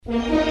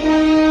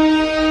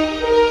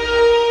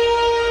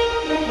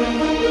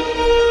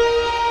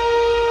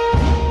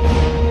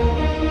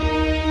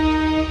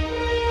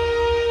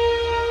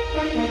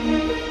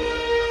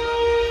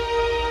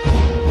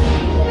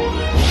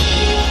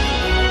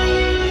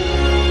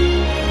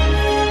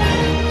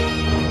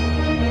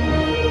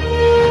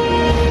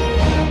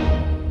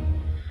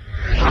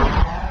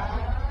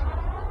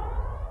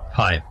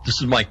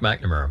This is Mike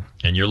McNamara,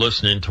 and you're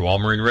listening to All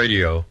Marine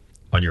Radio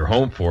on your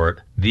home for it,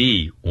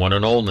 the one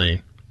and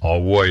only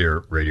All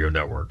Warrior Radio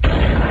Network.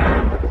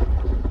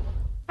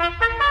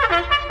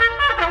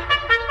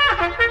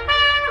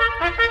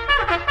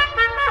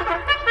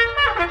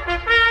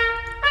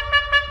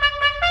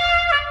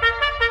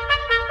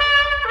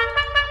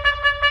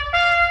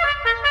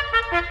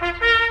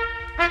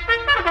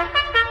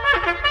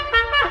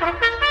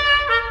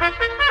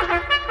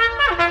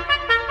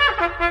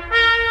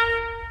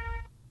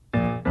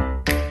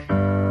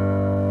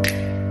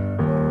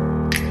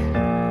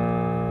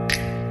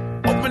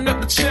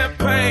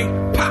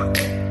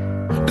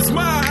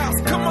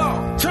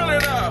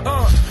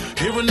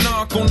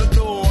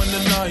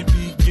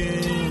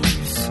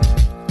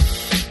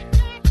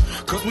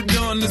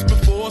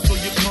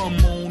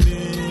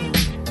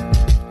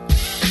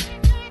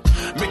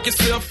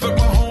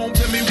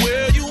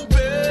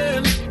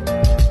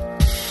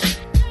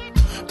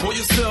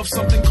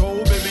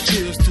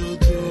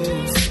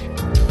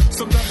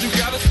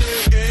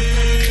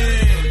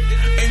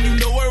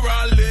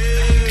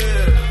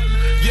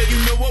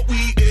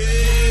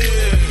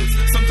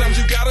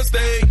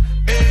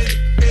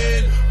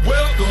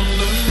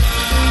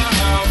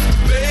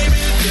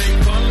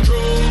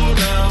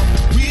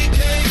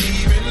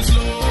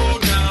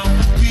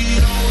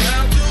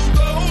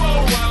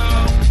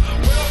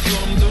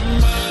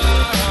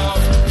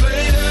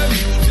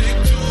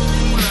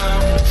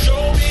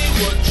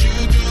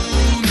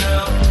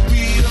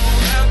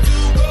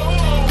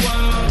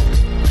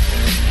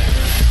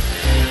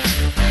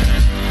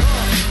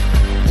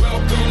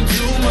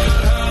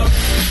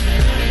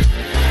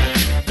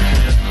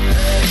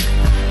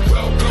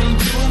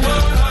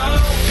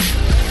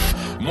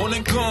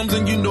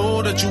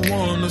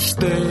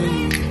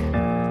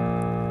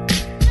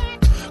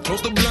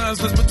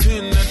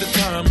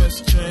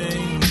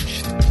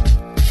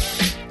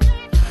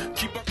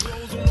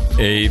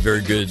 A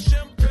very good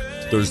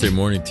Thursday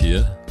morning to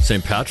you.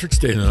 St. Patrick's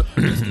Day,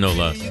 no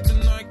less.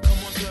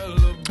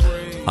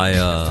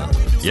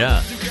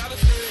 Yeah.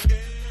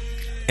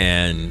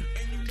 And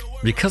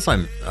because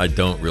I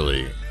don't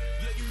really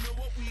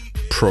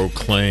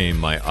proclaim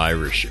my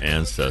Irish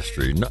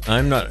ancestry,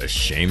 I'm not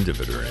ashamed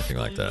of it or anything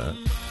like that.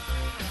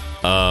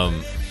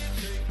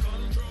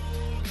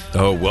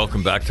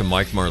 Welcome back to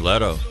Mike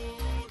Marletto.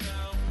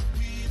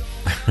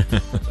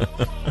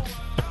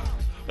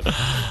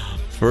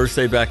 First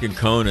day back in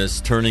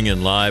Conus, turning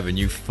in live, and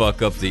you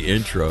fuck up the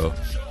intro.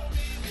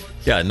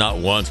 Yeah, not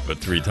once, but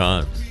 3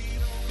 times.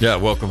 Yeah,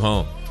 welcome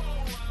home.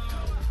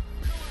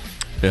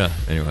 Yeah,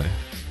 anyway.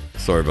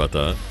 Sorry about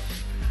that.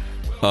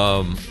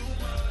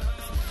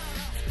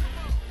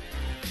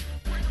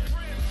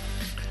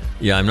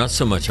 Yeah, I'm not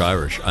so much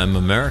Irish. I'm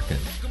American.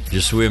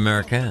 Je suis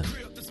American.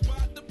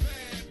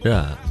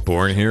 Yeah,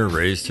 born here,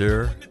 raised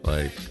here.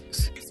 Like,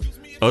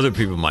 other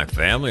people in my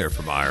family are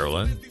from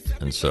Ireland,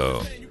 and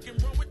so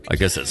I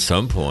guess at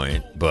some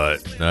point,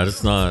 but that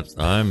is not,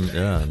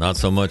 not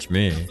so much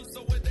me.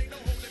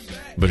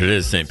 But it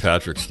is St.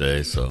 Patrick's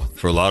Day, so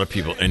for a lot of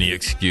people, any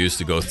excuse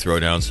to go throw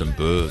down some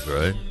booze,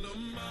 right?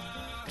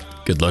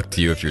 Good luck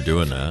to you if you're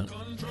doing that.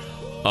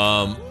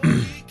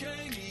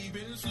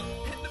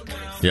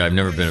 Yeah, I've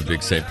never been a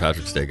big St.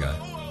 Patrick's Day guy.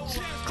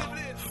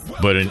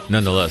 But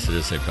nonetheless, it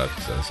is St.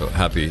 Patrick's Day, so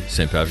happy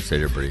St. Patrick's Day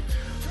to everybody.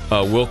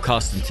 Will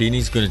Costantini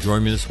is going to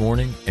join me this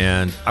morning,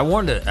 and I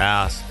wanted to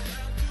ask,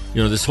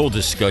 this whole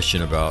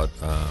discussion about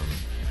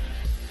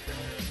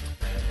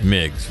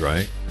MiGs,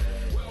 right?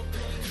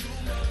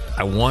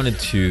 I wanted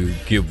to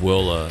give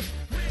Will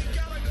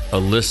a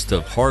list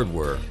of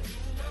hardware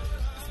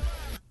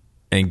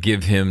and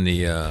give him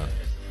the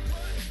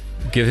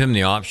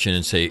option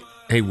and say,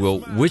 "Hey,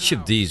 Will, which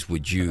of these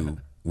would you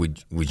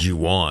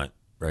want,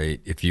 right?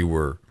 If you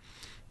were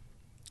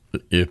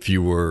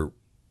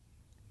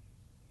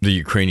the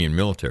Ukrainian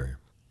military?"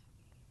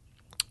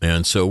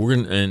 And so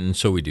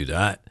we do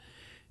that.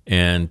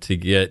 And to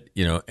get,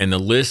 and the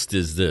list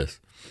is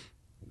this.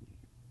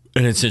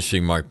 And it's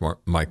interesting, Mike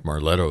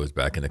Marletto is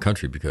back in the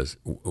country because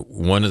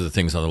one of the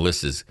things on the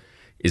list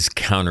is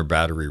counter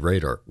battery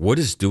radar. What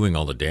is doing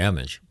all the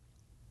damage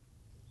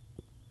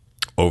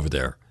over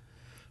there?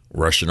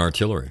 Russian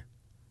artillery.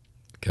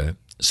 Okay.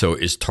 So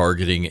is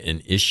targeting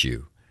an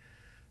issue,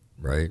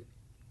 right?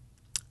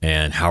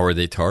 And how are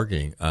they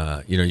targeting?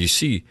 You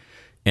see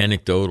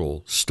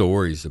anecdotal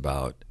stories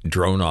about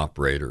drone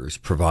operators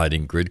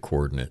providing grid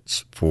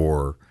coordinates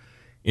for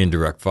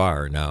indirect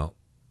fire. Now,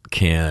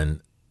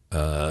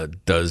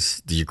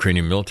 does the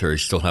Ukrainian military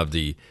still have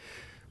the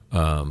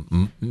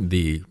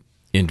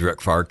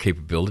indirect fire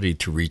capability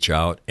to reach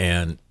out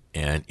and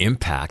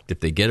impact if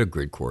they get a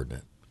grid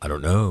coordinate? I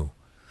don't know,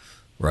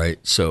 right?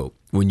 So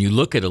when you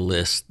look at a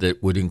list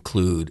that would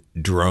include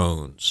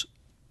drones,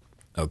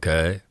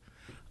 okay,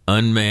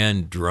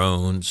 unmanned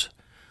drones,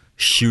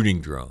 shooting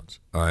drones,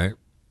 all right,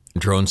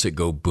 drones that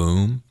go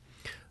boom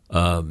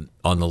on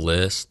the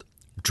list,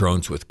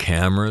 drones with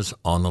cameras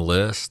on the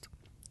list,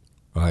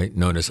 right,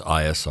 known as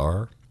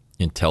ISR,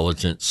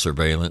 intelligence,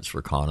 surveillance,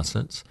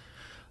 reconnaissance,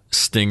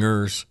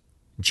 stingers,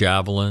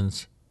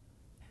 javelins,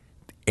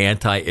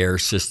 anti-air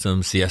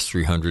systems, the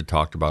S-300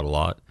 talked about a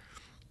lot,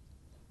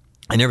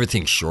 and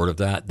everything short of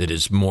that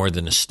is more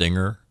than a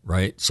Stinger,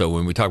 right? So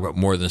when we talk about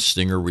more than a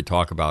Stinger, we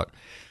talk about,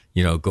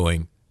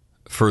 going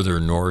further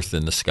north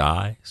in the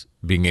sky,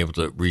 being able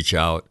to reach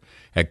out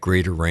at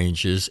greater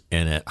ranges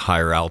and at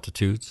higher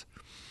altitudes.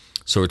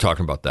 So we're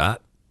talking about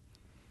that.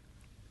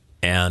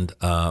 And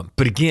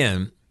but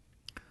again,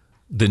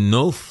 the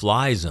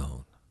no-fly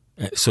zone.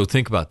 So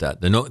think about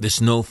that.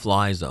 This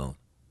no-fly zone.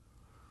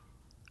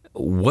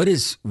 What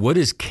is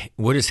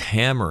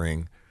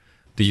hammering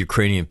the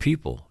Ukrainian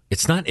people?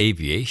 It's not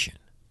aviation.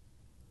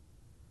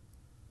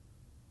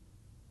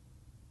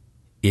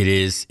 It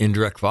is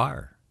indirect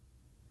fire.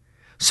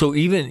 So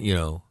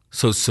even,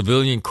 so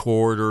civilian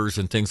corridors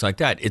and things like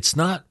that, it's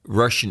not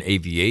Russian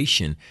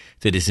aviation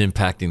that is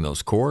impacting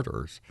those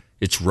corridors.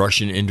 It's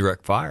Russian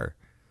indirect fire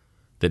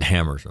that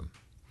hammers them.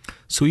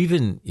 So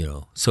even,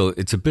 so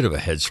it's a bit of a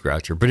head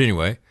scratcher. But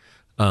anyway,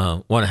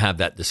 want to have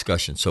that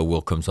discussion. So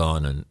Will comes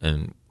on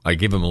and I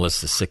give him a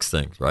list of 6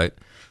 things, right?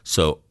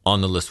 So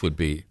on the list would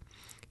be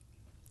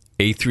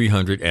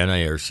A300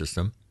 anti-air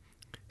system,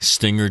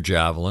 Stinger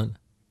Javelin,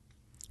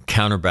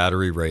 counter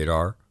battery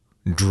radar,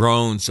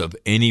 drones of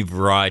any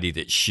variety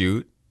that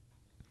shoot,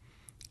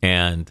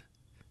 and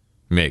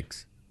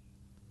MiGs.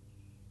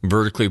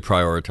 Vertically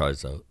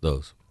prioritize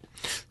those.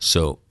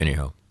 So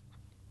anyhow,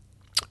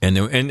 and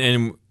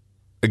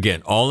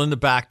again, all in the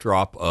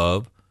backdrop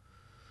of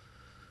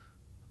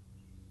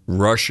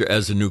Russia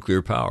as a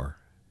nuclear power,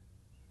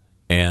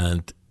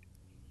 and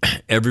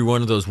every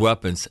one of those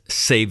weapons,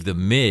 save the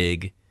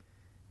MiG,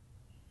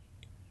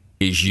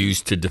 is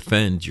used to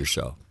defend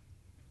yourself.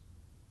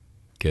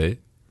 Okay.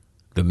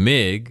 The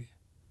MiG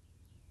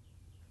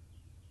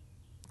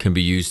can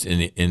be used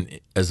in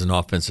as an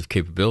offensive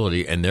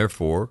capability, and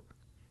therefore,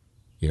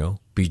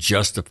 be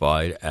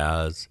justified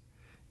as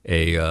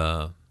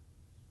as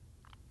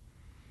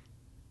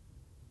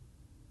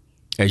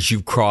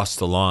you've crossed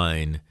the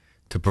line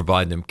to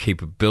provide them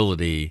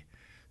capability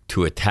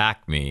to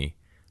attack me.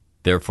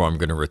 Therefore, I'm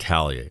going to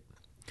retaliate.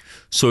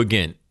 So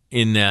again,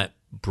 in that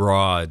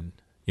broad,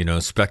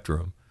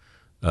 spectrum,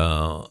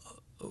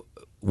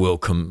 will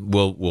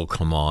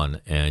come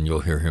on, and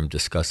you'll hear him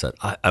discuss that.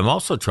 I'm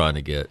also trying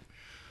to get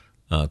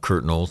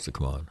Kurt Knowles to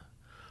come on,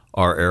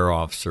 our air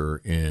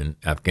officer in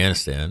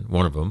Afghanistan.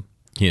 One of them,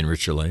 he and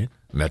Richard Lane,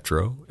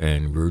 Metro,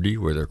 and Rudy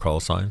were their call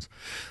signs.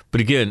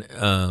 But again,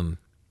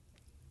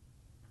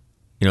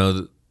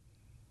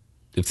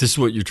 if this is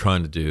what you're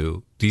trying to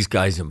do, these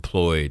guys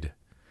employed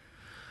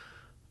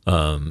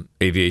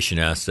aviation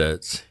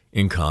assets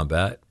in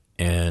combat,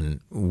 and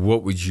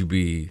what would you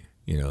be,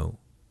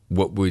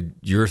 what would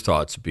your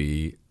thoughts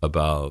be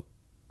about,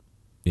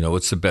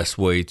 what's the best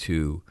way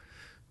to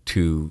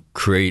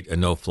create a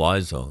no-fly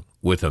zone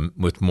with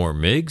more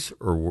MiGs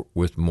or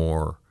with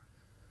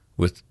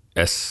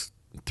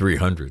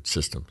S-300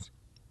 systems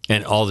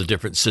and all the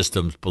different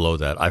systems below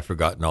that? I've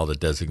forgotten all the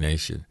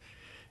designation.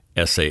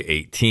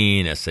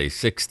 SA-18,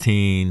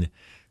 SA-16,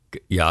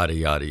 yada,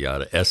 yada,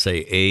 yada.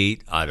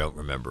 SA-8, I don't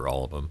remember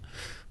all of them,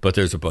 but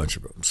there's a bunch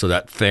of them. So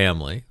that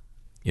family,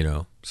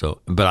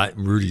 but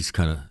Rudy's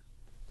kind of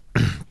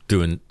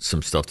doing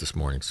some stuff this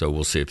morning, so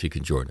we'll see if he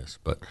can join us.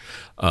 But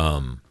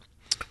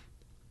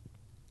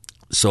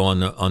so in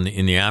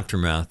the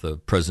aftermath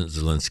of President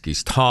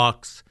Zelensky's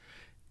talks,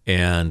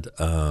 and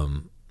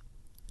we're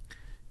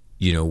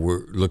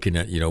looking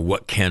at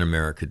what can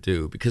America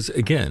do, because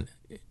again,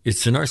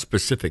 it's in our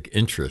specific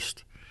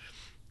interest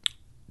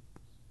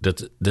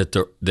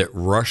that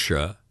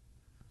Russia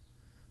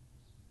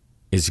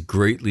is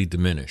greatly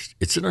diminished.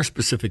 It's in our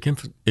specific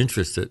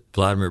interest that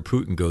Vladimir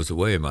Putin goes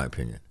away, in my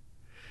opinion.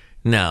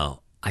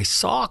 Now, I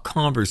saw a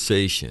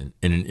conversation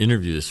in an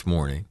interview this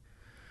morning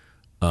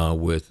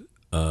with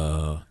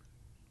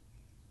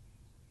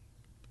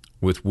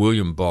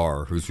William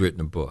Barr, who's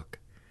written a book,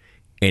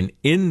 and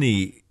in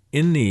the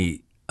interview,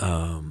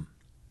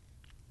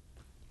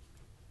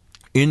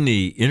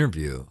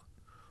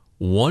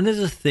 one of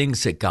the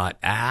things that got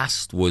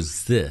asked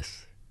was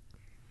this: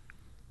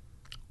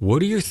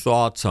 what are your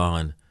thoughts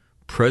on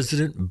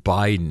President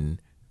Biden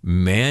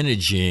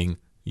managing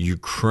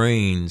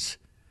Ukraine's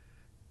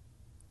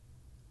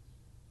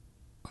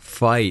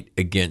fight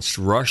against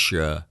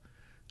Russia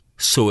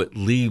so it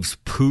leaves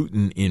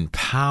Putin in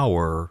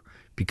power,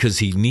 because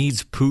he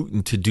needs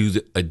Putin to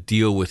do a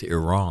deal with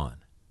Iran?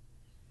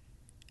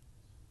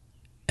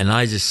 And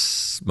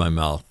my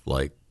mouth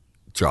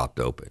dropped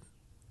open.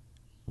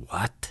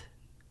 What?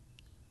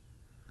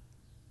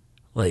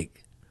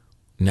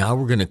 Now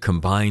we're going to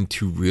combine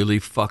 2 really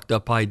fucked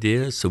up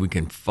ideas so we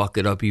can fuck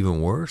it up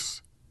even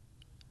worse?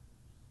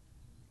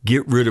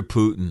 Get rid of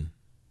Putin.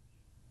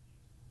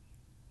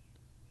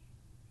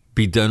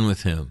 Be done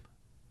with him.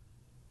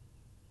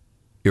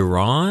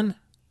 Iran?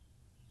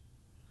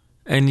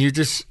 And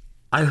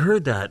I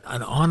heard that,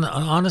 and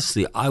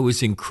honestly, I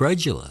was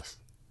incredulous.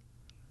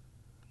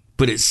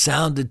 But it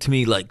sounded to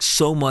me like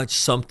so much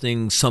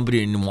something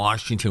somebody in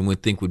Washington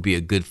would think would be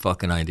a good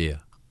fucking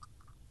idea.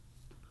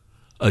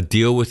 a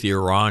deal with the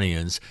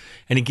Iranians.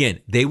 And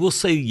again, they will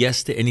say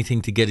yes to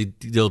anything to get a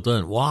deal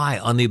done. Why?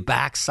 On the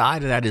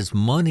backside of that is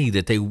money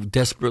that they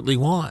desperately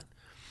want.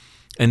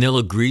 And they'll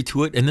agree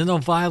to it, and then they'll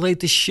violate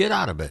the shit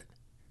out of it.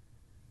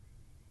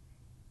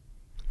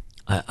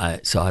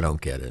 So I don't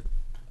get it.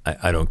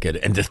 I don't get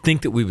it. And to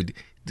think that we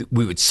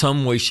would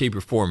some way, shape,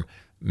 or form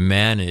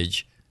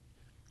manage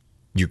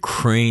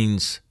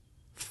Ukraine's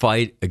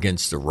fight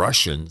against the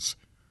Russians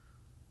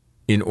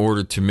in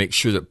order to make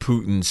sure that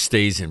Putin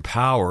stays in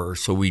power.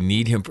 So we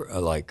need him for,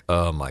 like,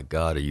 oh my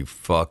God, are you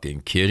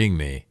fucking kidding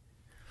me?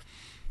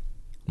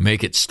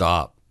 Make it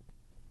stop.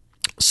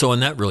 So on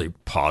that really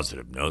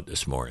positive note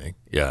this morning,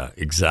 yeah,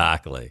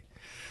 exactly.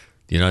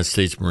 The United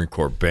States Marine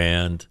Corps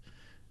Band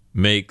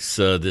makes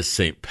this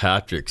St.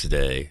 Patrick's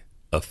Day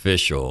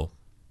official.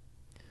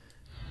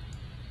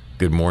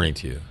 Good morning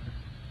to you.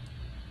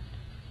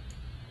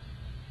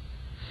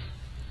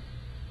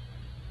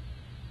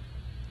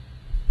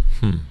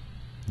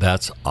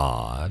 That's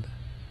odd.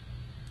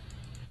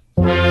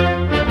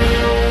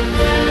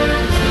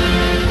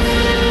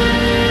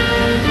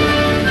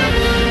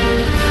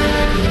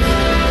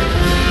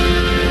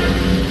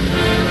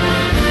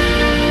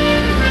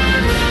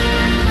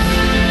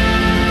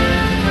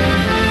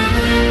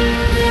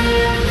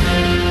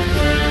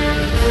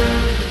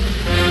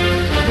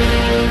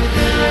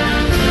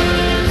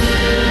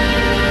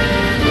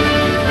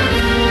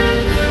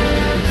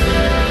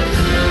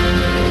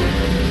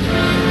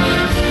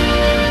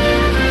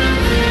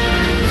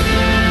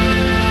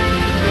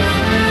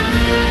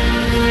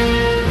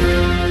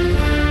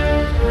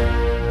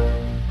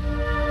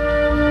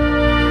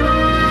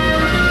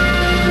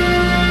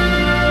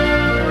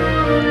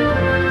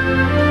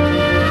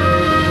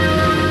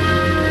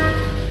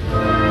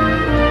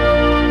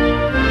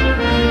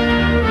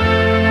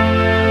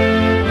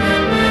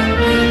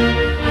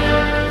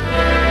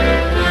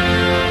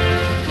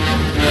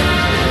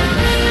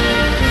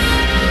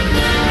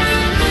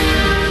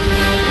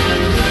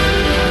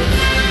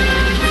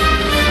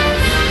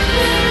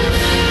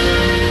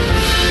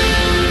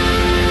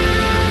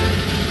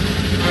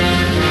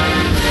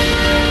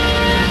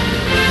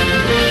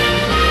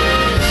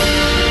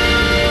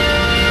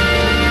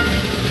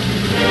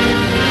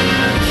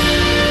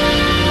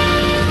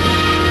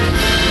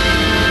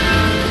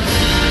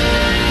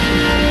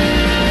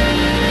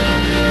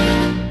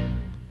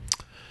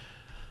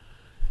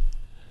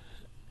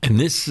 And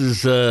this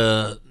is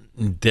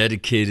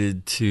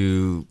dedicated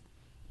to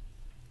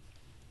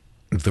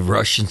the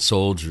Russian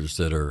soldiers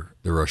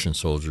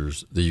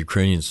the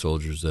Ukrainian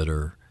soldiers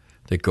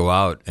that go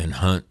out and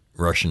hunt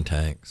Russian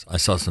tanks. I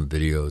saw some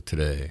video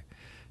today,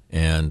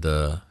 and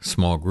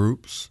small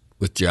groups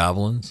with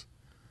javelins,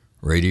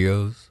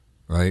 radios,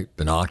 right,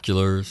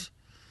 binoculars.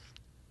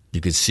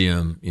 You could see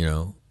them,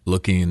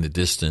 looking in the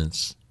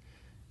distance,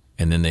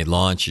 and then they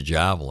launch a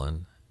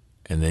javelin,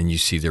 and then you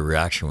see the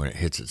reaction when it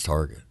hits its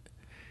target.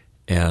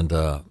 And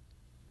it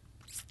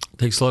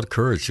takes a lot of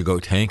courage to go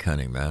tank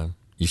hunting, man.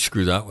 You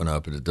screw that one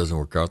up and it doesn't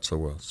work out so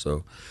well.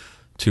 So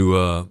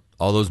to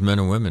all those men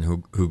and women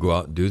who go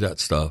out and do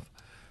that stuff,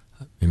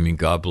 I mean,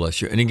 God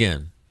bless you. And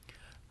again,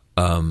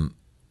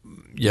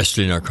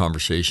 yesterday in our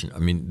conversation, I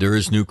mean, there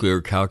is nuclear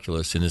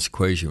calculus in this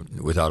equation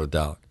without a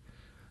doubt.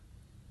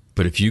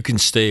 But if you can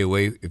stay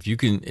away, if you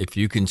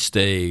can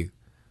stay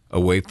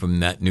away from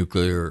that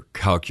nuclear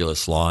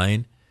calculus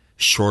line,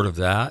 short of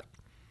that,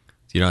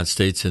 the United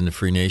States and the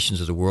free nations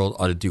of the world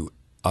ought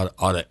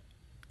to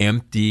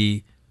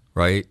empty,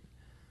 right,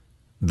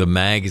 the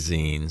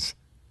magazines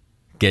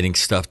getting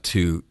stuff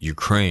to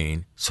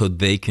Ukraine so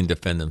they can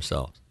defend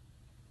themselves.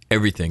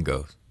 Everything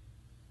goes,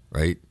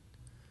 right?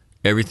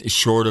 Everything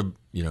short of,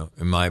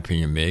 in my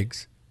opinion,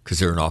 MiGs, because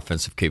they're an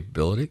offensive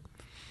capability.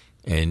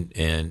 And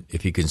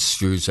if he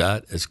construes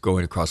that as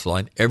going across the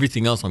line,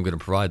 everything else I'm going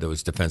to provide, though,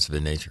 is defensive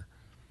in nature.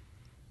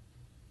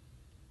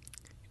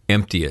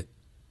 Empty it.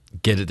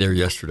 Get it there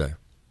yesterday.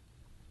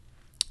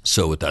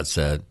 So with that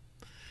said,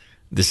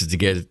 this is to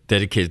get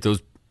dedicated to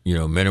those,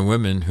 men and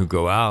women who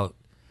go out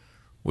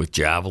with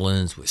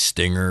javelins, with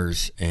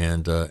stingers,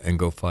 and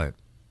go fight.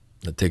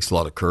 That takes a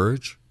lot of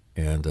courage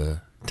and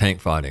tank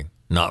fighting,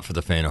 not for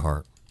the faint of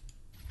heart.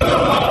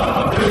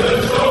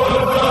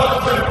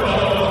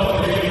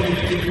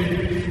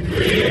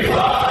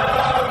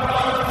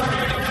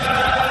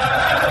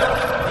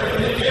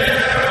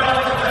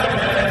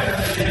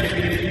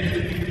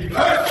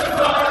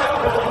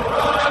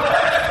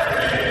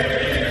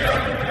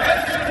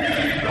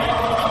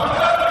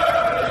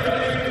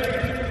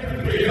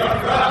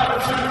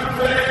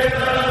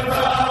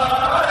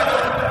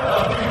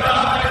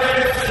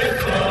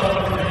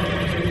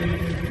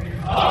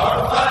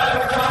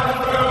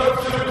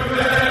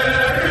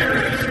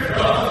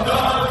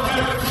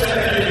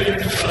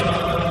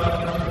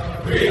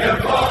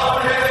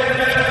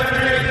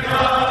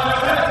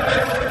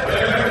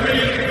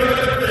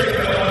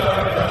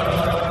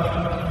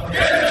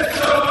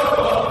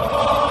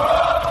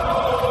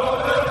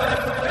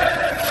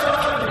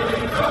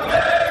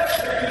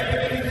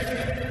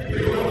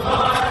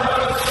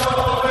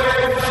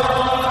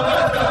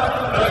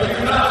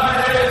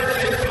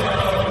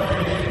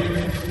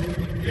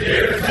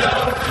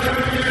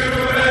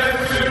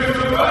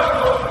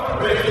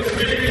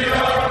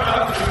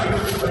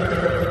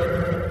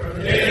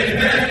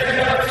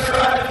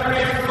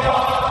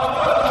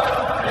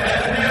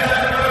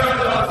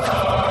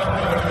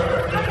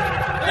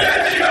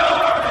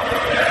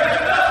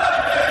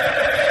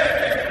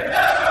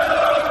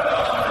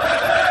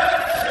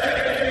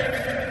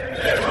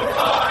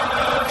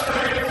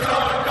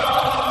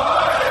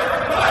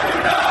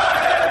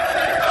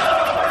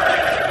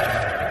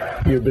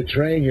 You're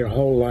betraying your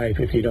whole life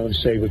if you don't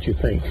say what you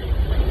think,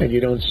 and you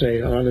don't say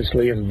it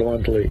honestly and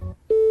bluntly.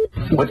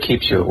 What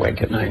keeps you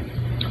awake at night?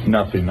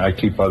 Nothing. I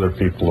keep other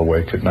people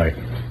awake at night.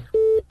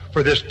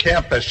 For this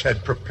campus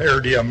had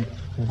prepared him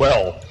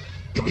well.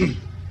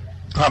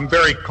 I'm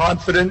very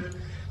confident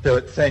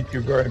that, thank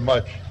you very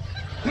much.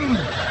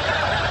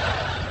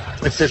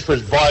 If this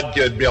was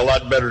vodka, it'd be a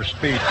lot better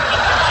speech.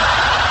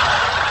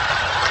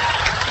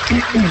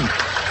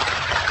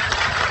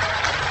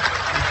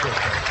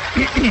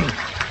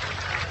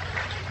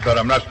 But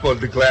I'm not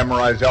supposed to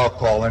glamorize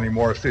alcohol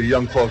anymore, so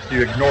young folks,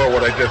 you ignore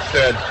what I just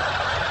said.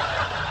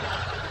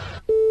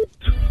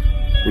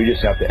 We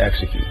just have to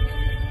execute.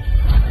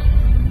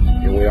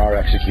 And we are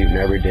executing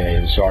every day,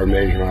 and so our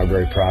Major and I are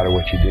very proud of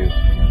what you do.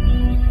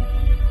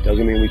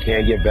 Doesn't mean we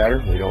can't get better.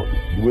 We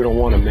don't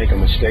want to make a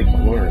mistake to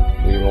learn.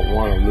 We don't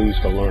want to lose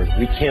to learn.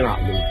 We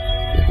cannot lose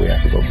if we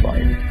have to go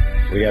fight.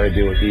 We got to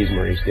do what these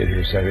Marines did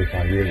here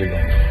 75 years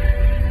ago.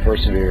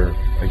 Persevere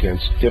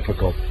against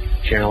difficult,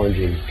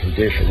 challenging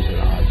conditions and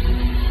odds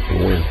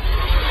and win.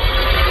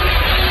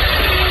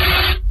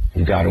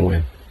 You got to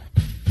win.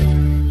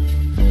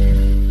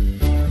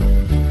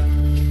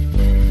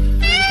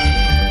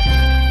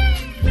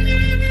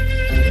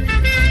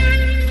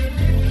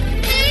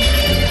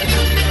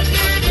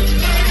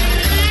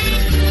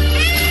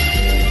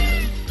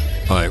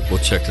 All right, we'll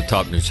check the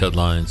top news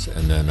headlines,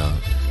 and then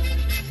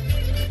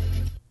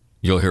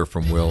you'll hear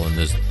from Will in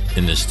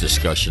this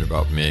discussion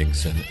about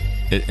MiGs,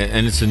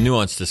 and it's a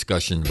nuanced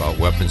discussion about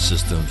weapon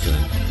systems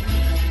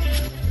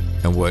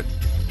and what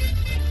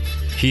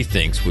he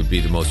thinks would be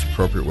the most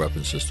appropriate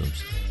weapon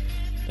systems,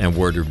 and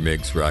where do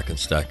MiGs rack and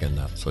stack in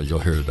that. So you'll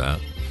hear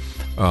that.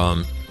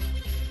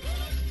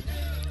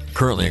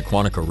 Currently in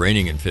Quantico,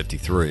 raining in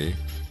 53.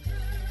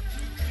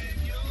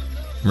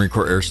 Marine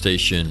Corps Air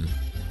Station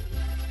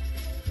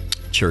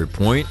Cherry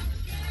Point,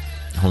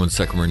 home and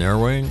second Marine Air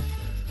Wing.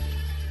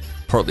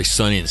 Partly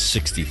sunny in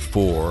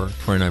 64.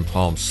 29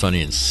 Palms, sunny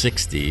in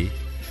 60.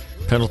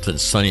 Pendleton,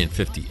 sunny in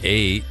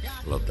 58.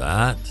 Love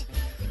that.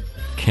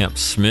 Camp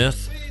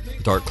Smith,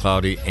 dark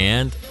cloudy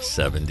and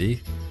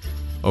 70.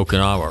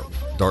 Okinawa,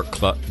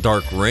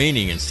 dark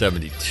raining in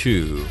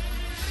 72.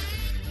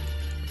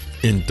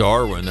 In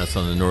Darwin, that's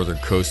on the northern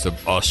coast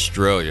of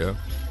Australia,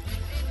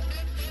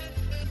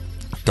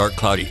 dark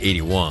cloudy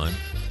 81.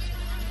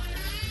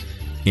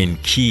 In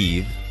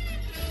Kyiv,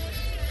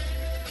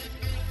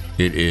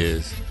 it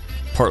is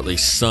partly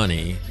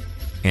sunny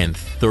and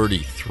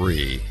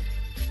 33.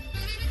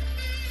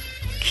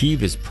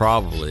 Kyiv is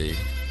probably,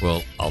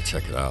 well, I'll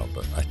check it out,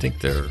 but I think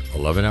they're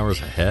 11 hours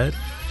ahead.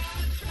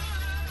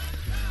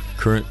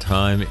 Current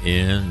time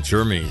in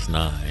Germany is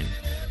 9.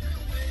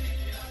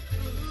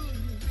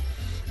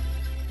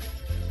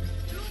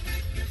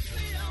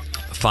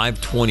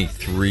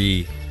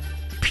 .5:23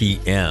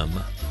 p.m.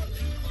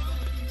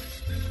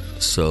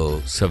 So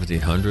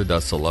 1700,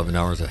 that's 11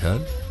 hours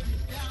ahead.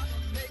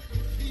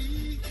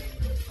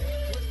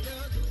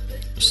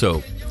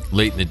 So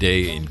late in the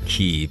day in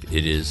Kyiv,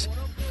 it is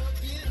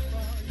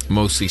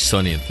mostly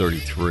sunny and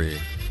 33.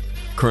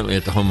 Currently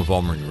at the home of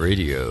All Marine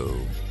Radio,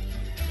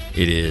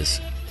 it is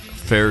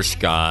fair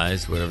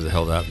skies, whatever the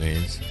hell that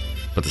means.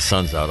 But the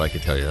sun's out, I can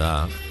tell you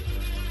that.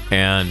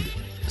 And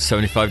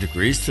 75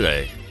 degrees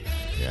today.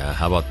 Yeah,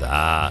 how about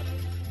that?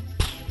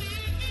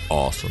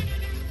 Awesome.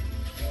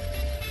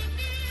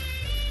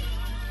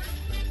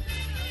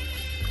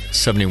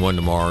 71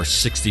 tomorrow,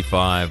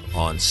 65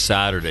 on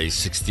Saturday,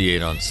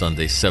 68 on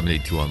Sunday,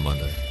 72 on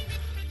Monday.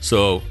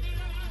 So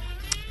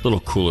a little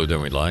cooler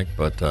than we'd like,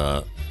 but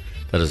that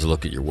is a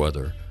look at your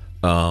weather.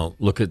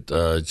 Look at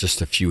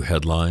just a few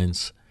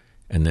headlines,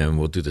 and then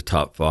we'll do the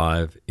top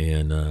 5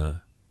 in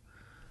the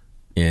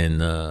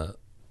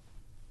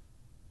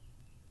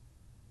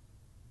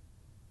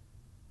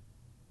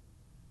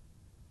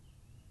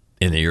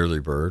early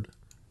bird.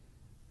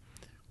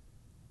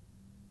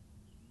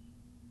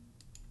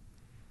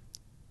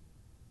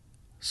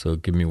 So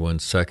give me 1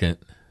 second.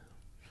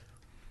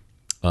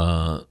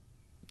 Top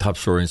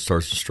story in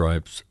Stars and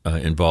Stripes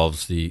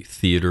involves the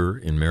theater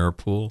in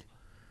Mariupol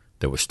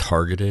that was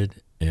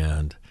targeted.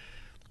 And,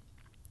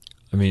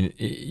 I mean,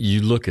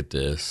 you look at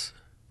this,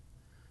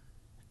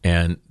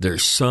 and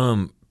there's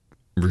some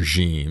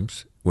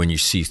regimes, when you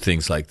see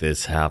things like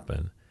this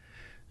happen,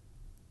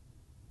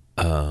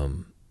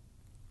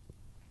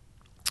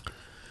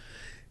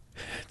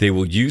 they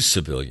will use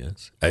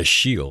civilians as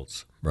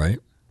shields, right?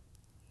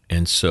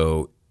 And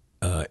so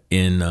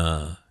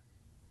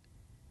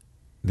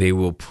they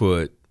will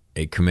put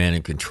a command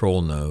and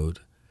control node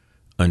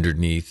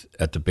underneath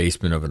at the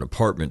basement of an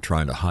apartment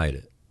trying to hide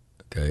it,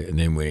 okay? And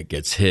then when it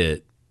gets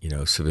hit,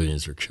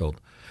 civilians are killed.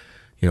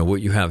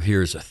 What you have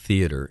here is a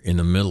theater in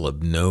the middle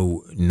of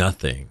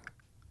nothing,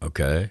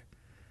 okay?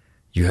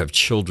 You have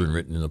children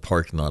written in the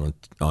parking lot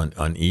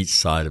on each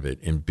side of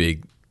it in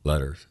big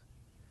letters.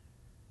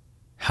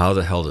 How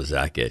the hell does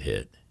that get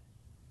hit?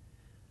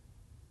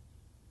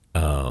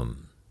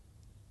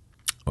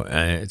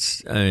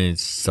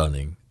 It's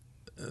stunning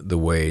the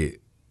way,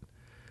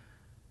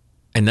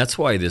 and that's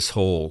why this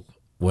whole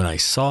when I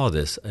saw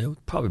this, it was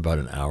probably about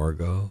an hour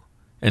ago,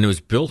 and it was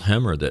Bill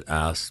Hemmer that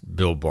asked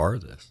Bill Barr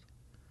this.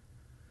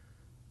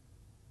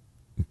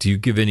 Do you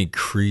give any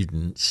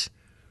credence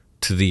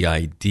to the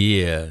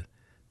idea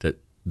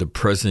that the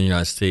President of the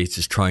United States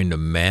is trying to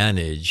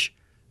manage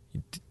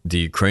the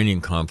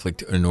Ukrainian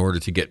conflict in order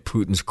to get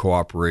Putin's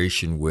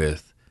cooperation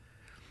with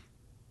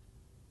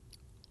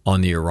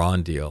on the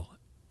Iran deal?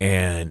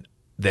 And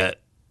that,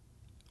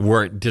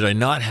 did I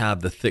not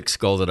have the thick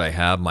skull that I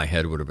have, my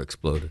head would have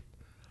exploded.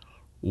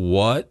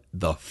 What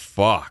the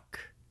fuck?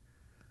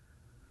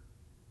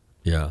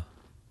 Yeah.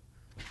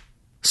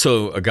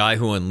 So a guy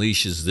who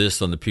unleashes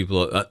this on the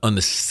people, on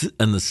the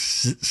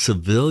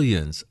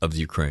civilians of the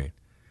Ukraine.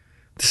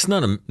 This is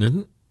not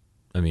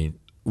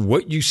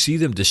what you see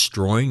them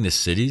destroying the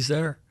cities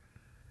there,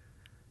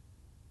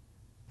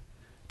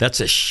 that's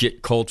a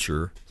shit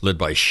culture led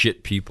by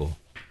shit people.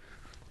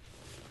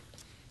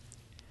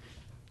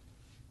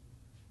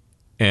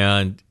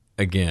 And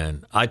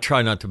again, I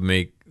try not to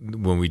make,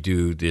 when we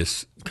do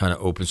this kind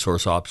of open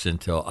source ops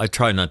intel, I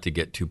try not to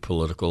get too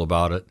political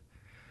about it.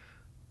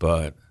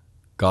 But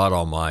God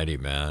Almighty,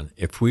 man,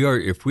 if we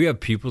have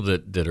people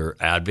that are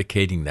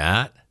advocating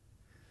that,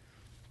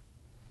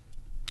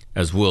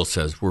 as Will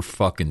says, we're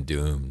fucking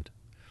doomed.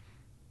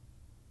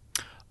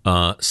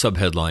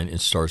 Subheadline in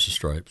Stars and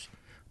Stripes: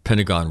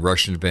 Pentagon,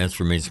 Russian advance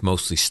remains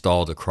mostly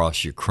stalled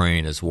across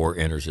Ukraine as war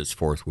enters its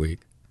fourth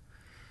week.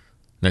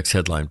 Next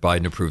headline: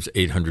 Biden approves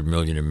 $800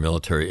 million in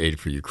military aid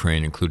for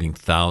Ukraine, including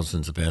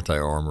thousands of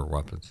anti-armor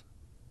weapons.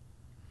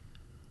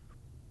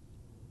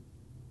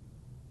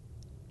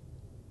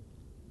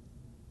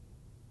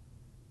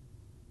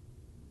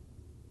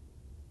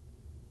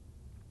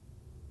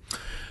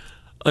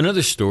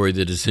 Another story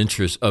that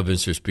is of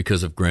interest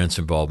because of Grant's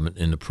involvement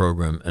in the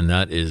program, and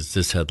that is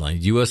this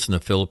headline: U.S. and the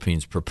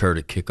Philippines prepare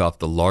to kick off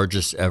the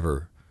largest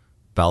ever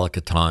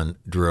Balakatan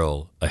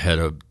drill ahead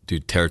of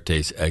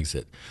Duterte's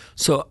exit.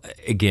 So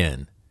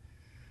again,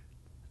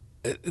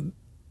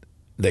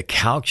 the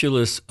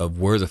calculus of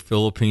where the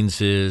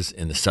Philippines is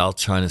in the South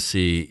China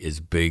Sea is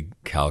big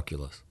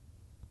calculus,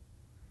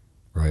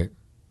 right?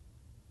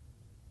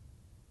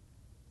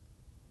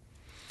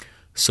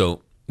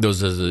 So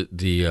those are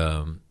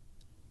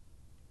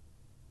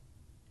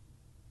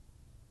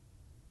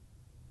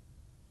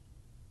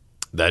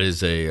that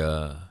is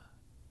a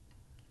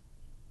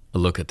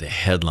look at the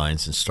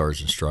headlines in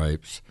Stars and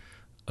Stripes.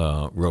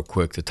 Real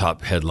quick, the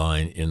top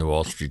headline in the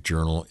Wall Street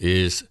Journal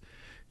is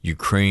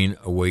Ukraine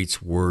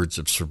awaits words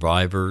of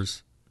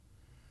survivors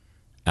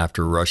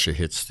after Russia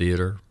hits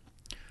theater.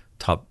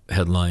 Top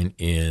headline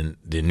in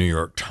the New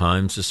York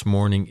Times this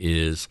morning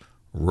is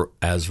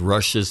as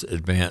Russia's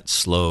advance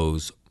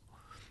slows,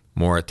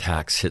 more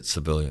attacks hit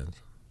civilians.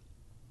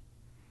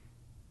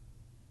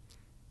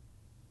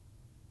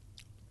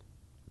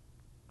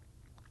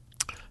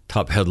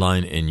 Top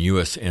headline in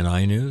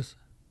USNI News: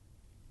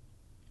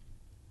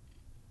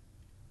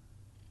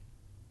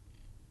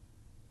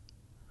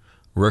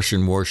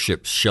 Russian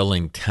warships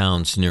shelling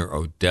towns near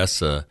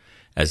Odessa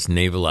as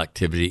naval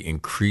activity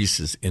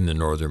increases in the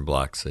northern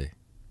Black Sea.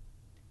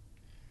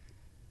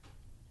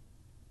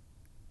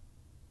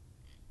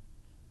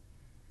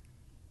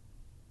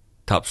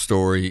 Top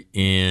story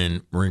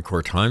in Marine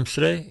Corps Times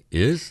today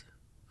is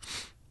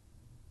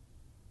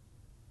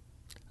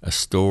a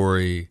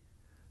story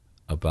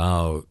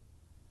about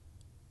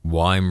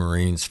why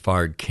Marines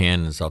fired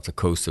cannons off the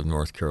coast of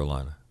North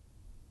Carolina.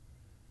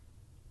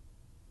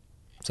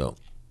 So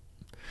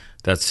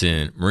that's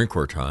in Marine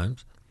Corps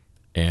Times.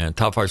 And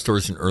top 5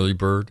 stories in Early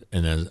Bird.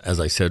 And as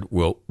I said,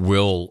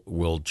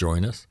 will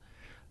join us.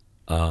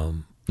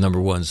 Number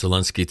 1,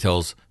 Zelensky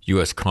tells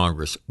U.S.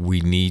 Congress,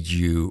 we need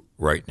you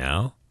right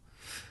now.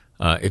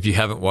 If you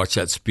haven't watched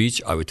that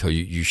speech, I would tell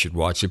you you should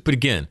watch it. But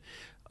again,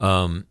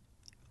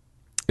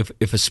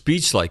 if a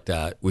speech like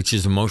that, which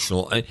is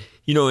emotional,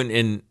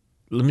 and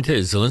let me tell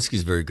you,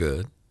 Zelensky's very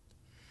good,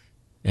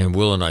 and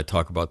Will and I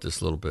talk about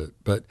this a little bit.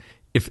 But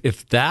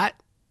if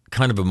that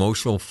kind of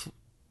emotional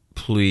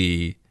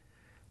plea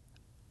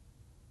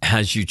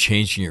has you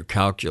changing your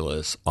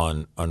calculus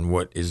on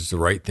what is the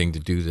right thing to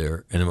do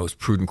there and the most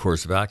prudent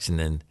course of action,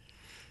 then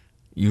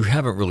you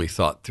haven't really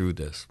thought through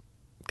this.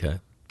 Okay,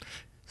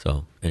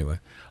 so anyway,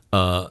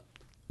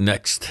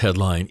 next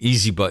headline: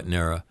 Easy Button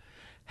era.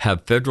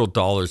 Have federal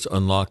dollars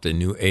unlocked a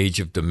new age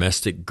of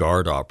domestic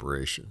guard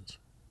operations?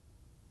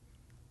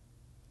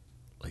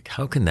 Like,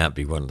 how can that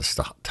be one of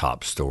the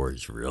top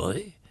stories,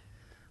 really?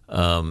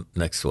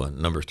 Next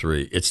one, number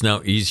 3. It's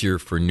now easier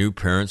for new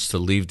parents to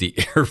leave the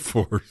Air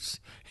Force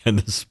and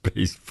the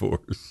Space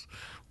Force.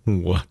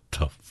 What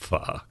the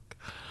fuck?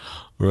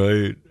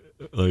 Right?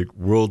 Like,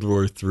 World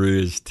War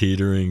III is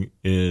teetering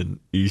in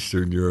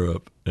Eastern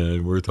Europe,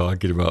 and we're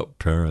talking about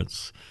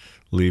parents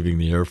leaving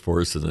the Air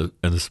Force and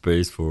the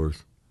Space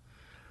Force.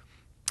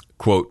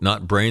 Quote,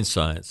 not brain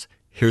science.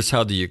 Here's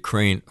how the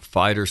Ukraine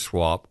fighter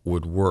swap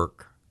would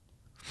work.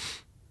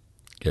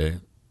 Okay.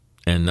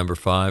 And number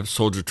 5,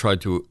 soldier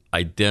tried to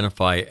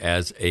identify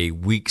as a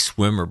weak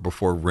swimmer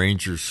before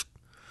Rangers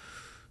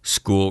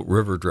school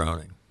river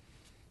drowning.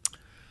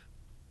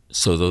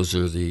 So those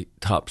are the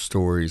top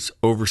stories.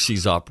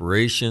 Overseas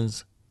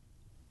operations.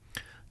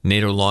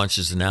 NATO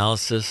launches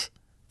analysis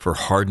for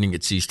hardening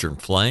its eastern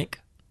flank.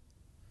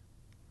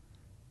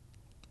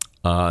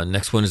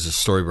 Next one is a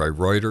story by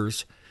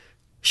Reuters.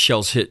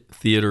 Shells hit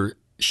theater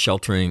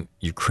sheltering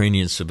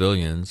Ukrainian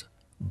civilians.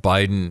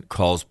 Biden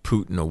calls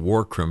Putin a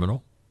war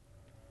criminal.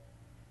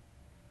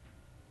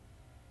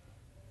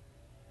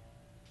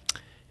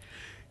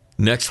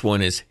 Next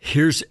one is,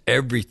 here's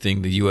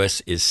everything the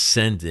U.S. is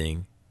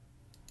sending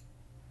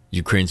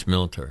Ukraine's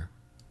military.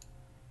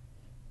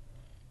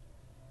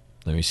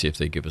 Let me see if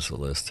they give us a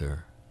list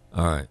here.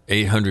 All right,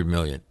 $800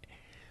 million.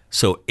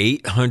 So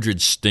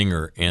 800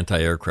 Stinger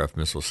anti-aircraft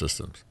missile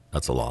systems.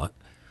 That's a lot.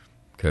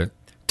 Okay.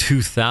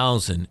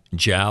 2,000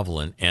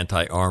 Javelin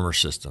anti-armor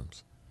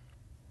systems.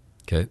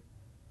 Okay.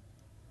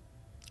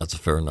 That's a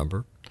fair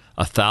number.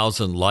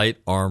 1,000 light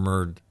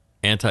armored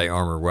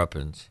anti-armor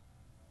weapons.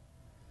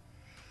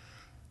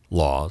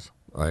 Laws,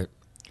 right?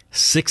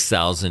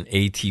 6,000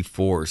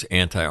 AT-4s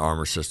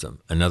anti-armor system.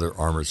 Another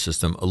armored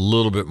system, a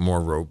little bit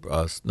more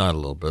robust. Not a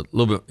little bit. A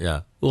little bit,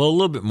 yeah. A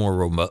little bit more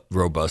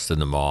robust than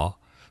the law.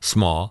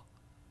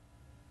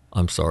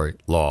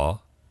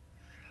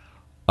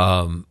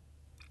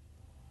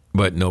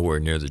 But nowhere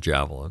near the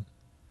Javelin.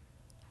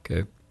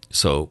 Okay,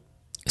 so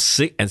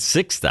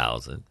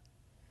 6,000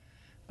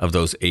 of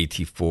those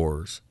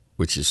AT-4s,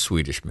 which is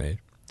Swedish made,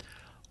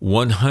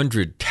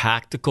 100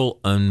 tactical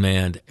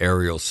unmanned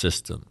aerial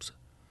systems,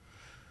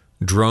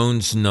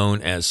 drones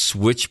known as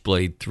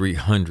Switchblade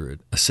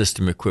 300, a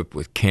system equipped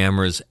with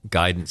cameras,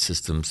 guidance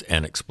systems,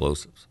 and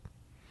explosives.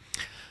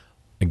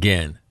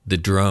 Again, the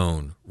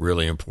drone,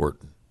 really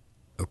important,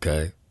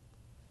 okay?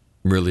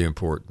 Really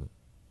important.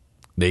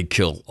 They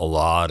kill a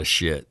lot of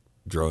shit,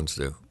 drones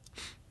do.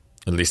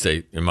 At least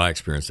in my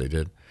experience, they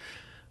did.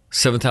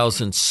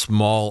 7,000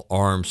 small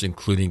arms,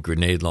 including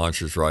grenade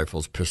launchers,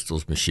 rifles,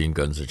 pistols, machine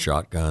guns, and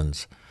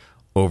shotguns.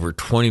 Over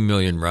 20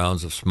 million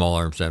rounds of small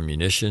arms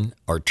ammunition,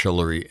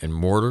 artillery, and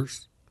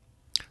mortars.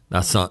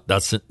 That's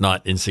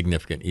not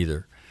insignificant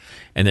either.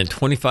 And then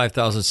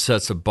 25,000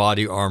 sets of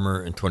body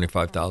armor and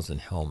 25,000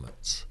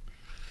 helmets.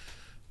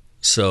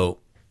 So,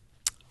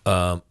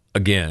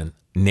 again,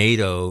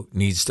 NATO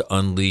needs to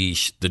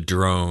unleash the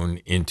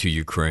drone into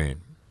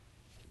Ukraine.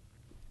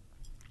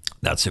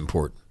 That's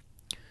important.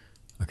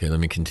 Okay,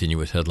 let me continue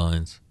with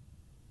headlines.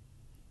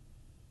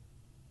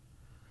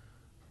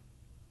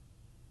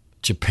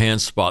 Japan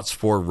spots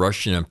 4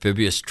 Russian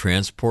amphibious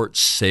transports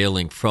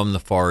sailing from the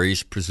Far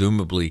East,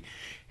 presumably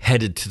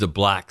headed to the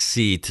Black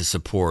Sea to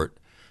support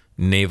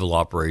naval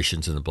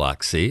operations in the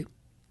Black Sea.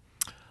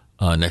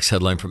 Next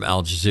headline from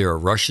Al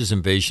Jazeera, Russia's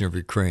invasion of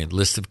Ukraine,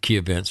 list of key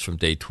events from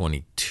day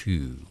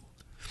 22.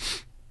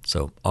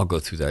 So I'll go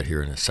through that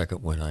here in a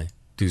second when I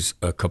do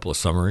a couple of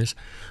summaries.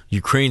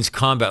 Ukraine's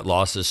combat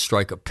losses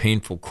strike a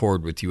painful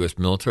chord with U.S.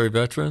 military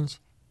veterans.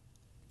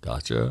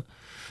 Gotcha.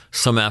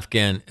 Some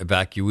Afghan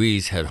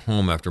evacuees head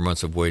home after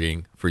months of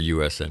waiting for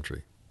U.S.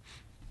 entry.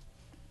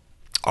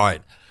 All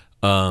right.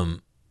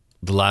 The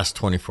last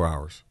 24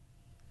 hours.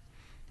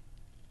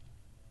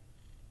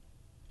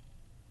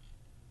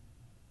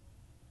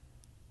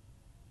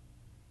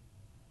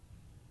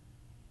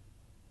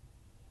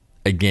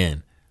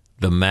 Again,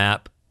 the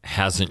map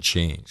hasn't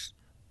changed.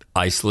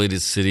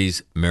 Isolated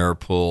cities,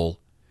 Mariupol,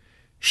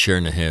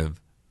 Chernihiv,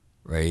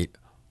 right,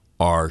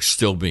 are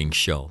still being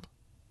shelled.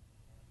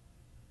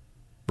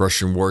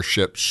 Russian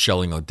warships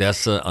shelling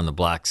Odessa on the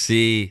Black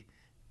Sea,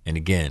 and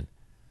again,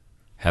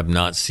 have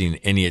not seen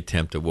any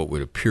attempt at what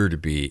would appear to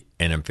be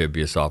an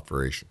amphibious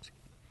operations.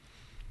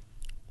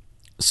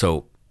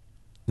 So,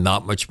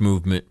 not much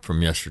movement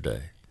from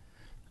yesterday.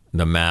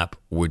 The map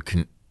would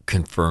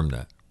confirm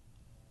that.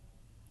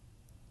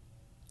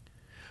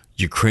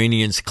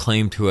 Ukrainians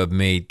claim to have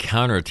made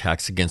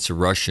counterattacks against the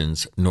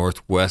Russians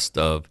northwest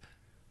of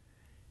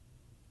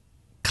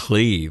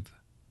Kyiv,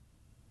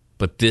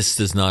 but this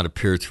does not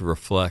appear to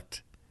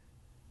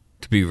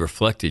be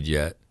reflected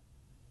yet,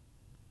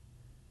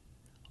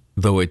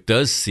 though it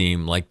does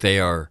seem like they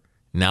are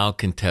now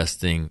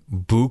contesting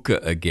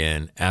Bucha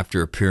again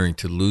after appearing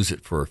to lose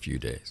it for a few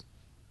days.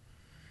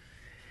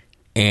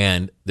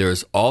 And there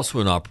is also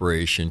an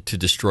operation to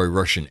destroy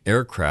Russian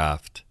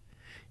aircraft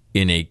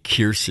in a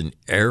Kherson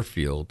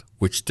airfield,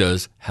 which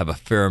does have a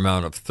fair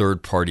amount of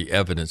third-party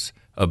evidence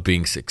of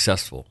being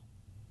successful.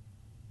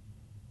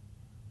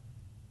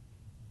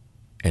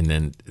 And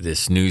then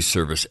this news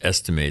service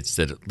estimates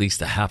that at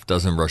least a half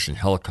dozen Russian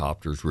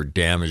helicopters were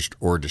damaged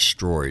or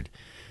destroyed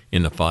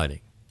in the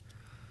fighting.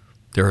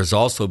 There has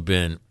also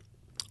been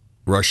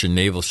Russian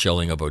naval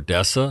shelling of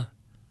Odessa.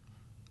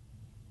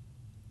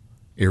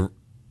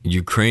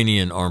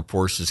 Ukrainian armed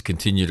forces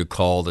continue to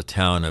call the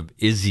town of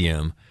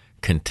Izium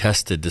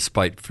contested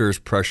despite fierce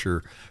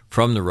pressure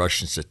from the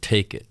Russians to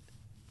take it.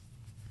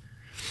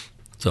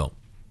 So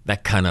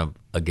that kind of,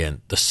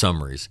 again, the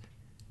summaries.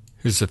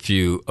 Here's a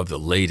few of the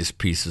latest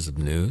pieces of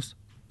news.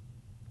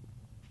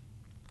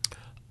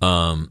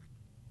 This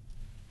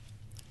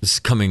is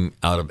coming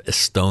out of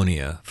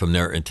Estonia from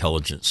their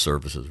intelligence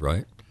services,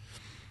 right?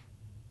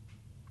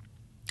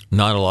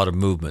 Not a lot of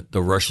movement.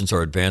 The Russians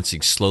are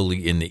advancing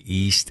slowly in the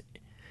east,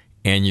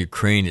 and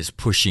Ukraine is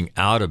pushing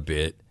out a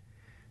bit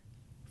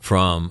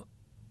from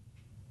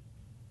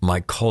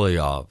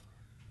Mykolaiv.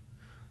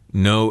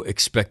 No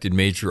expected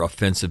major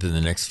offensive in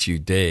the next few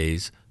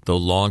days, though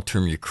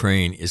long-term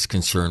Ukraine is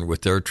concerned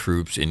with their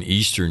troops in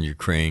eastern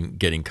Ukraine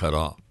getting cut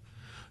off.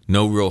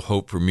 No real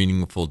hope for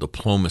meaningful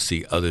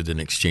diplomacy other than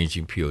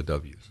exchanging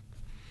POWs.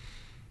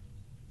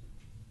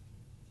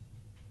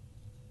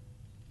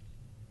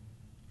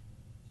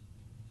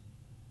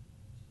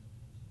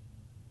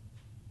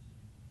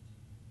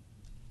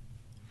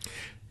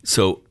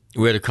 So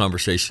we had a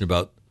conversation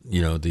about,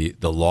 the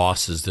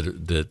losses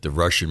that the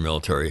Russian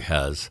military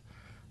has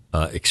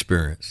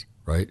experienced,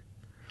 right?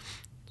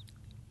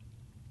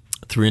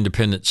 3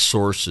 independent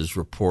sources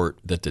report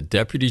that the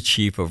deputy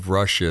chief of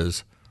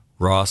Russia's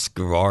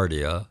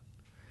Rosgvardia,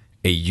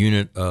 a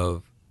unit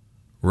of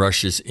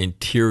Russia's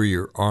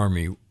interior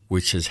army,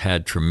 which has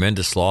had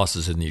tremendous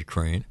losses in the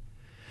Ukraine,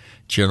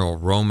 General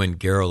Roman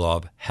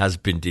Garylov, has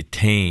been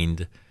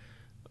detained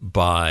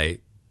by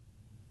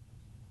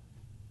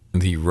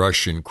the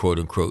Russian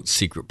quote-unquote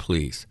secret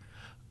police.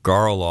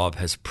 Garylov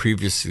has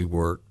previously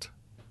worked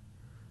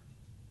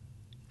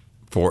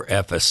for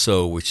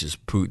FSO, which is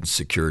Putin's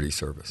security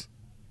service.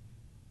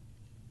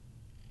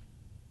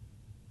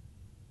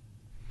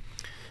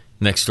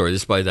 Next story,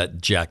 this is by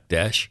that Jack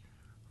Dash,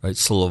 right?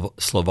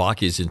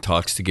 Slovakia is in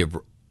talks to give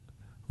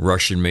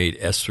Russian-made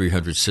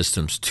S-300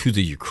 systems to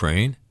the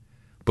Ukraine,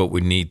 but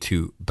would need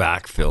to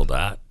backfill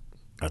that.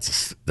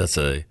 That's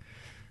a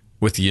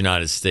with the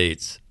United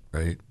States,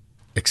 right?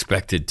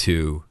 Expected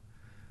to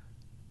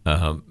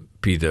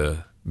be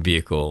the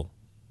vehicle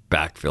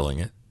backfilling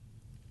it.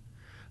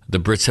 The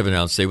Brits have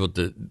announced they will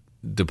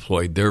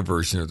deploy their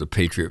version of the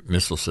Patriot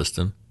missile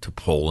system to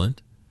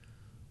Poland,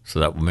 so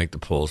that will make the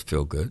Poles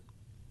feel good.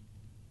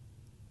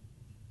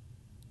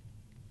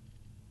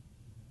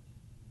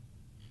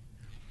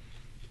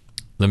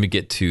 Let me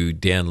get to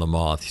Dan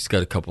Lamothe. He's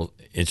got a couple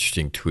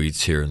interesting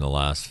tweets here in the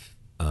last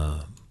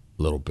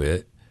little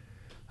bit.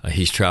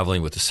 He's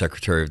traveling with the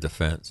Secretary of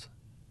Defense.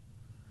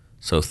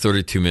 So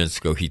 32 minutes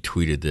ago, he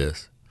tweeted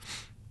this.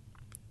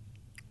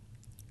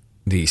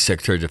 The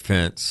Secretary of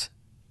Defense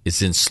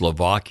is in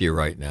Slovakia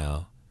right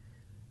now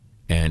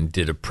and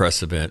did a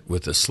press event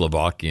with the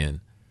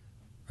Slovakian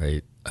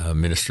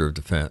Minister of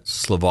Defense.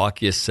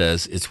 Slovakia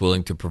says it's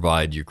willing to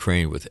provide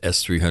Ukraine with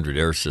S-300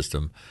 air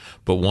system,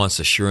 but wants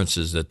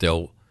assurances that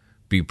they'll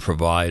be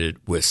provided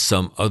with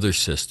some other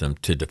system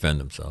to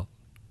defend themselves.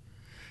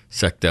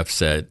 SecDef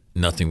said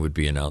nothing would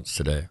be announced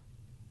today.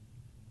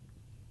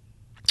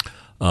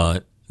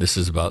 This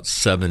is about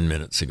 7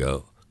 minutes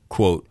ago.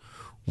 Quote,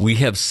 "We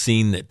have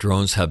seen that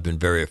drones have been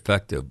very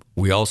effective.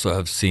 We also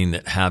have seen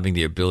that having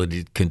the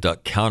ability to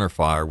conduct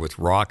counterfire with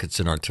rockets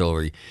and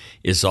artillery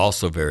is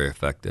also very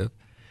effective.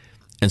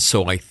 And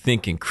so I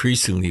think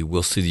increasingly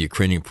we'll see the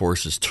Ukrainian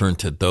forces turn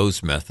to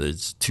those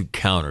methods to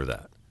counter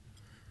that."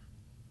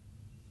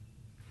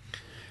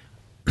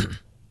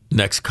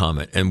 Next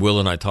comment, and Will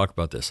and I talk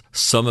about this.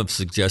 Some have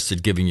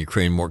suggested giving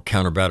Ukraine more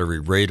counter-battery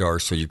radar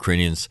so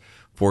Ukrainians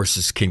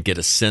forces can get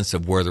a sense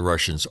of where the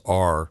Russians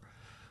are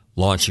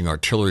launching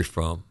artillery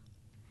from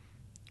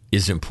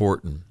is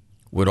important.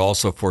 Would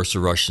also force the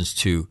Russians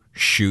to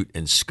shoot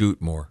and scoot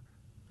more.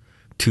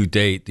 To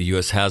date, the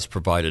U.S. has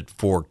provided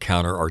 4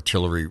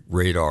 counter-artillery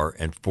radar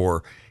and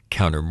 4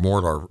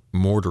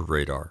 counter-mortar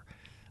radar.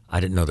 I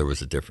didn't know there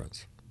was a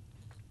difference.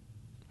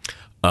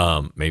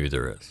 Maybe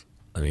there is.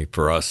 I mean,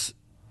 for us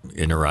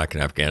in Iraq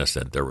and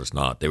Afghanistan, there was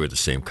not. They were the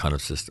same kind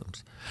of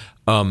systems.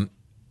 And,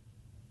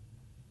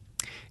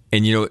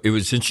 it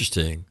was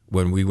interesting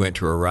when we went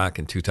to Iraq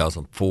in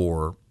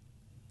 2004.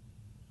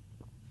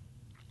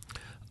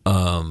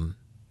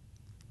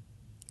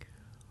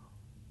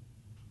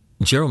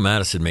 General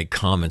Mattis had made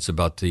comments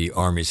about the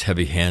Army's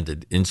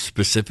heavy-handed, and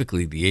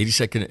specifically the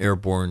 82nd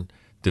Airborne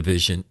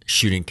Division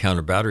shooting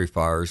counter-battery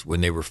fires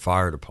when they were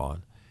fired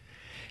upon.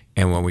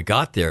 And when we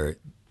got there,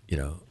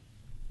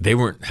 they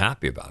weren't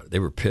happy about it. They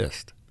were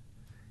pissed.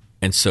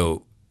 And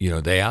so,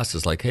 they asked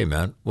us like, "Hey,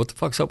 man, what the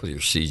fuck's up with your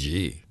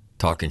CG?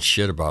 Talking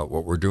shit about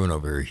what we're doing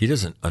over here. He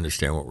doesn't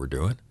understand what we're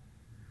doing."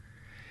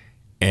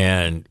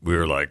 And we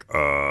were like,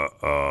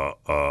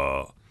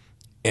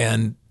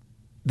 And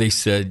they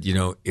said,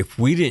 if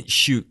we didn't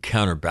shoot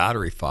counter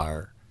battery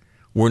fire,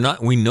 we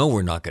know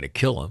we're not going to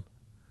kill them.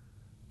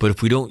 But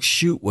if we don't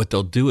shoot, what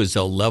they'll do is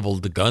they'll level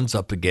the guns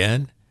up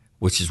again,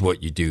 which is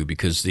what you do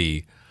because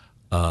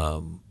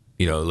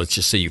let's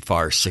just say you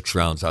fire 6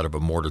 rounds out of a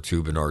mortar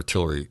tube and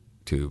artillery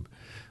tube,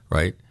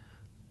 right?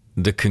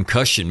 The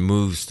concussion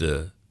moves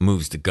the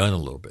gun a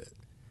little bit.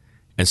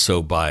 And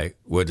so by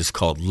what is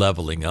called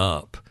leveling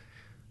up,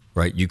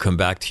 right, you come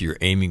back to your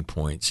aiming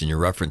points and your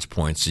reference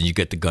points and you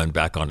get the gun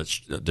back on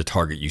the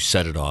target you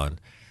set it on,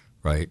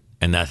 right?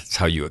 And that's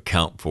how you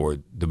account for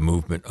the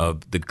movement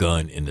of the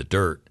gun in the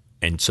dirt.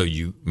 And so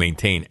you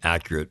maintain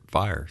accurate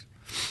fires.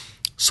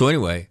 So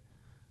anyway,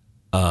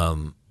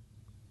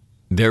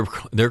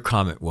 their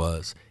comment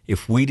was,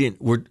 if we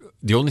didn't,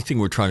 the only thing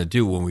we're trying to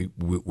do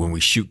when we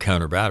shoot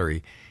counter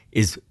battery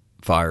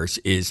fires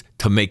is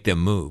to make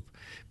them move,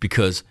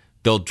 because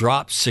they'll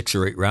drop 6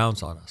 or 8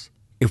 rounds on us.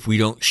 If we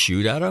don't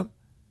shoot at them,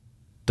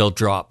 they'll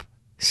drop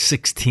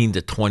 16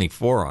 to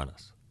 24 on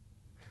us.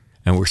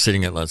 And we're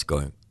sitting at Lutz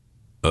going,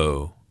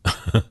 oh.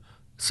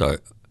 So,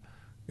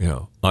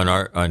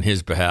 on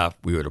his behalf,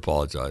 we would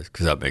apologize,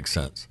 because that makes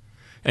sense.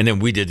 And then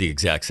we did the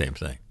exact same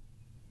thing,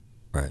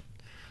 right?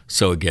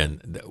 So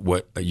again,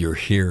 what you're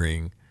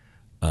hearing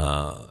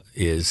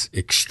is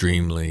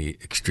extremely,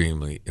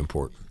 extremely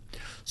important.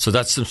 So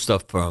that's some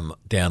stuff from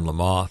Dan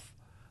Lamothe.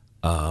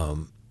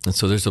 And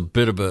so there's a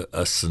bit of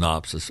a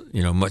synopsis,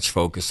 much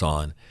focus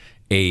on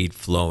aid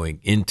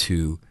flowing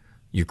into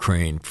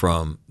Ukraine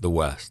from the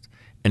West.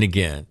 And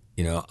again,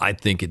 I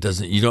think it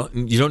doesn't. You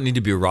don't need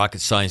to be a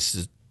rocket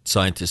scientist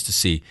to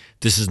see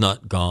this has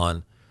not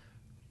gone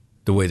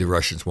the way the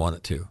Russians want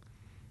it to.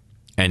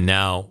 And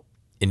now,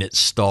 in its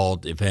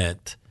stalled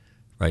event,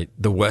 right,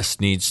 the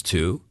West needs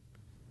to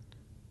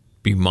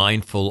be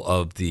mindful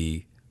of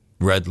the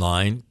red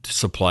line to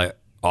supply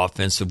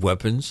offensive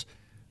weapons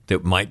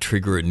that might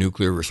trigger a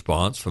nuclear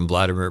response from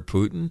Vladimir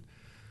Putin,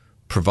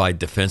 provide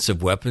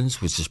defensive weapons,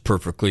 which is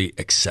perfectly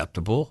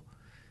acceptable,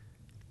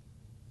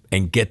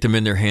 and get them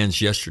in their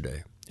hands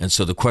yesterday. And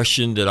so the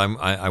question that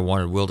I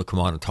wanted Will to come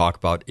on and talk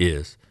about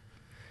is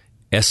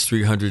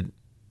S-300,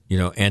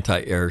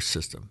 anti-air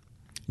system,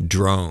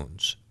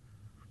 drones,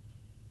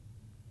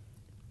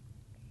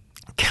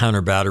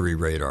 counter-battery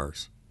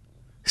radars,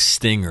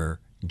 Stinger,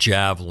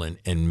 Javelin,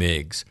 and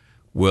MiGs.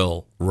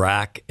 Will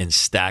rack and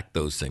stack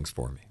those things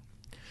for me.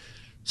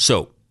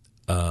 So,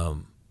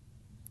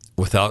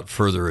 without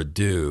further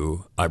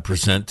ado, I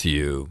present to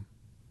you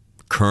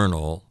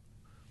Colonel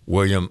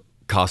William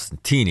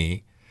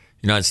Costantini,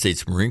 United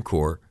States Marine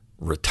Corps,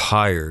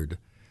 retired,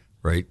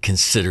 right,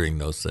 considering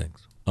those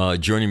things.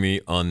 Joining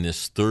me on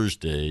this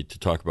Thursday to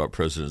talk about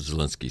President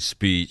Zelensky's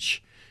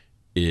speech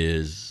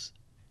is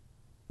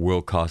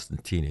Will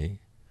Costantini,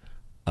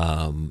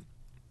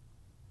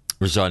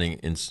 residing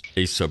in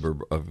a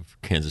suburb of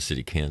Kansas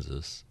City,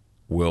 Kansas.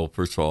 Will,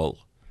 first of all,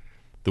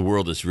 the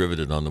world is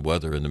riveted on the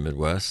weather in the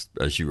Midwest,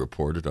 as you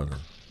reported on a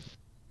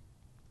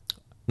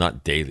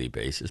not daily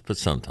basis, but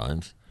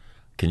sometimes.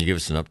 Can you give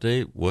us an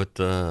update? What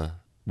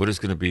is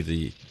going to be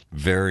the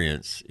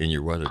variance in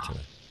your weather today?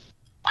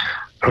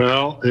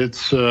 Well,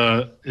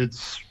 it's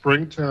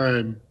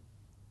springtime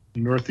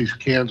in northeast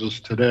Kansas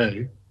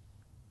today.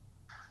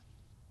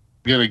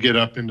 Going to get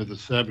up into the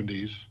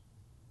 70s,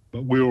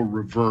 but we will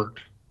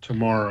revert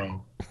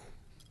tomorrow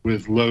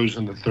with lows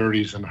in the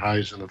 30s and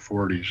highs in the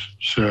 40s.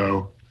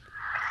 So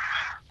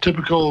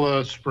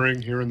typical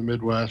spring here in the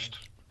Midwest.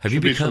 Have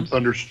you become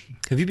a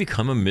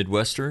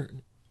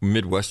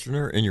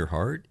Midwesterner in your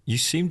heart? You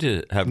seem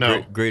to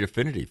have great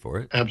affinity for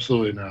it.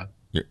 Absolutely not.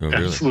 Really?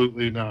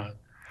 Absolutely not.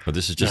 Well,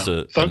 this is just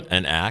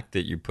an act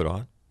that you put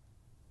on?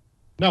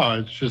 No,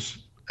 it's just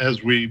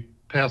as we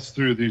pass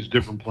through these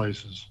different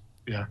places.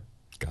 Yeah.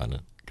 Got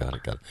it.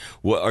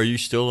 Well, are you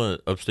still an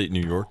upstate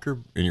New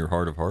Yorker in your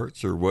heart of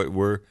hearts, or what?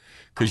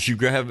 Because you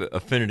have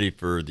affinity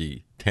for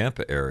the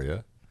Tampa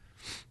area.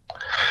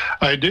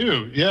 I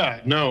do.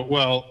 Yeah. No.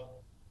 Well,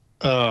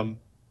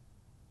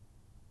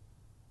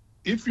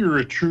 if you're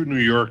a true New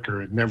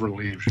Yorker, it never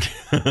leaves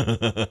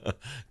you.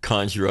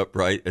 Conjure up,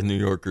 right, a New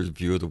Yorker's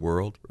view of the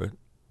world, right?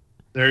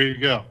 There you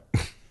go.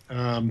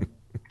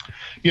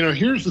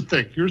 Here's the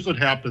thing. Here's what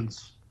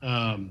happens.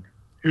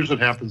 Here's what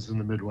happens in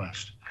the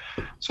Midwest.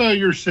 So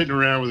you're sitting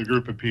around with a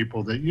group of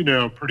people that you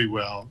know pretty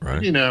well,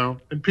 right.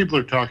 And people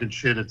are talking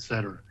shit, et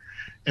cetera.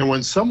 And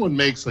when someone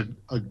makes a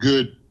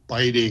good,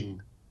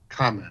 biting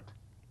comment,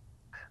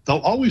 they'll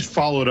always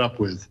follow it up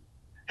with,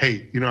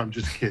 hey, I'm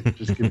just kidding,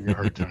 just giving you a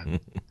hard time.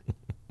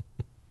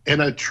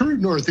 And a true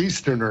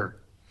Northeasterner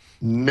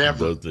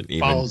never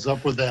follows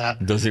up with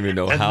that. Doesn't even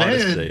know how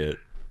to say it.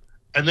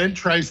 And then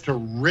tries to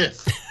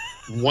riff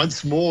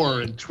once more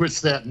and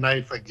twist that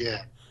knife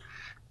again.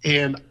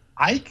 And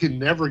I can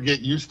never get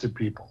used to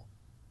people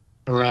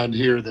around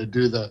here that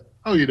do just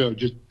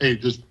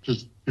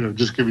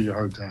giving you a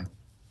hard time.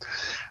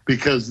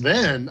 Because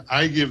then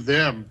I give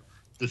them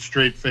the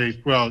straight face,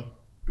 well,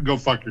 go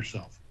fuck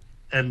yourself.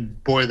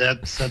 And boy,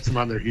 that sets them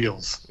on their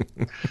heels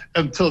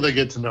until they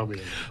get to know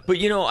me. But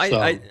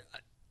I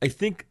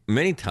think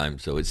many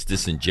times though it's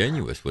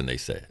disingenuous when they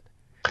say it.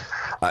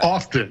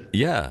 Often.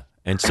 Yeah.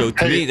 And so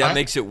to me that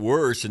makes it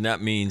worse, and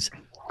that means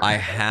I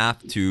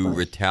have to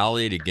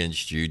retaliate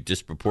against you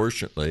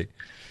disproportionately,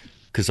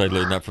 because I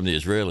learned that from the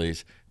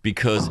Israelis.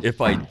 Because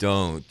if I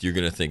don't, you're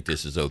going to think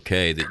this is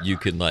okay, that you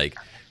can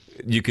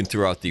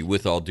throw out the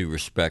with all due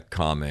respect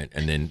comment,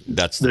 and then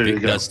that's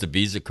the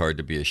Visa card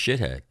to be a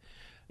shithead.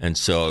 And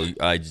so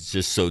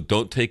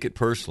don't take it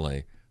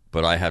personally,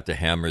 but I have to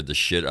hammer the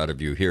shit out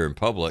of you here in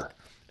public,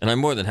 and I'm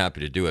more than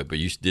happy to do it. But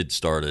you did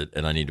start it,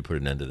 and I need to put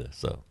an end to this.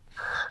 So,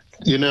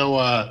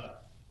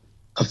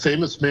 a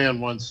famous man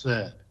once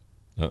said,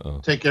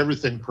 take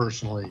everything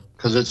personally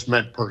because it's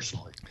meant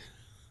personally.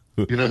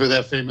 You know who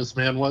that famous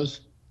man was?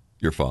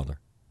 Your father.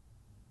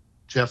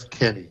 Jeff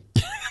Kenney.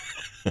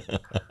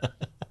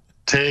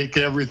 Take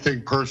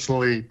everything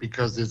personally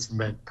because it's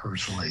meant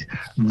personally.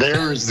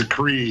 There is the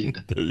creed.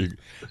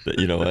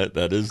 You know what?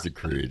 That is the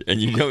creed.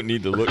 And you don't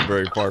need to look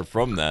very far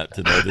from that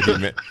to know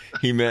that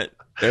he meant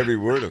every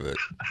word of it.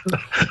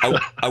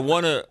 I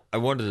wanted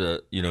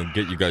to,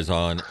 get you guys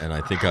on, and I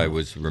think I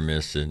was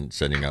remiss in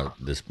sending out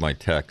my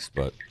text,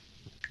 but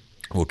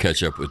we'll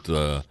catch up with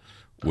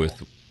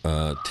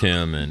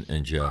Tim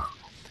and Jeff.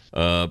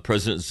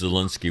 President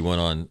Zelensky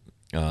went on,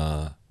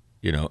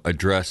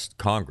 addressed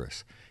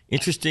Congress.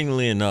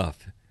 Interestingly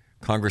enough,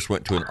 Congress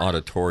went to an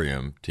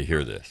auditorium to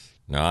hear this.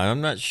 Now, I'm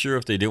not sure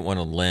if they didn't want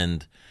to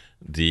lend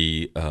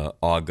the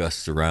august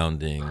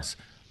surroundings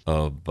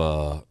of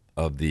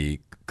the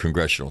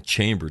congressional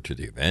chamber to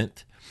the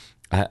event.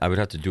 I would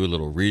have to do a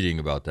little reading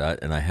about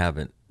that, and I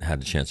haven't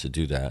had a chance to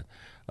do that.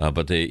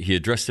 But he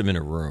addressed them in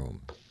a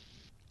room,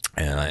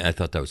 and I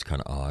thought that was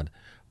kind of odd.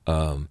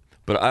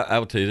 But I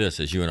will tell you this,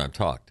 as you and I have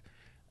talked,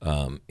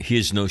 he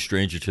is no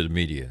stranger to the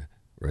media,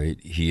 right?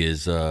 He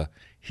is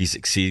he's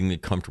exceedingly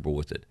comfortable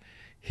with it.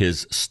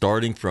 His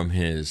starting from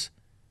his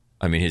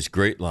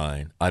great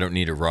line, "I don't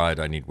need a ride,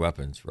 I need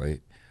weapons," right?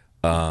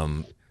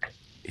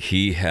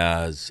 He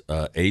has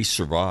A,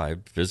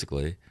 survived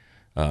physically.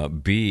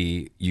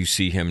 B, you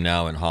see him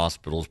now in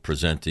hospitals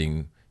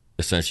presenting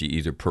essentially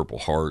either Purple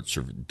Hearts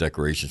or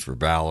decorations for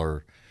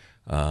valor.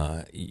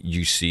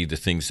 You see the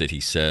things that he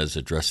says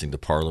addressing the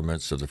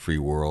parliaments of the free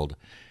world.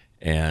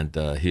 And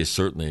he is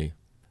certainly,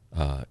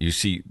 you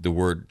see the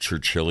word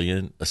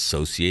Churchillian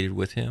associated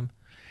with him.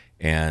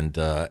 And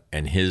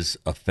his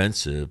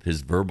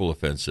verbal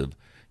offensive,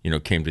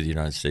 came to the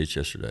United States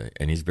yesterday.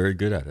 And he's very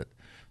good at it.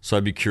 So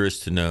I'd be curious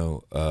to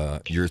know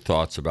your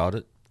thoughts about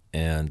it.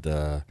 And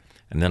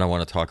then I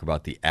want to talk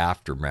about the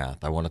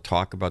aftermath. I want to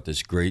talk about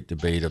this great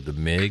debate of the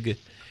MiG.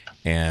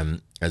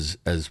 And as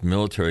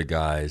military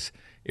guys,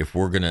 if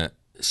we're going to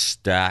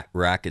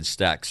rack and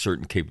stack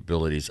certain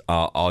capabilities,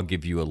 I'll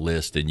give you a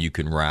list and you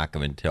can rack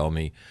them and tell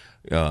me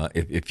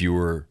if you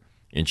were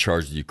in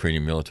charge of the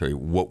Ukrainian military,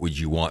 what would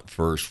you want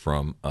first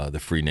from the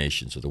free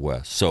nations of the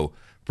West? So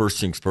first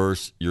things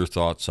first, your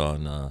thoughts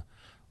on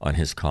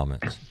his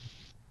comments.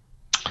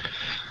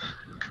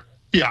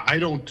 Yeah, I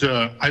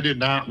did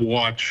not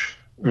watch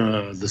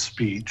the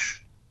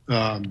speech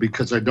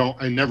because I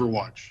never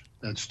watch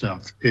that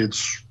stuff.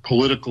 It's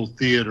political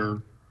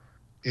theater,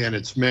 and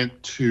it's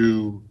meant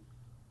to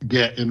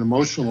get an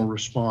emotional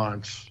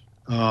response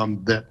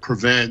that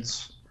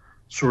prevents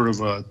sort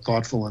of a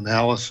thoughtful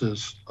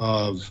analysis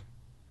of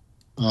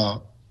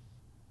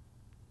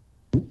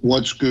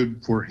what's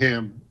good for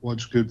him,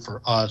 what's good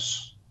for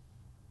us,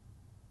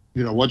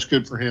 what's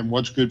good for him,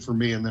 what's good for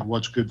me, and then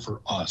what's good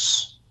for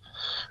us.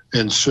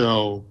 And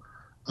so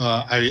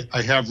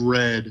I have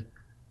read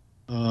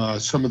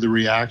some of the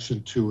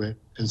reaction to it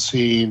and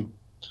seen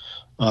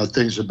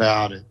things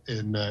about it.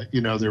 And,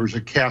 there was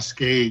a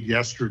cascade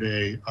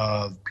yesterday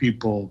of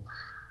people,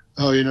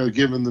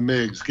 give him the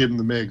MiGs, give him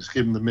the MiGs,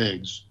 give him the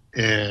MiGs.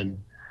 And,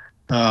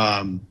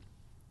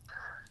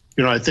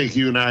 I think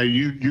you and I,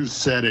 you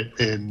said it,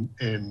 and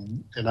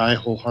I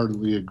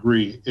wholeheartedly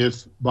agree.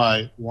 If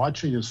by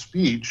watching a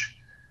speech,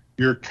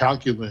 your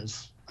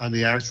calculus on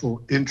the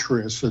actual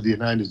interests of the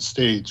United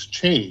States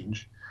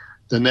change,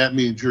 then that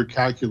means your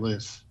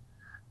calculus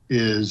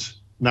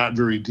is not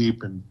very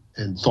deep and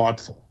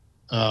thoughtful.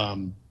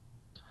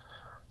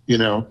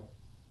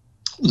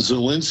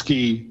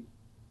 Zelensky,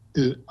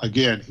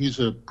 again, he's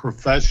a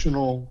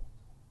professional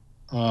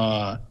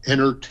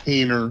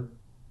entertainer,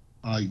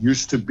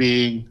 used to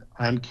being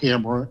on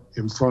camera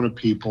in front of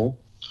people.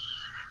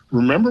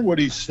 Remember what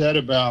he said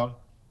about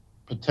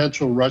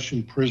potential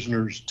Russian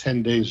prisoners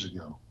 10 days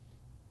ago.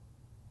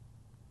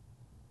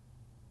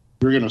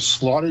 We're going to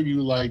slaughter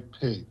you like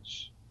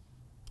pigs.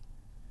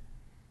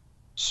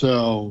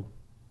 So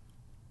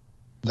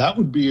that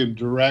would be in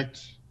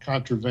direct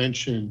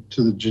contravention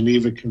to the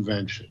Geneva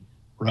Convention,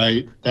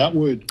 right?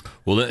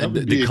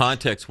 The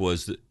context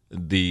was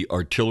the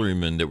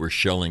artillerymen that were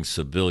shelling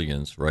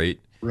civilians, right?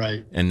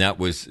 Right. And that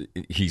was,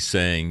 he's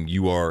saying,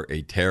 you are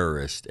a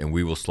terrorist and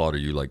we will slaughter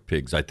you like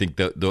pigs. I think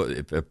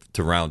if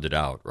to round it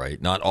out,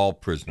 right? Not all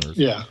prisoners.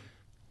 Yeah.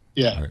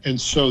 Right. And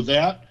so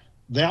that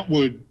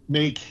would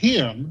make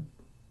him,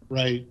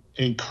 right,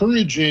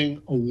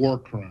 encouraging a war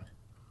crime.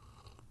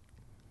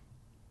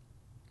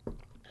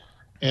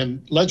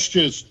 And let's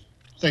just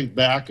think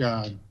back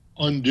on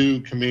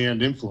undue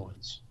command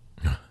influence.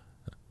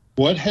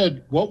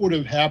 What would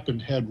have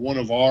happened had one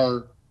of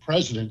our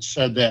presidents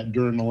said that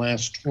during the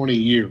last 20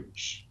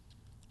 years,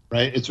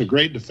 right? It's a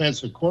great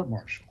defense of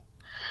court-martial.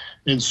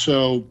 And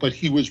so, but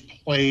he was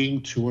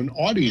playing to an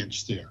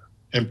audience there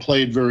and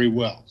played very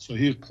well. So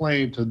he was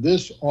playing to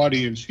this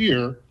audience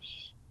here,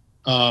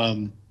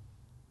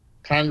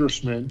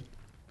 congressmen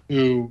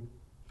who,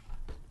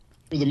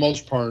 for the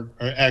most part,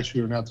 are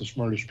not the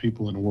smartest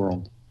people in the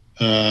world.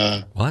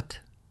 What?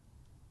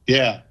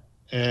 Yeah.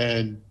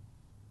 And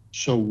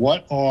so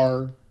what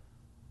are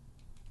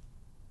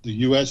the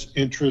U.S.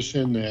 interests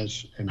in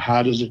this, and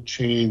how does it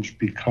change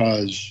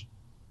because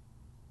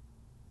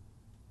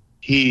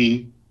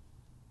he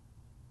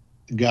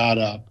got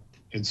up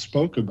and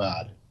spoke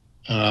about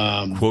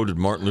it. Quoted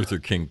Martin Luther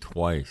King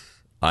twice.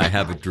 I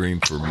have a dream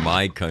for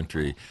my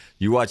country.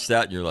 You watch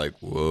that and you're like,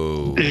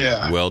 whoa.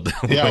 Yeah. Well done.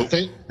 Yeah,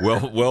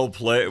 well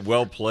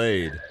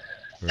played.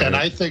 Right? And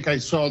I think I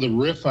saw the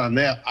riff on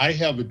that. I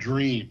have a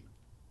dream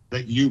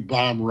that you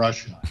bomb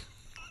Russia.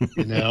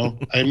 You know,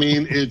 I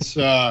mean, it's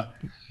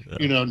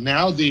you know,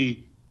 now the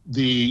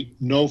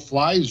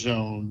no-fly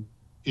zone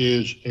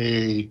is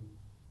a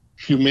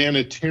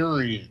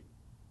humanitarian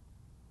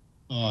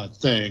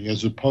thing,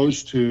 as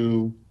opposed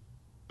to,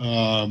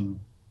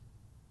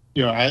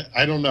 you know,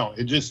 I don't know.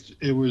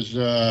 It was,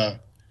 yeah,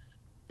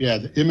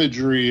 the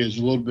imagery is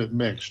a little bit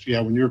mixed.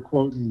 Yeah, when you're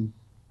quoting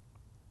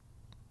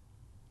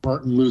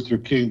Martin Luther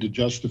King to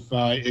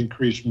justify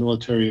increased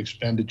military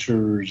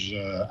expenditures,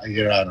 yeah,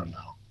 I don't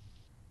know.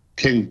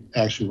 King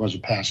actually was a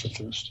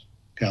pacifist.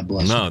 God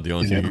bless him. No, the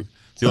only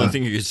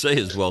thing you could say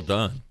is well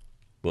done.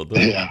 Well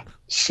done. Yeah.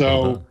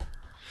 So, well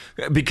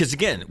done. Because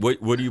again, what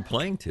are you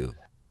playing to?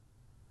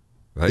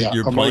 Right? Yeah,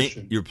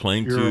 emotion. You're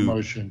playing Pure to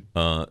emotion.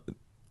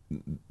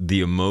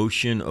 The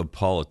emotion of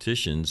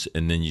politicians,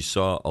 and then you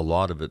saw a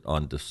lot of it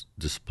on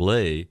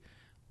display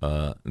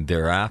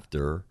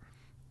thereafter.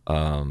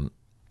 And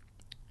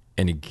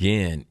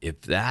again,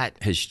 if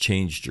that has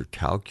changed your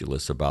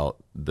calculus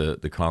about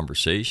the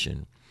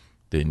conversation,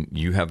 then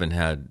you haven't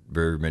had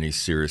very many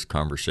serious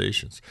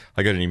conversations.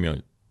 I got an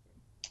email.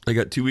 I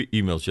got 2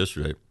 emails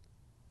yesterday.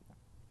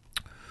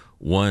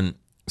 One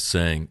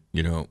saying,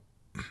 you know,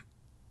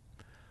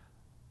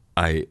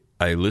 I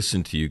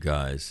listened to you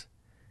guys.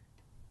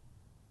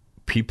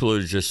 People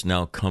are just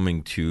now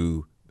coming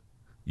to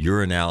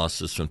your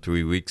analysis from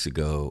 3 weeks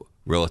ago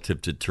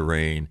relative to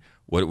terrain,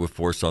 what it would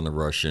force on the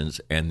Russians,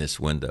 and this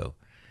window.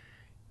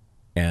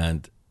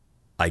 And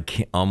I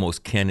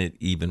almost can't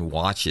even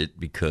watch it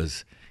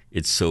because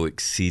it's so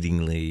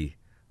exceedingly,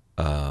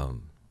 I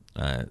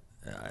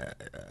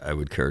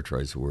would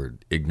characterize the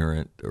word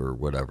ignorant or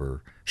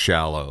whatever,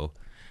 shallow,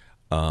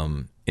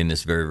 in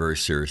this very, very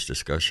serious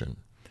discussion.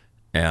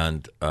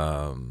 And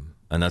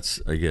that's,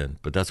 again,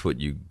 but that's what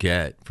you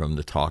get from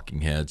the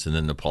talking heads and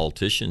then the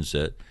politicians,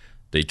 that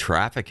they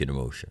traffic in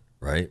emotion,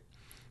 right?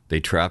 They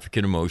traffic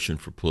in emotion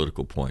for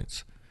political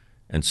points.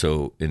 And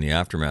so in the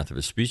aftermath of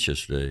his speech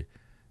yesterday,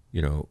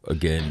 you know,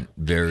 again,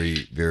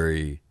 very,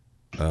 very,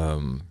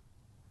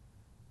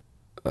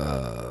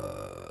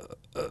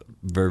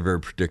 very, very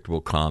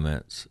predictable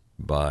comments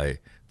by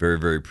very,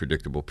 very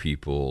predictable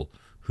people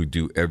who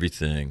do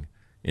everything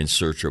in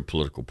search of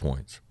political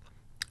points.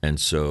 And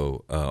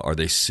so are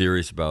they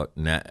serious about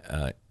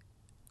the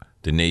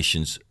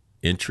nation's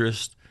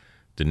interest,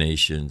 the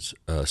nation's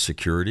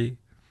security?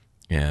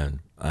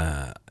 And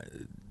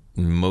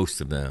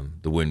most of them,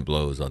 the wind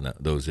blows on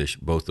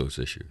both those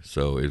issues.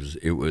 So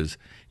it was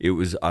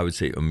I would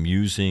say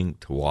amusing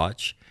to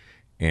watch,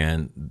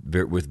 and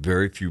with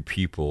very few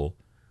people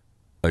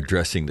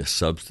addressing the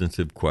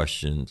substantive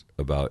questions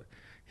about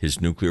his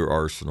nuclear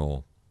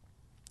arsenal.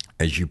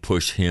 As you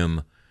push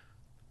him,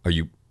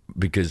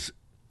 because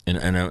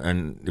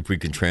if we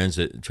can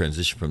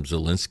transition from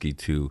Zelensky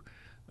to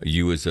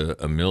you as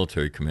a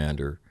military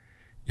commander,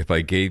 if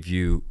I gave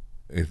you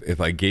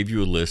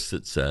a list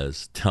that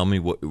says, tell me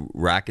what,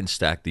 rack and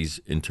stack these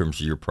in terms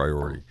of your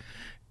priority,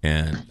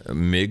 and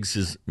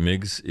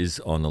MiGs is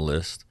on the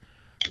list,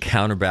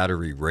 counter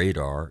battery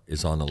radar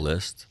is on the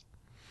list,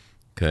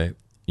 okay,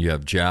 you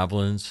have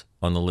Javelins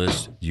on the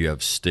list, you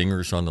have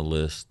Stingers on the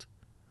list,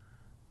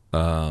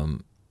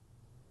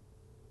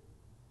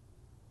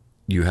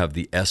 you have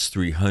the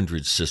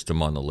S-300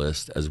 system on the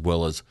list, as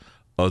well as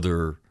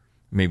other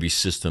maybe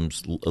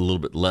systems a little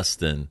bit less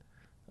than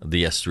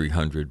the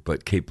S-300,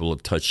 but capable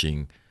of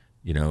touching,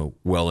 you know,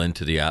 well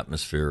into the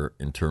atmosphere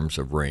in terms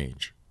of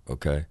range,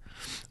 okay?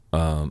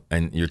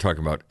 And you're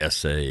talking about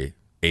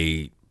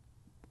SA-8,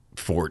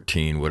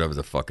 14, whatever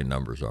the fucking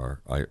numbers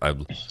are.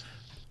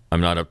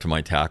 I'm not up to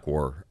my TAC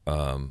war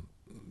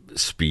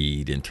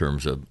speed in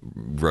terms of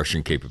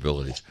Russian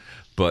capabilities.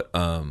 But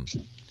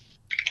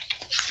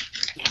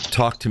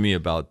talk to me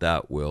about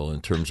that, Will,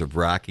 in terms of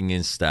racking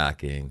and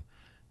stacking.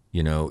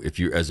 You know, if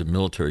you're, as a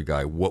military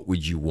guy, what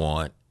would you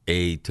want,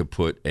 to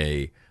put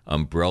a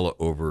umbrella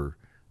over,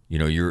 you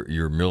know,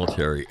 your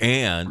military,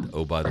 and,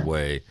 oh, by the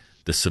way,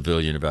 the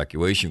civilian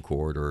evacuation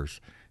corridors,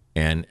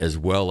 and as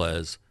well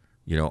as,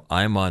 you know,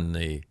 I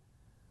might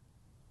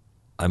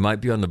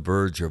be on the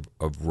verge of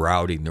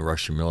routing the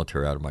Russian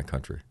military out of my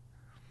country.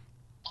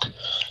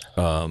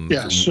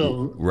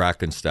 So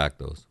rack and stack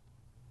those.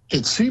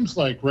 It seems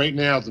like right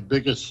now the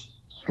biggest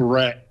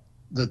threat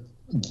that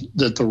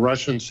the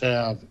Russians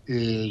have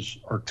is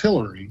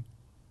artillery,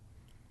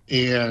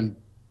 and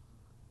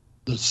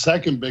the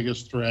second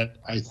biggest threat,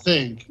 I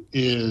think,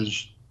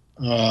 is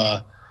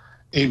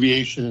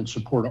aviation in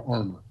support of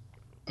armor.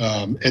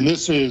 And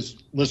this is,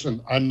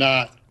 listen, I'm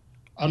not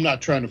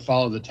trying to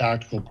follow the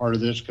tactical part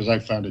of this because I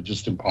found it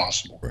just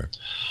impossible. Right.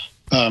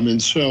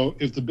 And so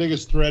if the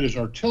biggest threat is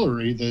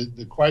artillery,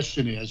 the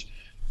question is,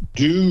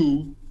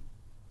 do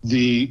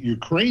the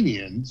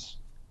Ukrainians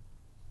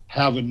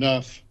have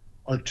enough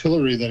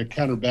artillery that a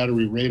counter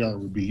battery radar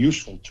would be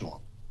useful to them,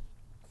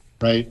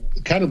 right?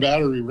 The counter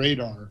battery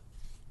radar,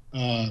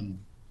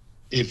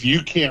 if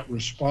you can't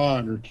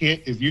respond or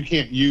if you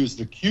can't use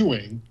the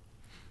queuing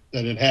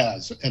that it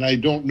has, and I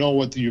don't know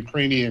what the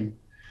Ukrainian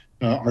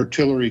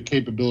artillery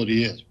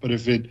capability is, but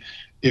if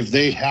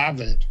they have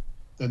it,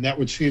 then that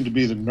would seem to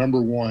be the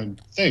number one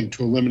thing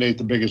to eliminate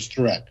the biggest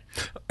threat.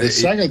 The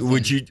second thing,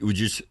 would you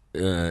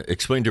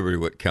explain to everybody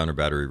what counter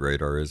battery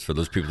radar is for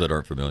those people that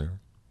aren't familiar?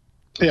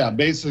 Yeah,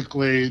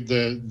 basically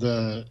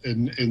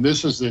and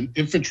this is an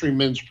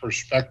infantryman's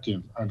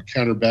perspective on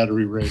counter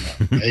battery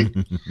radar. Right?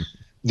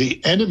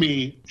 The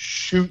enemy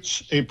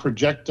shoots a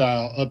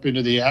projectile up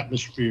into the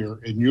atmosphere,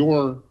 and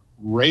your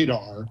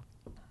radar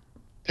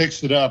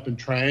picks it up and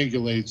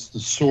triangulates the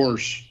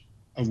source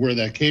of where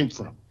that came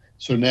from.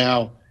 So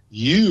now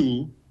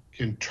you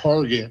can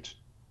target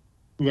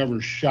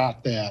whoever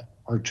shot that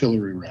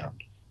artillery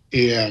round.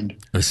 And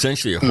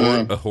essentially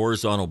a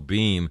horizontal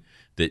beam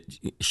that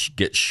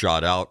gets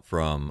shot out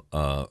from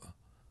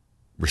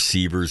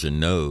receivers and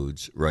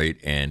nodes, right?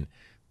 And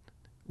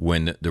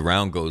when the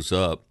round goes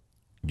up,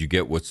 you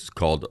get what's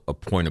called a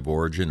point of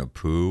origin, a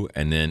POO,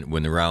 and then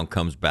when the round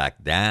comes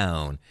back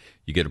down,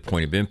 you get a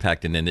point of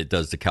impact, and then it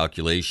does the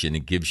calculation.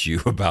 It gives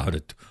you about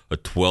a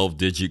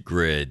 12-digit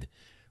grid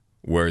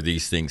where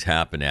these things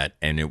happen at,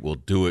 and it will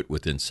do it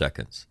within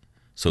seconds.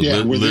 So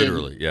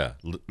literally.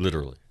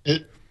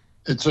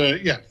 It's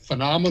a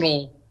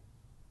phenomenal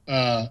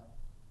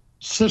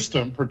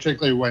system,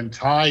 particularly when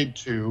tied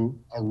to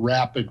a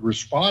rapid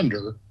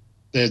responder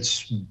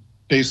that's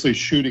basically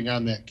shooting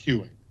on that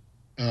queuing.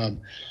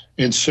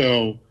 And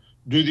so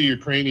do the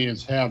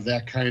Ukrainians have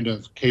that kind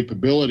of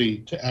capability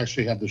to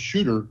actually have the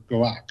shooter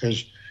go out?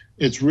 Because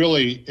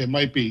it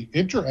might be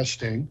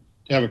interesting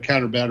to have a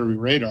counter battery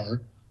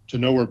radar to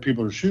know where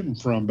people are shooting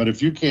from. But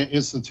if you can't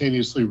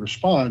instantaneously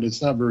respond,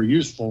 it's not very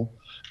useful,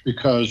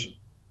 because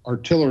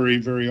artillery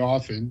very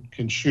often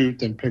can shoot,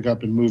 then pick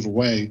up and move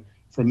away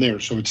from there.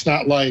 So it's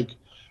not like,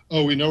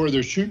 oh, we know where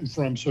they're shooting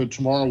from, so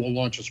tomorrow we'll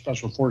launch a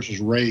special forces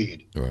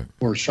raid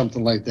or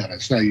something like that.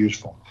 It's not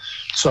useful.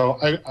 So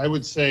I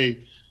would say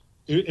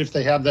if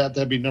they have that,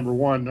 that'd be number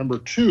one. Number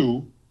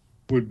two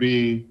would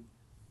be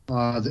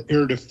the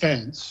air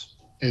defense.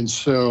 And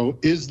so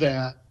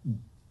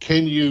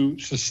can you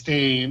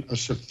sustain a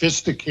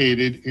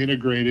sophisticated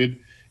integrated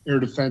air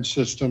defense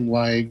system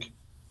like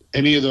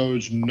any of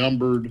those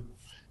numbered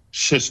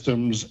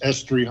systems,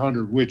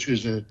 S-300, which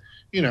is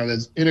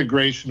that's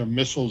integration of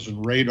missiles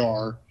and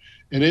radar,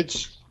 and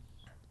it's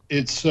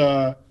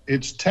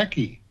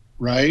techie,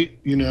 right?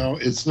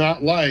 It's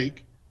not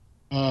like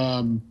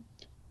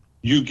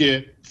you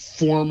get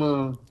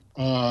former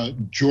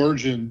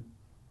Georgian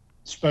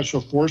special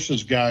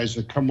forces guys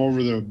that come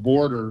over the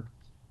border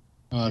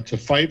to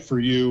fight for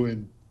you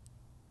and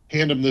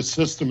hand them this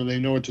system and they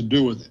know what to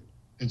do with it.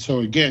 And so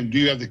again, do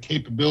you have the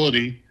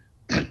capability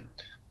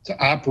to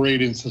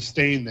operate and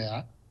sustain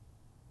that?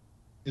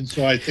 And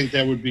so I think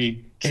that would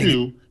be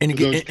two. And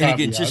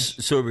again,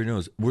 just so everybody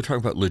knows, we're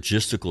talking about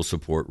logistical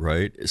support,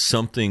 right?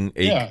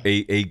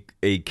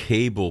 A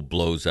cable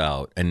blows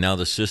out, and now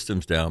the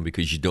system's down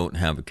because you don't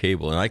have a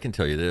cable. And I can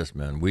tell you this,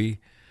 man,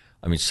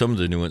 some of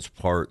the nuanced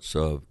parts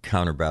of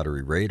counter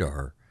battery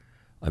radar,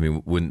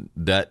 when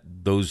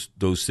those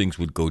things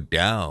would go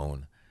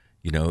down,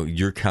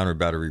 your counter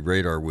battery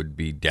radar would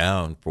be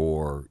down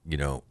for,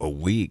 a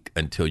week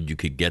until you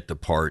could get the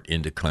part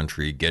into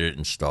country, get it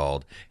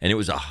installed. And it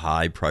was a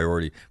high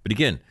priority. But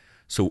again,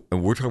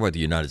 and we're talking about the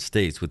United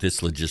States with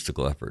its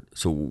logistical effort.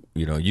 So,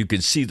 you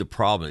can see the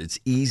problem. It's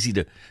easy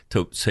to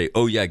say,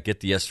 oh, yeah, get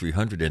the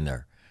S-300 in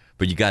there.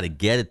 But you got to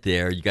get it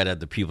there. You got to have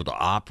the people to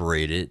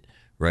operate it,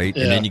 right?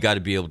 Yeah. And then you got to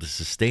be able to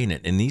sustain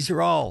it. And these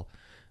are all,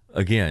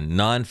 again,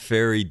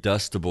 non-fairy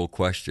dustable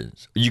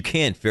questions. You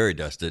can fairy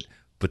dust it,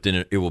 but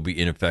then it will be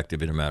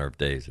ineffective in a matter of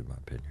days, in my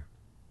opinion.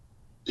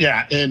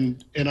 Yeah,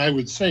 and I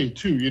would say,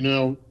 too,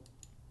 the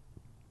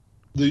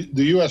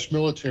U.S.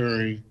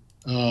 military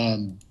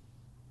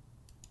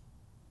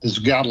has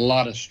got a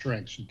lot of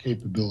strengths and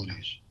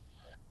capabilities.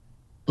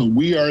 But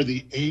we are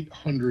the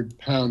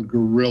 800-pound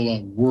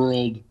gorilla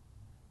world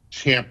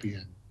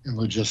champion in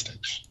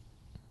logistics.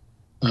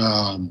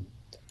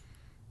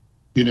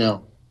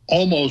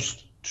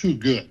 Almost too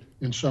good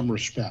in some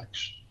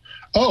respects.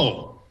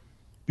 Oh,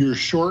 you're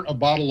short a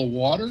bottle of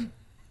water?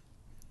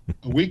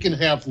 A week and a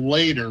half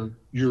later,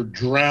 you're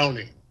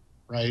drowning,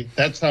 right?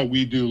 That's how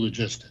we do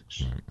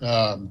logistics.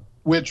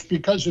 Which,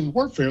 because in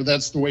warfare,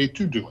 that's the way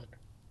to do it.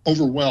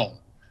 Overwhelm.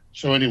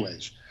 So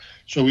anyways,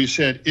 we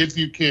said if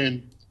you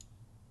can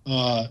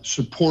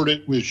support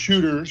it with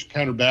shooters,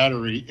 counter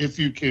battery, if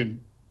you can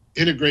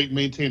integrate and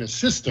maintain a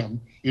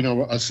system,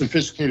 a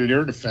sophisticated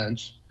air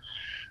defense,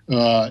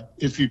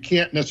 if you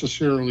can't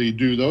necessarily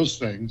do those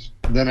things,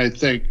 then I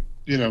think,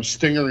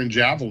 Stinger and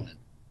Javelin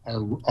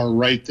are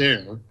right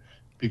there,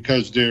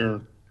 because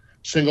they're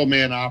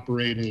single-man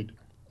operated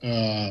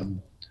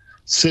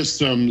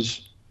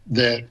systems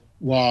that,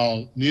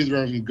 while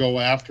neither of them go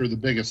after the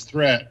biggest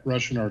threat,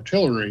 Russian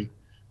artillery,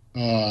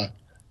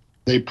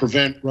 They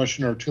prevent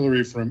Russian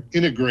artillery from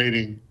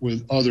integrating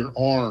with other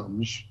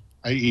arms,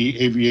 i.e.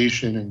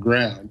 aviation and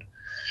ground.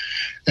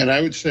 And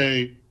I would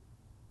say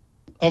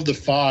of the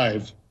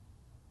five,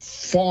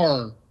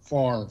 far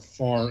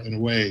and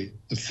away,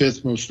 the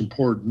fifth most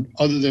important,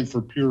 other than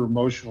for pure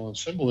emotional and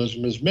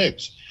symbolism, is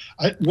MiGs.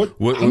 How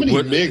many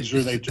MiGs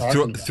are they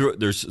talking about?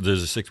 There's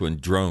a sixth one,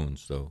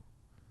 drones, though.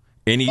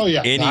 Any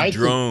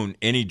drone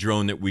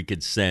that we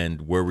could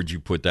send, where would you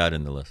put that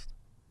in the list?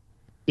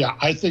 Yeah,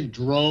 I think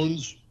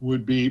drones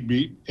would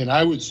be, and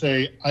I would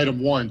say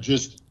item one,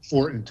 just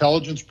for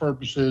intelligence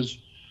purposes,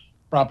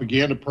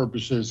 propaganda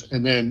purposes,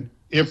 and then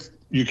if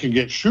you can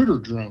get shooter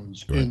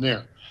drones in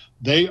there.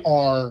 They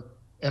are,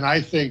 and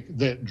I think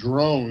that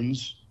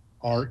drones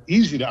are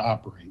easy to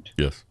operate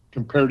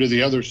compared to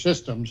the other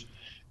systems,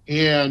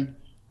 and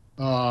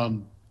at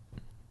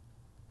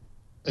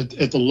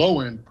the low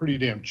end, pretty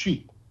damn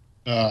cheap.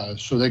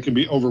 So they can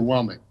be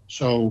overwhelming.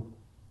 So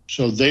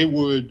they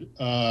would,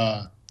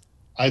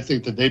 I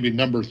think that they'd be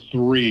number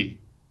three,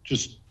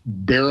 just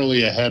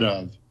barely ahead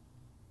of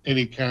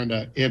any kind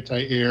of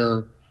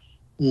anti-air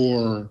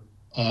or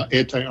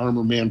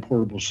anti-armor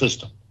man-portable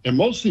system, and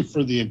mostly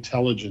for the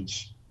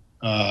intelligence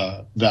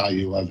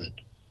value of it.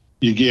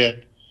 You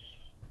get,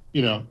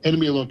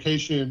 enemy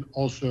location.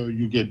 Also,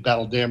 you get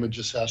battle damage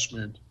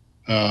assessment.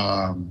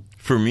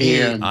 For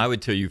me, I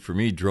would tell you,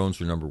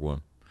 drones are number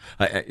one.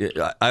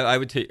 I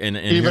would take, and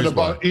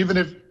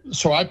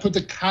so I put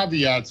the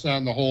caveats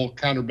on the whole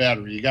counter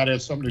battery. You got to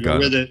have something to go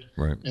with it,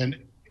 right? And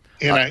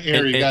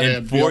anti-air, you got to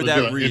have for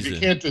that reason.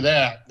 If you can't do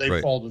that,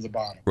 they fall to the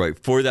bottom. Right.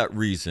 For that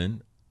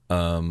reason,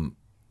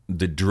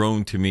 the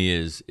drone to me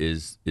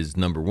is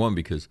number one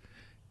because,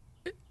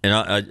 and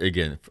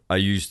I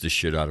used the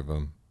shit out of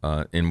them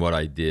in what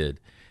I did,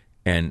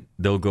 and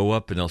they'll go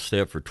up and they'll stay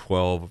up for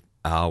 12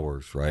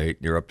 hours, right?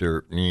 You're up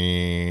there,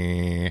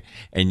 and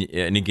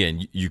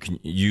again, you can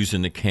use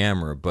in the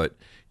camera, but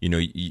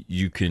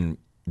you can.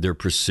 They're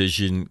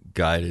precision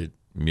guided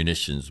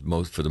munitions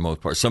for the most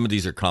part. Some of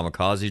these are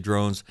kamikaze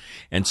drones,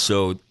 and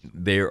so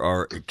they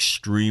are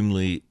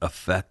extremely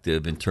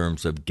effective in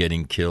terms of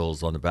getting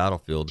kills on the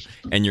battlefield,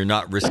 and you're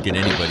not risking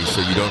anybody,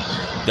 so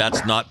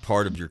that's not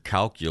part of your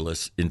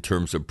calculus in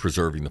terms of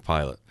preserving the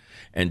pilot.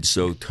 And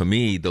so to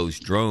me, those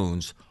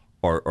drones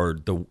are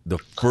the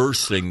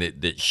first thing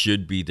that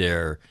should be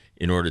there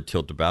in order to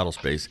tilt the battle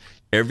space.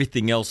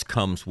 Everything else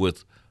comes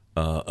with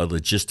a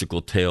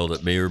logistical tail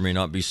that may or may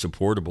not be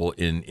supportable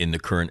in the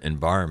current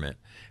environment.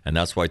 And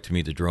that's why, to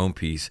me, the drone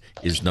piece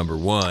is number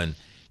one.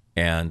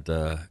 And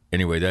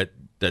anyway, that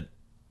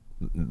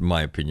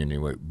my opinion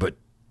anyway. But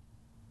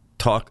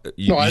I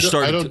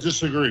don't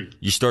disagree.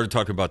 You started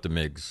talking about the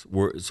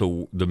MiGs.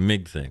 So the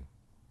MiG thing.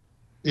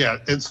 Yeah,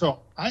 and so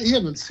I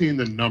haven't seen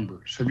the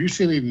numbers. Have you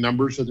seen any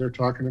numbers that they're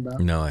talking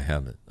about? No, I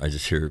haven't. I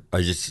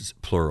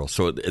just plural.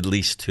 So at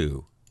least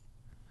two.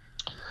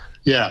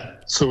 Yeah.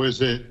 So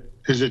is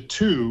it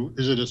two?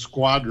 Is it a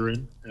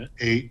squadron?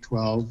 8,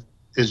 12?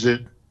 Is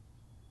it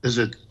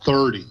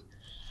 30?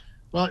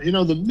 Well,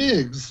 the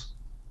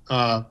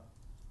MiGs.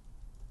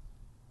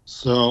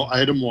 So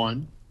item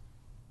one,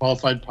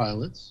 qualified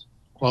pilots,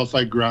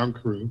 qualified ground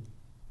crew,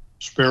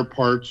 spare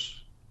parts,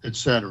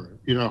 etc.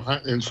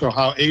 And so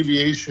how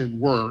aviation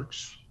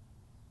works,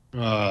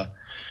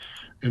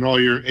 and all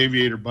your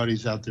aviator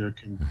buddies out there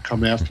can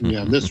come after me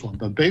on this one.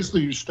 But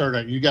basically, you start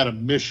out, you got a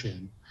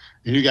mission,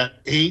 and you got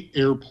 8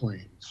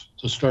 airplanes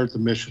to start the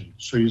mission.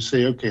 So you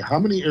say, okay, how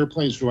many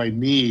airplanes do I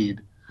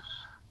need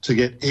to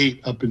get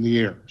 8 up in the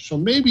air? So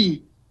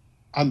maybe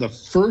on the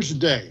first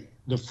day,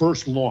 the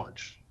first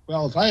launch,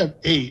 well, if I have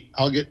 8,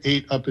 I'll get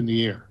 8 up in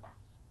the air.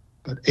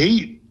 But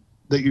 8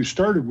 that you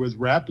started with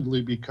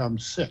rapidly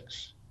becomes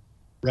 6,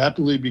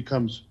 rapidly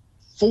becomes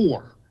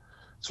 4.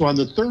 So on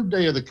the third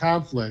day of the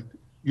conflict,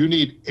 you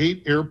need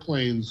 8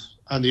 airplanes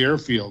on the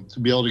airfield to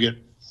be able to get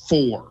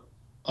 4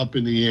 up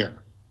in the air.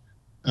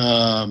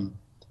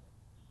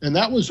 And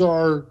that was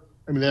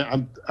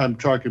I'm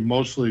talking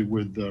mostly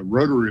with the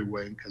rotary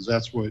wing, because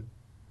that's what,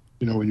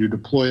 when you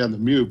deploy on the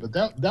MEU. But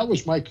that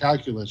was my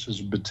calculus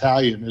as a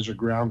battalion, as a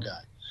ground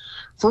guy.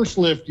 First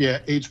lift,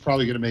 8's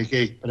probably going to make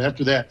 8. But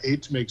after that,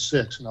 8 to make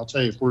 6. And I'll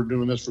tell you, if we're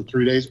doing this for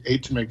 3 days,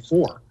 8 to make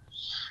 4.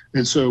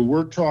 And so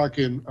we're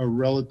talking a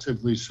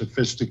relatively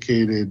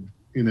sophisticated,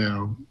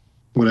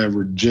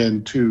 whatever,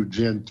 Gen 2,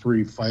 Gen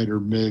 3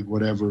 fighter, MiG,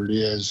 whatever it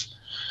is,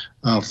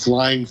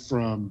 flying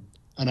from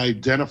an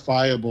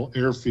identifiable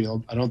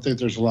airfield. I don't think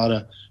there's a lot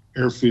of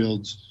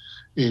airfields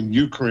in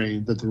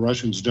Ukraine that the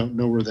Russians don't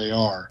know where they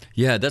are.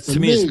 Yeah, that to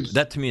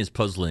me is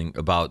puzzling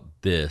about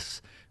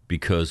this,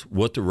 because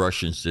what the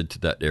Russians did to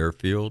that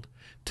airfield,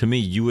 to me,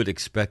 you would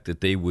expect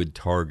that they would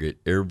target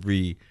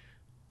every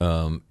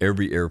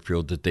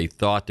airfield that they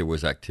thought there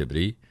was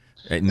activity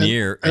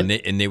near, and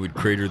they would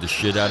crater the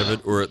shit out of it,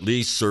 or at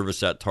least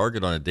service that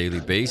target on a daily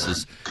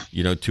basis,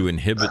 to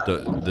inhibit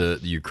the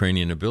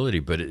Ukrainian ability.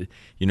 But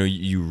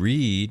you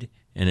read,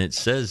 and it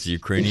says the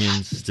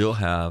Ukrainians still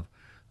have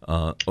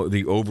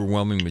the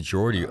overwhelming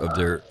majority of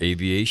their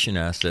aviation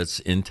assets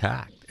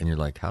intact, and you're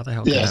like, how the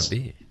hell can that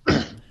be?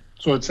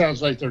 So it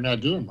sounds like they're not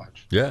doing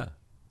much. Yeah,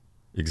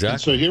 exactly.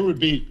 And so here would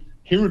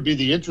be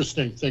the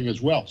interesting thing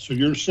as well. So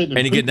you're sitting in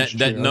and again, Putin's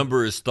that chair.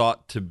 number is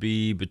thought to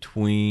be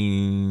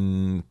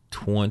between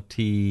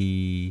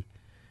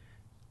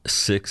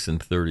 26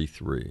 and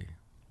 33.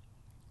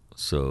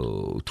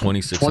 So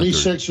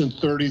 26 and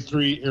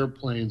 33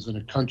 airplanes in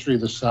a country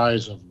the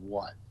size of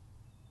what?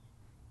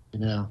 You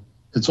know,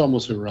 it's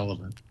almost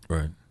irrelevant.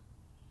 Right.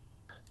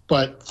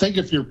 But think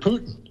if you're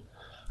Putin.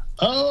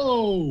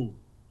 Oh,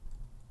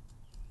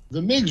 the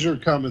MiGs are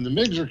coming. The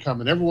MiGs are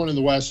coming. Everyone in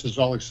the West is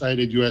all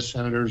excited. U.S.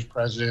 senators,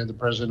 the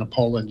president of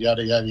Poland,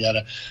 yada, yada,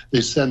 yada.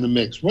 They send the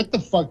MiGs. What the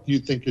fuck do you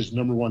think his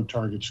number one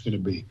target's going to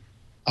be?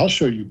 I'll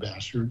show you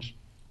bastards.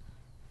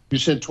 You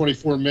sent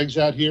 24 MiGs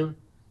out here,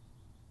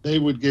 they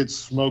would get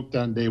smoked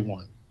on day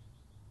one,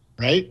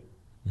 right?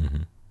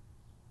 Mm-hmm.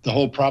 The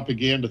whole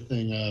propaganda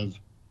thing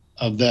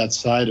of that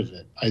side of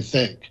it, I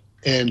think.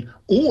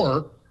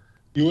 Or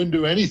you wouldn't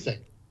do anything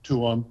to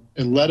them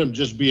and let them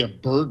just be a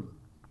burden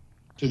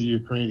to the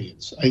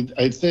Ukrainians.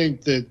 I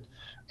think this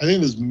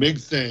MiG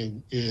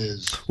thing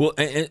is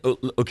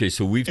okay.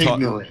 So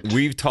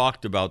we've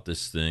talked about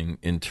this thing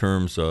in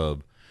terms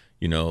of,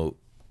 you know,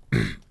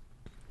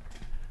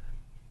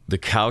 the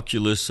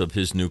calculus of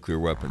his nuclear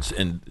weapons,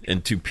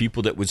 and to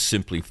people that would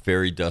simply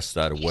fairy dust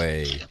that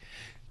away.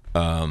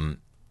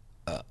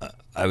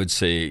 I would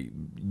say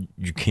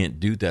you can't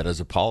do that as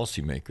a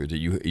policymaker. That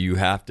you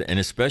have to, and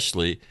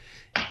especially,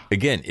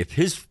 again, if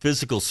his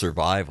physical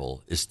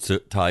survival is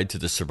tied to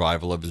the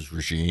survival of his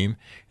regime,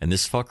 and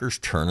this fucker's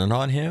turning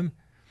on him,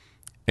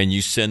 and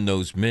you send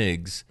those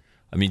MiGs,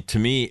 I mean, to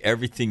me,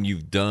 everything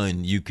you've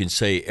done, you can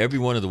say every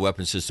one of the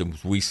weapon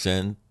systems we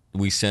sent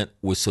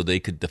was so they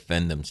could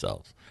defend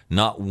themselves.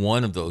 Not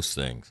one of those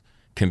things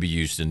can be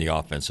used in the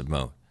offensive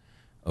mode.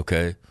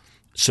 Okay,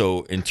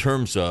 so in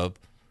terms of,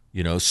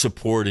 you know,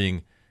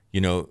 supporting,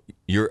 you know,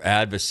 your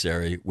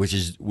adversary, which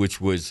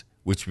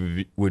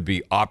would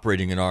be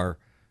operating in our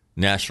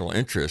national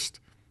interest,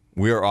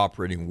 we are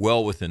operating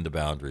well within the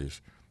boundaries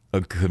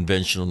of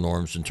conventional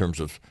norms in terms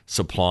of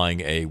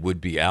supplying a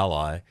would-be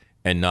ally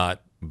and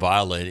not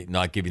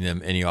giving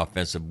them any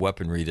offensive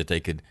weaponry that they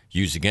could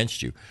use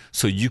against you.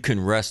 So you can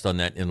rest on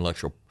that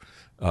intellectual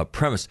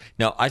premise.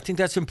 Now, I think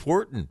that's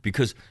important,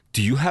 because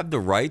do you have the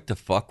right to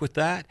fuck with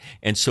that?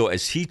 And so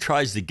as he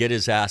tries to get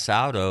his ass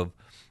out of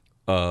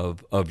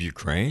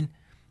Ukraine,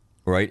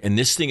 right? And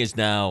this thing is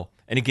now,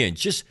 and again,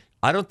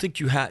 I don't think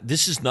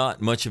this is not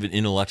much of an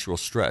intellectual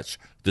stretch.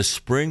 The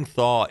spring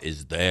thaw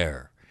is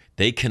there.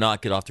 They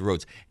cannot get off the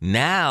roads.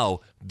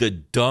 Now, the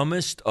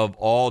dumbest of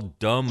all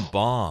dumb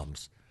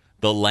bombs,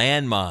 the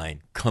landmine,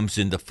 comes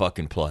into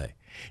fucking play.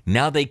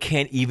 Now they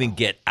can't even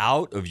get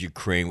out of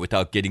Ukraine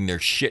without getting their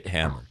shit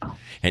hammered.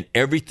 And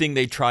everything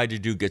they try to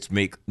do gets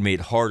made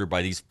harder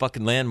by these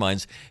fucking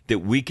landmines, that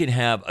we can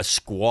have a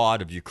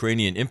squad of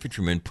Ukrainian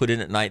infantrymen put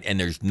in at night and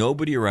there's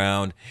nobody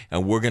around,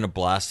 and we're going to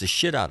blast the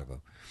shit out of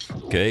them.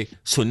 Okay?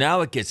 So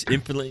now it gets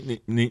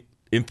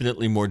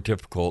infinitely more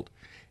difficult.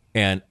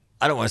 And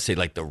I don't want to say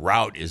like the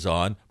route is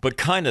on, but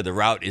kind of the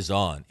route is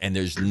on. And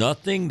there's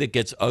nothing that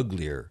gets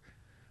uglier,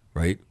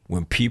 right,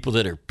 when people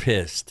that are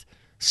pissed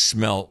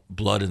smell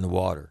blood in the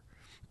water.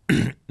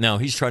 Now,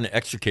 he's trying to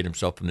extricate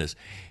himself from this.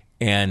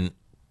 And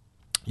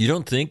you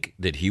don't think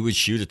that he would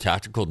shoot a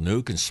tactical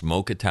nuke and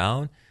smoke a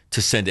town to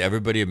send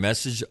everybody a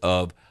message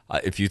of,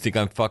 if you think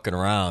I'm fucking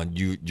around,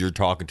 you're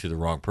talking to the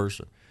wrong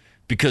person.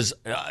 Because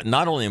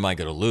not only am I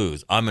going to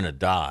lose, I'm going to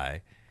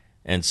die.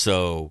 And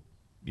so,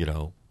 you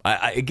know,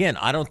 I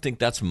don't think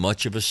that's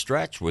much of a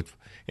stretch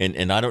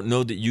and I don't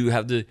know that you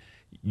have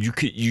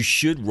you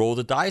should roll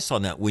the dice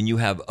on that when you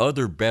have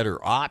other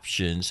better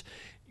options,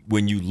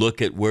 when you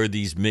look at where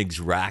these MiGs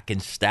rack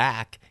and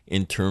stack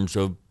in terms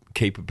of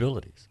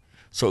capabilities.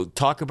 So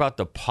talk about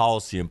the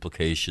policy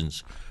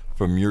implications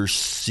from your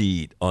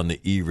seat on the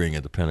E-ring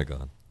of the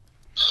Pentagon.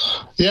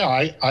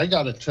 Yeah, I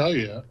got to tell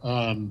you,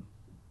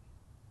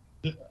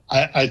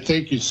 I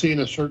think you've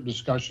seen a certain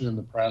discussion in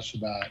the press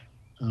about,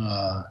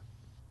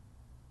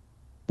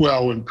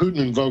 when Putin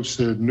invokes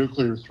the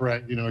nuclear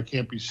threat, you know, it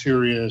can't be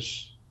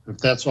serious if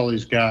that's all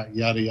he's got,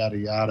 yada, yada,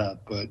 yada.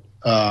 But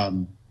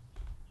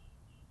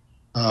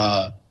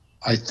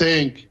I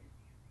think,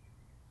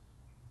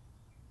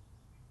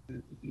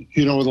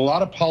 you know, with a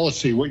lot of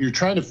policy, what you're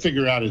trying to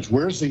figure out is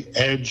where's the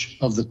edge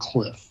of the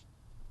cliff,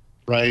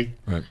 right?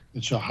 Right.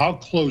 And so how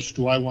close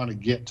do I want to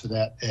get to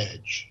that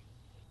edge?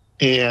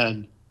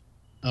 And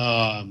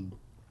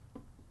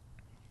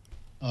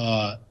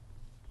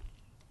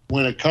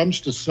when it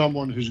comes to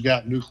someone who's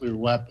got nuclear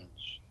weapons,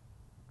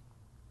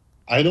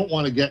 I don't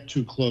want to get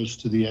too close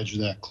to the edge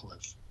of that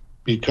cliff,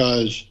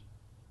 because,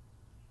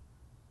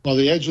 well,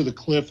 the edge of the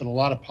cliff in a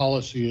lot of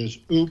policy is,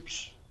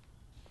 oops,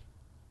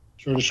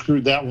 sort of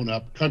screwed that one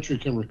up. Country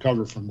can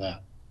recover from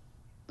that,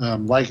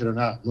 like it or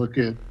not. Look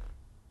at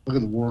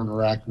the war in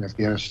Iraq and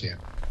Afghanistan.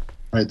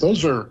 Right,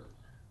 those are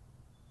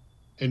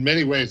in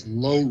many ways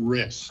low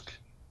risk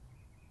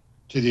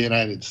to the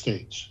United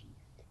States.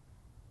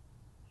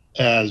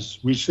 As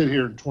we sit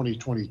here in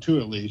 2022,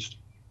 at least,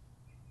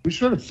 we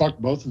sort of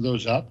fucked both of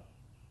those up.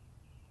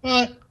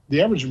 But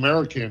the average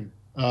American,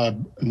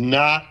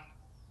 not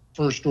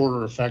first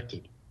order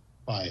affected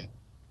by it.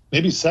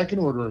 Maybe second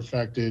order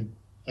affected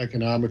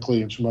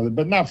economically and some other,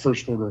 but not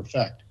first order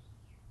effect.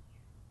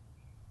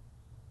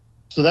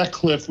 So that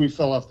cliff, we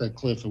fell off that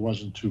cliff. It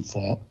wasn't too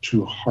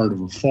hard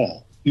of a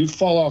fall. You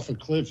fall off a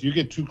cliff, you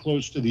get too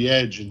close to the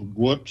edge, and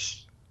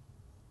whoops,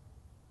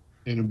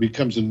 and it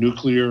becomes a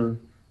nuclear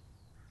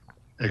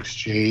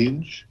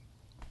exchange.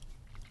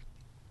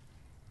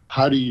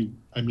 How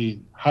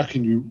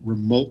can you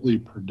remotely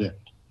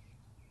predict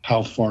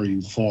how far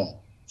you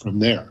fall from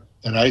there?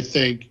 And I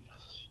think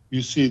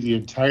you see the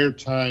entire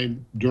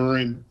time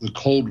during the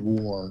Cold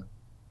War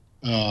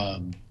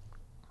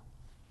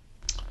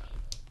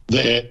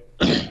that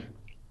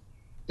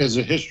as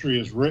the history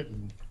is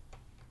written,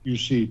 you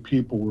see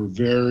people were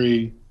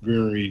very,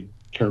 very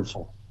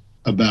careful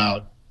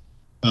about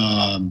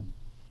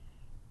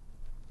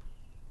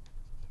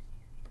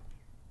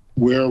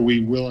where we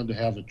willing to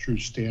have a true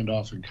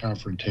standoff and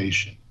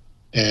confrontation.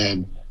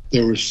 And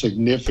there were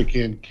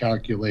significant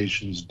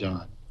calculations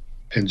done.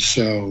 And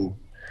so,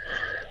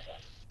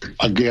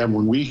 again,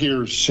 when we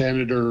hear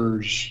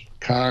senators,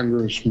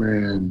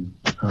 congressmen,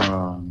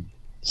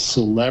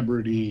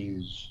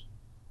 celebrities,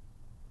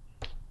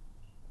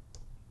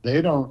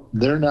 they're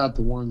not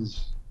the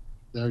ones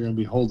that are going to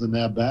be holding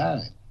that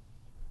bag.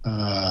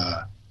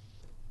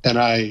 And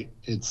I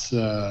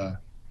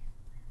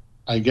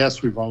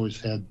guess we've always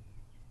had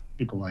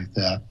people like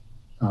that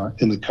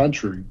in the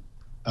country.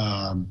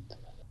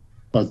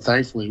 But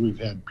thankfully we've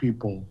had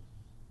people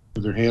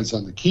with their hands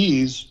on the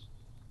keys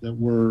that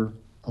were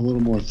a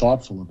little more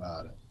thoughtful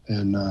about it.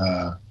 And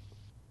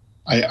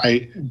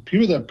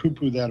people that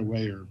poo-poo that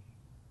away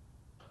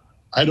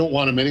I don't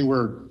want them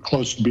anywhere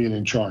close to being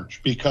in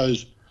charge,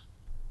 because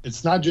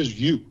it's not just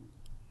you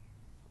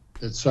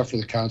that suffer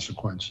the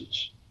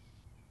consequences.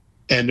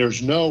 And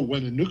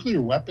when a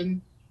nuclear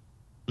weapon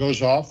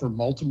goes off, or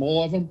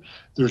multiple of them,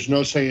 there's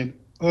no saying,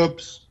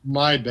 oops,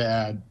 my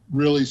bad,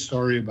 really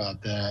sorry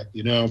about that.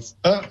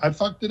 I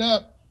fucked it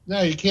up.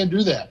 No, you can't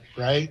do that,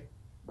 right?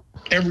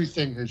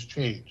 Everything has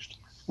changed.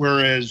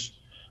 Whereas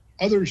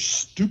other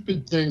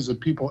stupid things that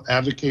people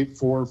advocate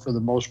for the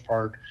most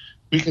part,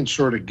 we can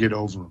sort of get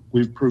over them.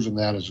 We've proven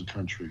that as a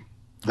country.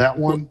 That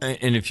one.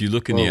 And if you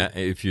look in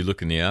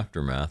the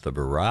aftermath of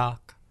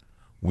Iraq,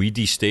 we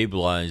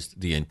destabilized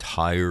the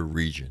entire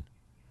region,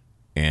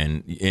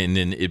 and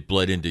then it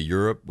bled into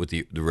Europe with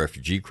the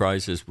refugee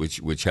crisis,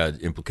 which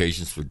had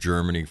implications for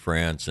Germany,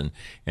 France, and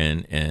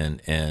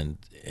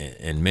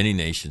many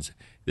nations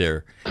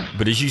there.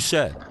 But as you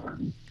said,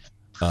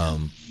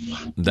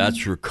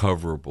 that's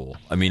recoverable.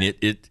 I mean,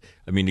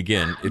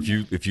 again,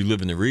 if you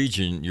live in the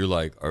region, you're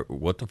like,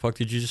 what the fuck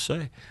did you just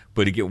say?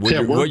 But again,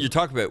 what you're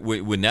talking about,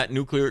 when that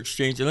nuclear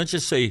exchange, and let's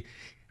just say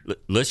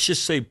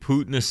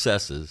Putin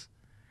assesses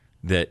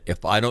that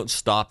if I don't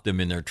stop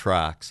them in their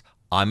tracks,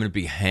 I'm going to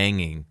be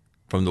hanging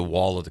from the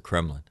wall of the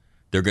Kremlin.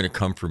 They're going to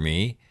come for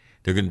me.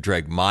 They're going to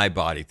drag my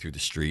body through the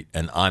street,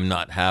 and I'm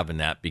not having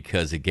that,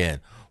 because,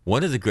 again,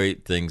 one of the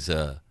great things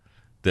that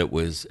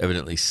was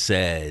evidently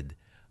said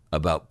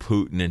about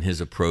Putin and his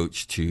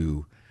approach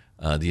to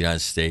the United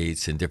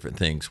States and different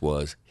things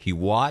was he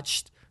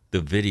watched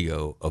the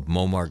video of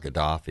Muammar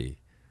Gaddafi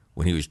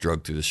when he was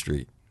drugged through the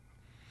street,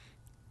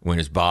 when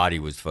his body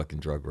was fucking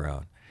drugged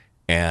around.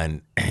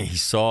 And he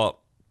saw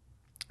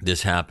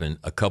this happen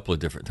a couple of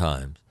different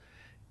times.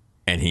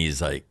 And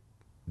he's like,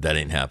 that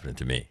ain't happening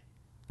to me.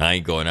 I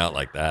ain't going out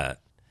like that.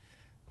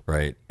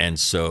 Right. And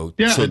so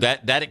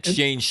that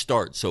exchange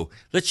starts. So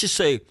let's just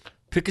say,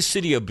 pick a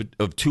city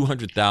of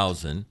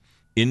 200,000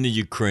 in the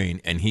Ukraine,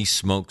 and he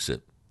smokes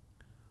it.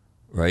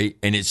 Right.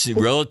 And it's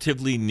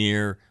relatively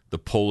near the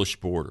Polish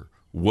border.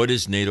 What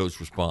is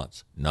NATO's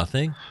response?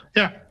 Nothing?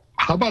 Yeah.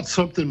 How about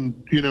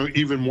something,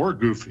 even more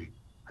goofy?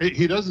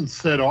 He doesn't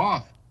set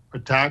off a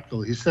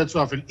tactical. He sets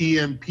off an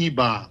EMP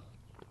bomb,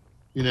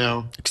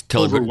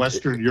 over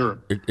Western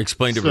Europe.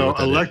 Explain to me what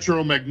that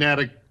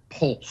electromagnetic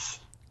pulse.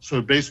 So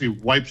it basically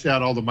wipes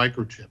out all the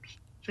microchips.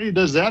 So he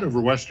does that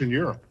over Western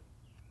Europe.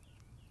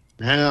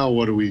 Now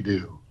what do we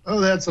do?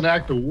 Oh, that's an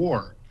act of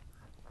war.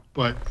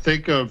 But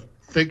think of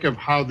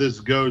how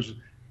this goes.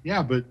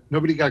 Yeah, but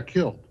nobody got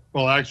killed.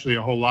 Well, actually,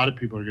 a whole lot of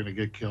people are going to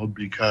get killed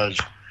because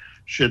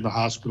shit in the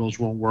hospitals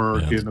won't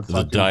work, and the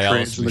fucking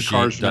trains and the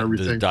cars and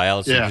everything. The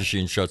dialysis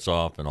machine shuts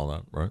off and all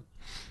that, right?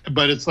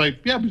 But it's like,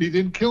 yeah, but he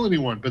didn't kill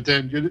anyone. But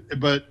then,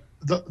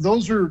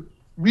 those are,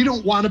 we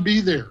don't want to be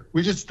there.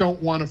 We just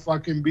don't want to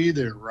fucking be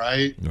there,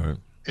 right? Right.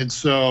 And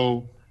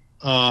so,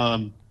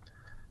 again,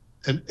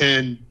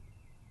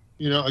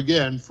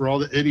 for all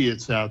the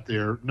idiots out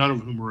there, none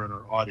of whom are in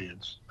our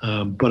audience,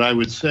 but I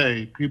would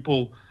say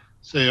people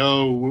say,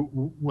 oh,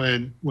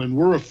 when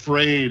we're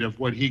afraid of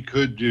what he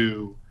could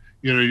do,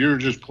 you're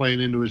just playing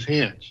into his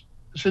hands.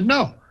 I said,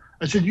 no.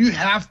 I said, you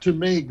have to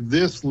make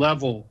this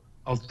level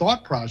of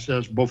thought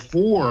process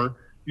before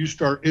you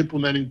start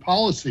implementing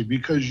policy,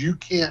 because you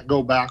can't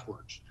go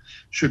backwards.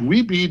 Should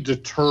we be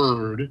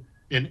deterred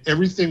in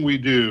everything we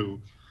do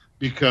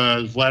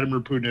because Vladimir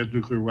Putin has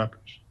nuclear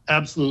weapons?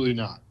 Absolutely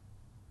not.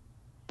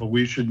 but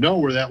we should know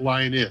where that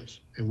line is,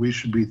 and we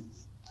should be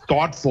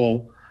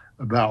thoughtful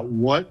about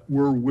what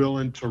we're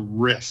willing to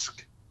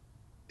risk.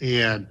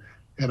 And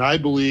I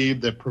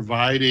believe that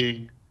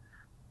providing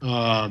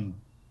the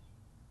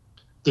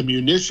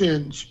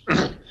munitions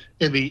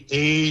and the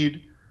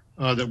aid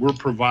that we're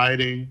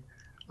providing,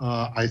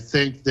 I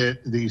think that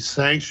the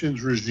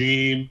sanctions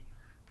regime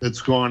that's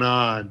going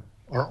on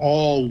are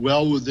all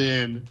well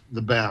within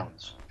the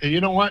bounds. And you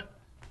know what?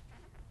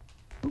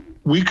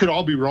 We could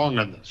all be wrong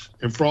on this.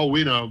 And for all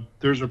we know,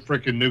 there's a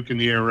freaking nuke in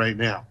the air right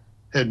now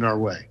heading our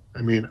way.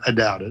 I mean, I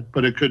doubt it,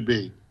 but it could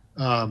be.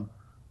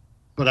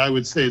 But I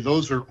would say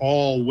those are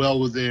all well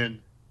within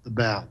the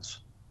bounds.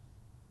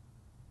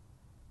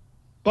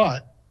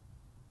 But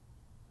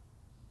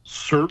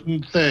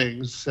certain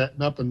things,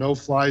 setting up a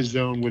no-fly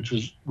zone,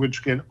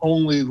 which can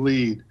only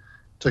lead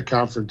to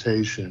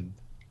confrontation,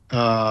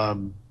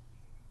 and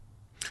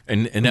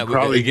that would,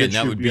 probably again, gets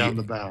that you would be beyond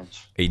the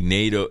bounds. a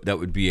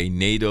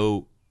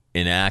NATO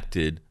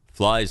enacted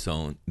fly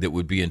zone that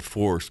would be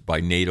enforced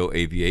by NATO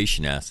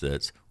aviation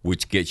assets,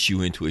 which gets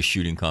you into a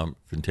shooting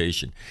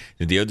confrontation.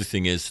 And the other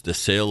thing is the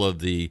sale of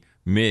the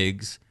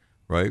MiGs,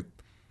 right,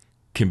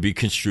 can be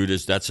construed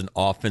as that's an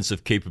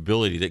offensive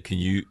capability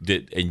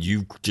and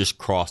you just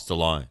crossed the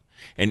line.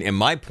 And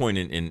my point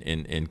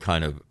in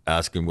kind of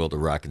asking Will to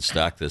rack and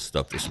stack this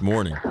stuff this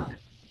morning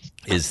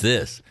is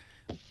this: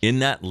 in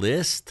that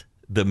list,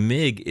 the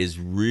MiG is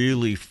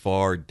really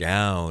far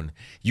down.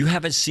 You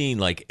haven't seen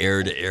like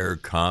air-to-air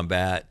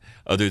combat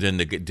other than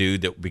the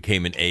dude that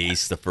became an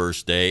ace the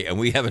first day, and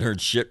we haven't heard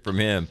shit from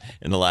him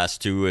in the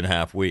last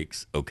 2.5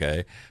 weeks,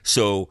 okay?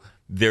 So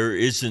there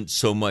isn't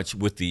so much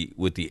with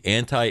the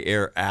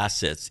anti-air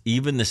assets,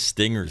 even the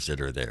Stingers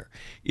that are there.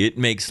 It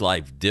makes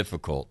life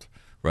difficult,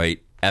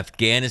 right?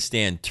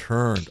 Afghanistan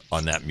turned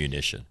on that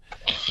munition,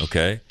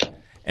 okay?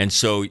 And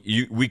so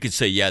we could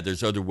say, yeah,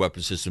 there's other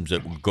weapon systems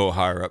that will go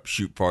higher up,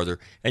 shoot farther.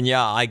 And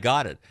yeah, I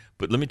got it.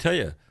 But let me tell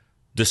you,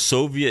 the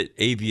Soviet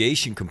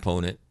aviation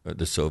component,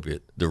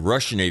 the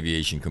Russian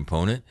aviation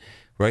component,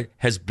 right,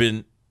 has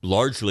been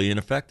largely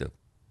ineffective.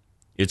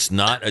 It's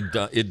not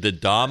the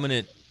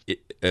dominant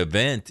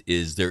event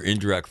is their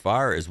indirect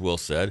fire, as Will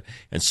said.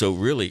 And so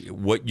really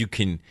what you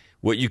can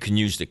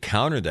use to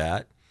counter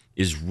that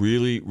is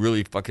really,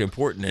 really fucking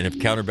important. And if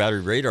counter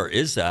battery radar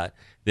is that,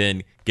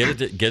 then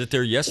get it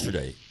there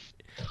yesterday,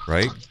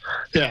 right?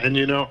 Yeah, and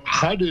you know,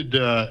 how did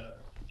the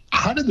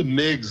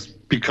MiGs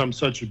become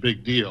such a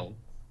big deal?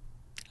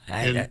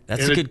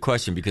 That's a good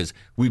question, because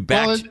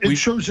it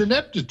shows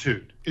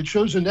ineptitude. It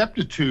shows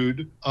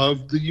ineptitude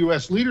of the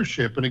U.S.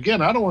 leadership. And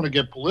again, I don't want to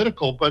get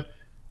political, but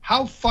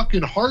how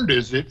fucking hard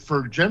is it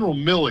for General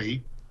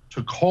Milley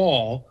to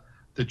call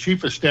the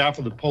chief of staff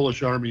of the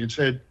Polish army and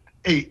said,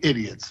 "Hey,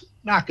 idiots,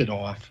 knock it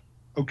off,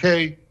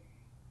 okay?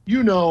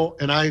 You know,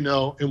 and I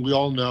know, and we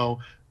all know,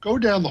 go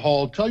down the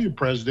hall, tell your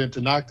president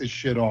to knock this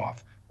shit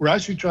off. We're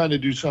actually trying to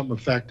do something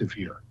effective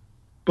here."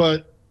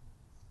 But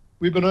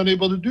we've been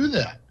unable to do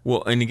that.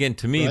 Well, and again,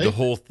 to me, right? The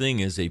whole thing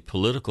is a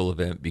political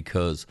event,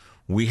 because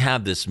we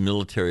have this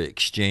military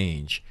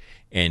exchange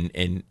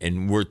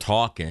and we're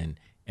talking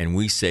and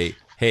we say,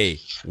 hey,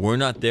 we're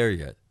not there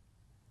yet,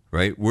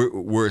 right?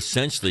 We're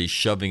essentially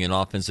shoving an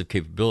offensive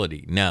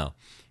capability. Now,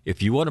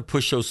 if you want to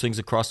push those things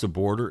across the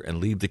border and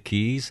leave the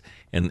keys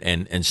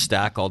and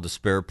stack all the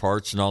spare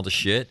parts and all the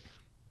shit,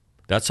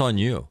 that's on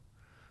you,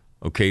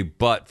 okay?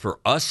 But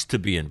for us to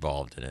be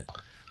involved in it,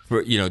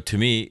 to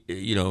me,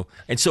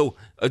 and so.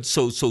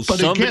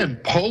 But again,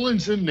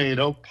 Poland's in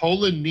NATO.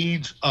 Poland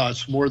needs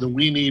us more than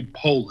we need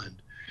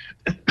Poland.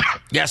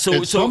 Yeah.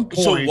 So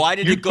why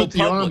did it go public? You put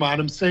the arm on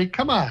him, say,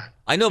 "Come on."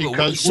 I know,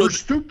 because we're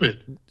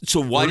stupid.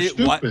 So why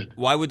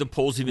would the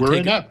Poles even we're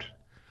take inept.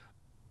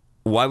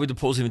 Why would the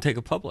Poles even take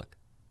it public?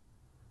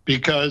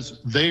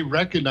 Because they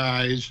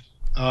recognize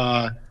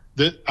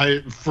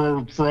that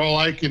for all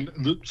I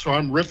can. So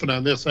I'm riffing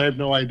on this. I have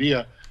no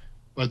idea.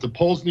 But the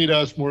Poles need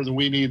us more than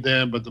we need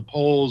them. But the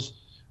Poles,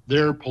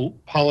 their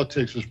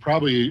politics is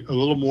probably a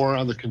little more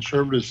on the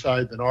conservative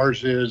side than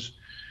ours is.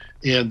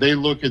 And they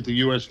look at the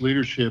U.S.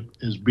 leadership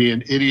as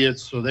being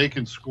idiots, so they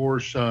can score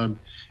some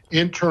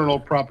internal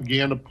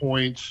propaganda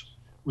points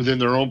within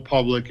their own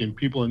public and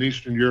people in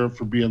Eastern Europe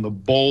for being the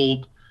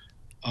bold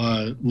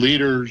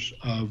leaders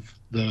of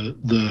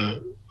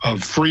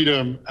of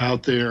freedom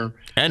out there.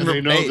 And they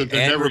know that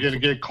they're never going to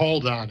get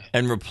called on it.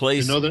 And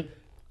replace, you know that?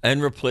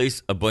 And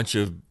replace a bunch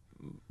of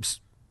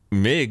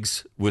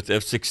MiGs with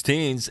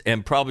F-16s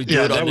and probably do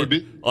it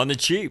on the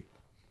cheap.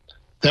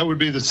 That would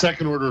be the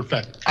second order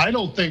effect. I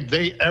don't think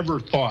they ever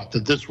thought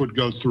that this would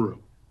go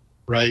through,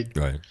 right?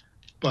 Right.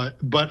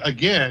 But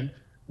again,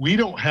 we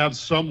don't have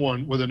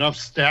someone with enough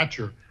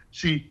stature.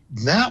 See,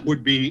 that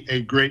would be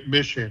a great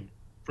mission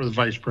for the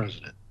vice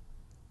president.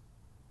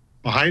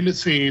 Behind the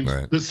scenes,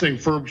 right. This thing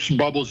first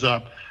bubbles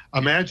up.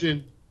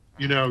 Imagine,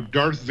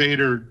 Darth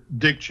Vader,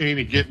 Dick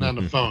Cheney getting on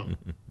the phone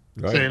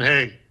right. saying,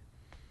 "Hey,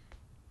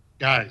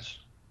 guys,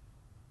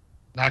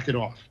 knock it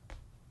off.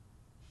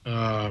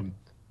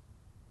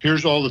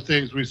 Here's all the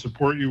things we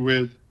support you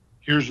with.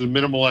 Here's the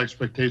minimal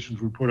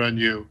expectations we put on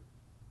you.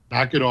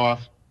 Knock it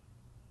off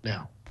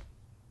now.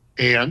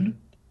 And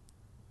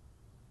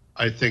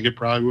I think it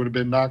probably would have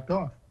been knocked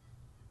off.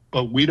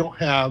 But we don't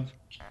have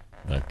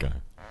That guy.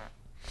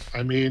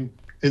 I mean,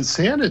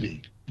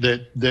 insanity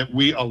that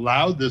we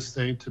allowed this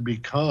thing to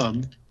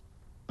become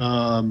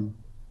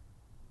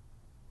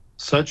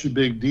such a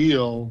big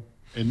deal,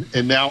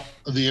 and now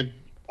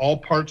all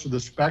parts of the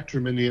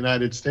spectrum in the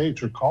United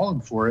States are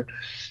calling for it.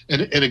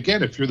 And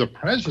again, if you're the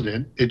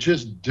president, it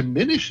just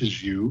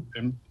diminishes you,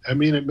 and I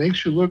mean, it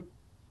makes you look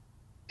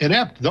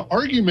inept. The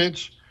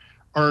arguments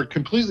are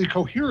completely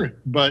coherent,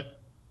 but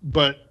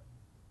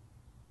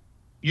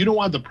you don't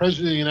want the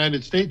president of the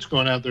United States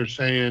going out there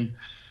saying,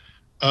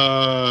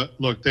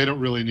 look, they don't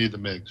really need the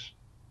MiGs,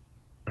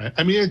 right?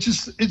 I mean,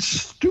 it's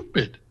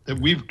stupid that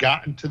we've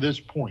gotten to this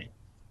point,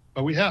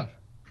 but we have.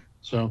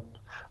 So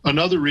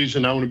another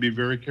reason I want to be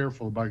very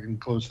careful about getting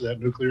close to that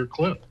nuclear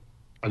cliff.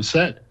 I've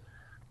said,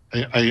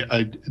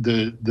 I'm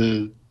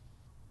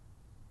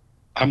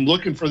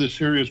looking for the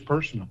serious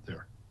person up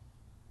there,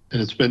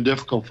 and it's been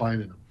difficult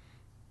finding them.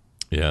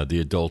 Yeah, the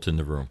adult in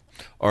the room.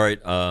 All right.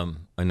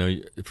 I know.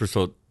 First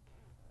of all,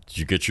 did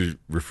you get your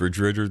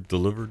refrigerator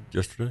delivered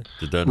yesterday?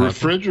 Did that happen?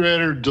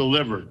 Refrigerator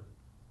delivered.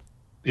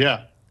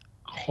 Yeah.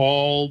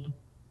 Called,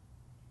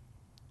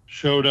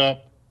 showed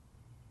up,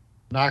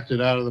 knocked it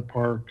out of the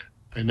park.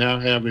 I now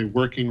have a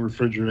working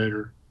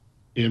refrigerator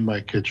in my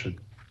kitchen.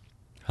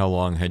 How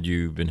long had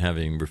you been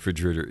having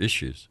refrigerator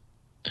issues?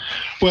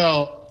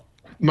 Well,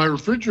 my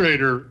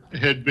refrigerator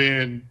had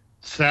been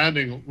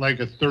sounding like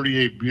a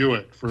 38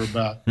 Buick for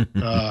about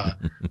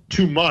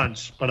 2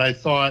 months, but I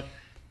thought,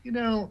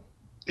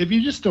 if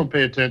you just don't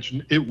pay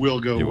attention, it will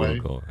go away.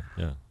 It will go away,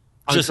 yeah.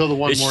 Until the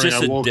one morning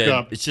I woke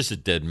up. It's just a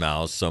dead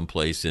mouse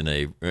someplace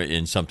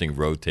in something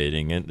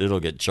rotating, and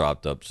it'll get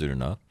chopped up soon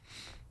enough.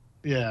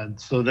 Yeah, and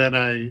so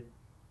then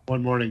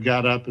one morning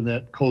got up, and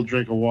that cold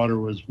drink of water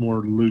was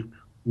more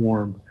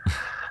lukewarm.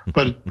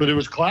 but it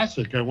was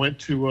classic. I went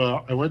to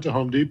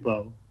Home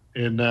Depot,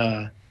 and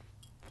I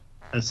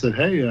said,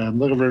 hey, I'm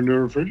looking for a new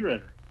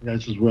refrigerator. The guy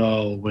says,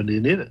 well, when do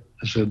you need it?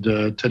 I said,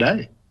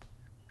 today.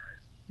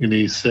 And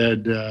he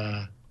said,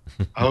 I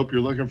hope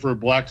you're looking for a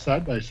black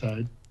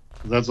side-by-side.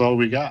 That's all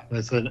we got. And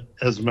I said,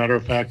 as a matter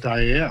of fact, I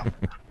am.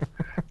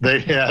 They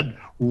had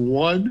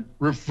one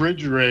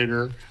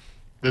refrigerator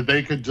that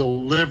they could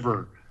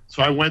deliver.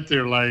 So I went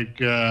there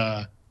like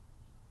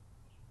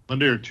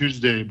Monday or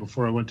Tuesday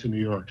before I went to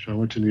New York. So I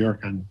went to New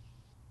York on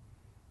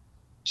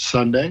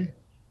Sunday.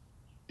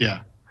 Yeah.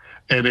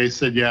 And they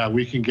said, yeah,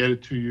 we can get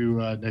it to you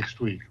next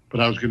week.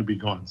 But I was going to be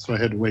gone. So I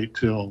had to wait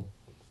till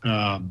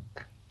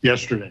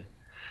yesterday.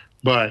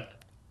 But,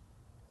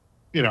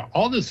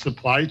 all this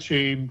supply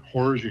chain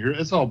horrors you hear,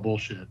 it's all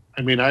bullshit.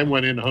 I mean, I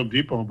went into Home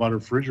Depot and bought a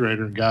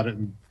refrigerator and got it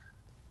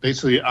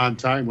basically on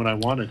time when I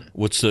wanted it.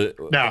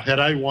 Now, had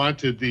I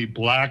wanted the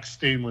black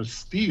stainless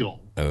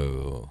steel.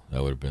 Oh,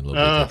 that would have been a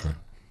little bit different.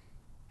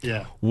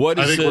 Yeah. I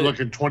think we're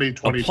looking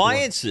 2024.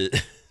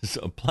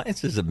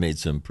 Appliances have made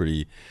some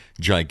pretty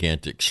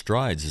gigantic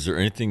strides. Is there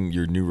anything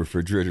your new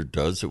refrigerator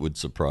does that would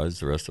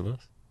surprise the rest of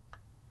us?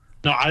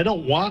 No, I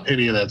don't want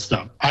any of that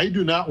stuff. I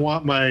do not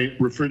want my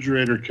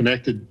refrigerator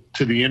connected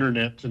to the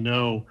internet to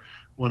know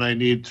when I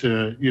need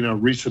to,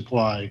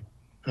 resupply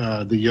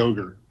the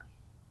yogurt.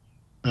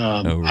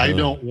 Really? I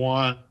don't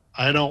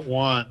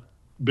want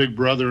Big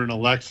Brother and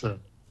Alexa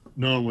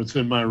knowing what's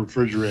in my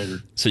refrigerator.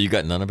 So you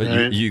got none of it?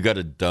 Right? You got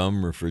a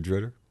dumb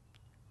refrigerator?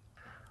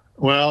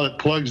 Well, it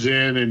plugs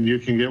in and you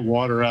can get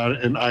water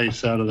out and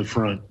ice out of the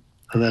front.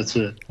 And that's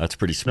it. That's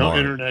pretty smart. No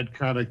internet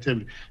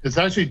connectivity. It's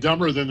actually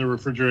dumber than the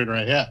refrigerator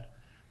I had.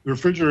 The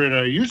refrigerator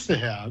I used to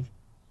have,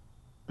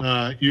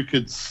 you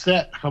could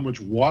set how much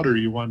water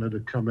you wanted to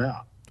come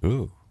out.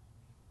 Ooh.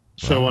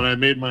 So when I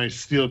made my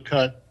steel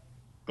cut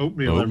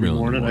oatmeal every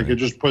morning, I could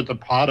just put the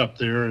pot up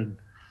there and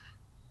a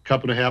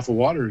cup and a half of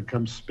water and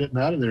come spitting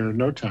out of there in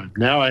no time.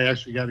 Now I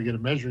actually got to get a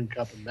measuring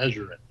cup and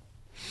measure it.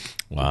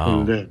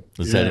 Wow.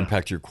 Does that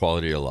impact your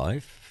quality of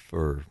life?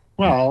 Or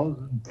well,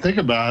 think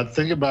about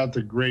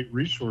the great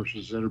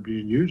resources that are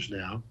being used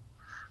now.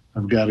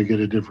 I've got to get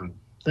a different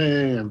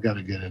thing. I've got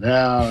to get it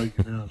out.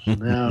 So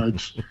now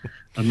it's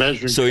a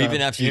measuring so cup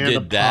even after you and did a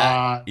that,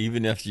 pot.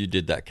 even after you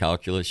did that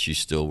calculus, you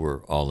still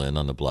were all in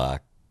on the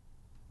black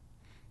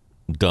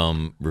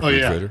dumb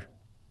refrigerator?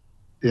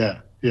 Yeah.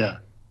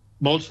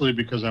 Mostly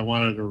because I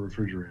wanted a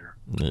refrigerator.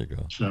 There you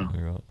go. So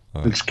right.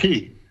 It's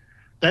key.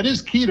 That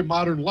is key to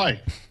modern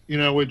life,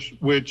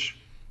 which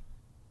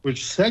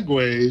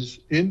segues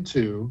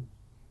into.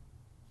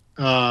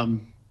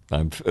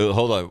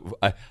 Hold on.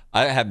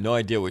 I have no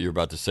idea what you're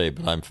about to say,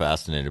 but I'm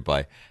fascinated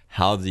by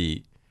how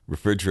the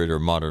refrigerator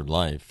of modern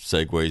life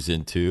segues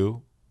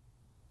into.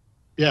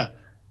 Yeah.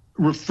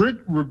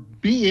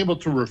 Being able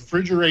to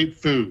refrigerate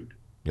food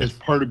is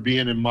part of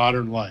being in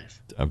modern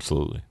life.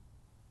 Absolutely.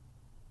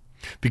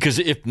 Because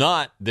if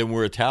not, then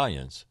we're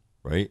Italians,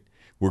 right?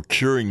 We're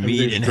curing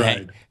meat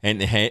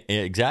and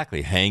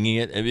exactly hanging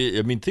it.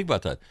 I mean, think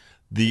about that.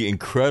 The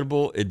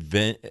incredible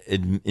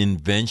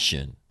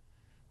invention,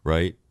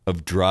 right,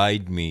 of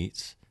dried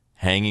meats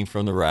hanging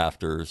from the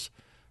rafters,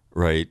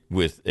 right,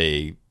 with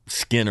a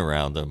skin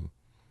around them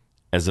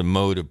as a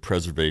mode of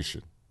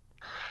preservation.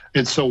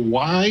 And so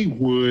why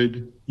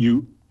would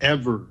you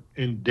ever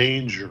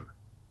endanger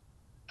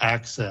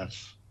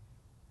access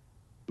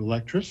to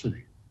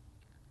electricity?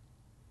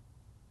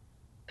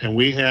 And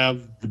we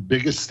have the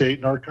biggest state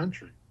in our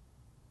country,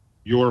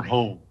 your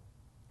home.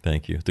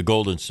 Thank you. The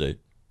Golden State.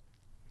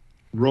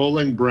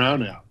 Rolling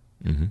brownout,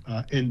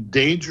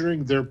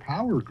 endangering their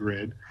power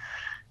grid.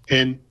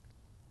 And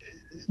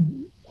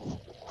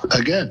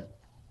again,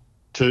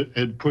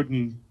 and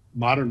putting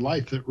modern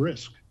life at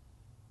risk.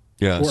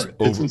 Yeah,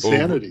 it's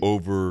insanity.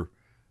 Over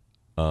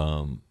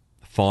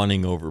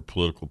fawning over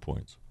political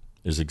points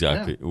is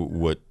exactly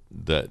what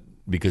that,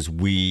 because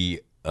we,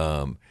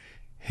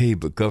 hey,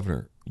 but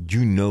Governor,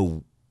 you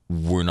know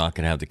we're not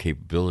going to have the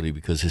capability,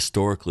 because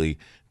historically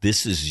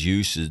this is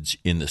usage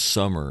in the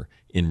summer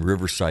in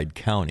Riverside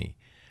County,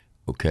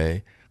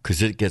 okay?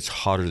 Because it gets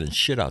hotter than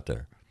shit out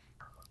there.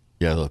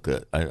 Yeah, look,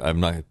 I'm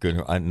not going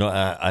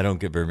to. I don't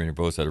get very many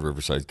votes out of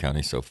Riverside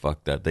County, so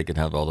fuck that. They can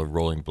have all the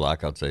rolling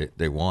blackouts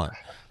they want,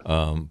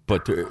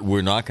 but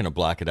we're not going to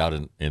black it out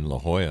in La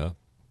Jolla.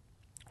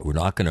 We're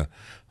not going to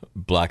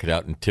black it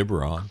out in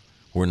Tiburon.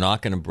 We're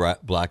not going to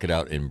black it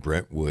out in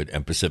Brentwood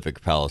and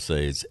Pacific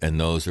Palisades, and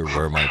those are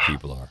where my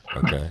people are.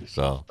 Okay,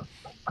 so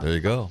there you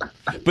go.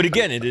 But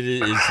again, it is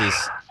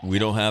this: we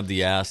don't have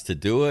the ass to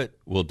do it.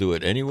 We'll do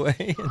it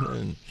anyway.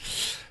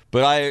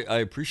 But I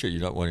appreciate you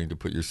not wanting to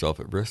put yourself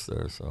at risk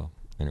there. So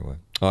anyway,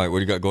 all right, what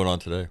do you got going on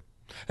today?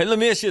 Hey, let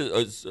me ask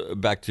you,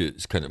 back to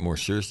kind of more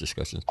serious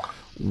discussions.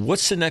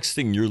 What's the next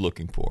thing you're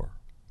looking for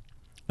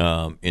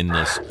in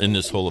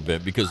this whole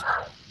event? Because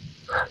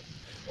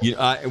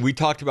we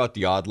talked about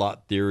the odd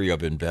lot theory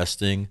of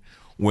investing.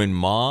 When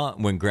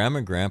Grandma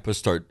and Grandpa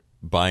start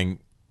buying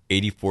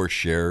 84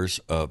 shares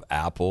of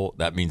Apple,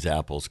 that means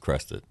Apple's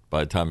crested.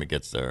 By the time it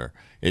gets there,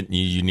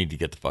 you need to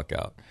get the fuck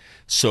out.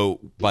 So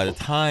by the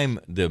time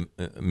the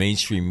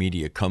mainstream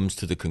media comes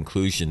to the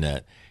conclusion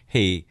that,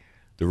 hey,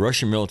 the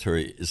Russian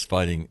military is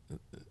fighting,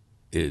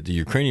 the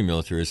Ukrainian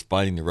military is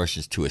fighting the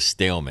Russians to a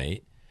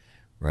stalemate,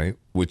 right?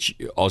 Which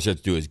all you have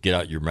to do is get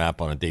out your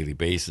map on a daily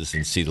basis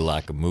and see the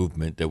lack of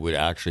movement that would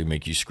actually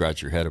make you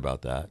scratch your head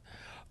about that.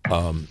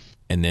 And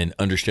then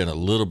understand a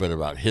little bit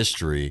about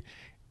history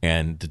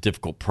and the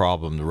difficult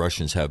problem the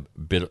Russians have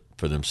bit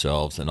for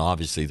themselves. And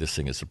obviously this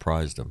thing has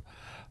surprised them.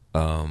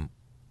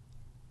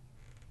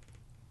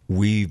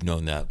 We've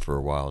known that for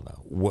a while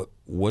now.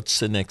 What's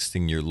the next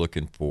thing you're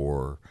looking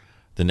for?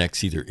 The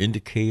next either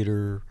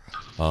indicator,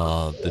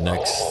 the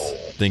next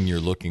thing you're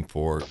looking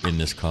for in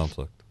this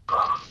conflict?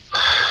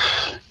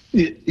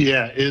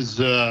 Yeah,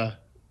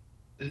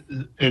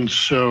 and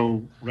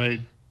so, right,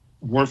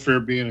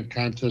 warfare being a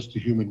contest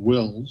of human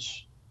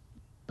wills,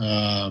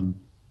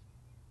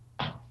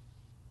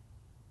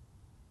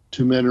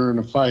 two men are in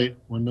a fight,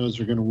 one knows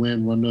they're going to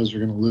win, one knows they're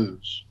going to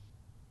lose.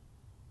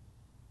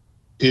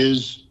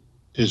 Is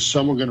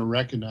someone going to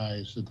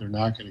recognize that they're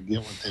not going to get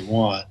what they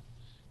want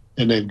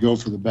and they'd go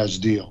for the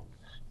best deal?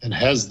 And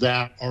has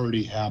that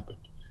already happened?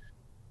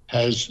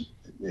 Has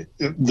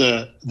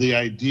the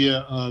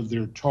idea of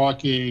they're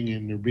talking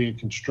and they're being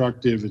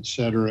constructive, et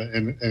cetera,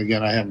 and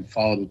again, I haven't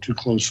followed it too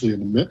closely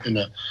in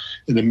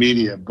the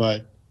media,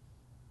 but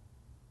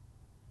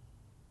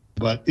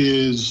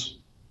is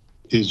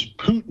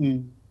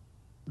Putin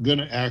going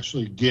to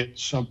actually get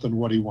something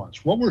what he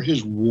wants? What were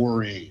his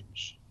war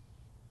aims?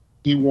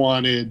 He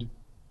wanted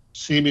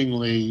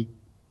seemingly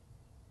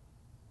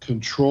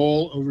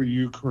control over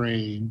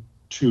Ukraine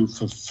to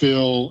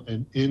fulfill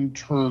an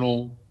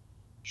internal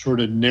sort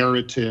of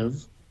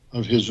narrative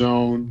of his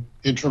own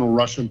internal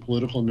Russian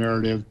political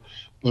narrative,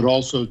 but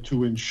also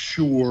to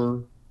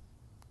ensure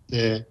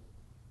that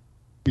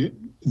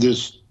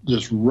this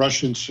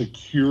Russian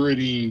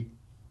security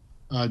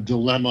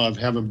dilemma of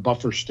having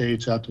buffer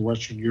states out to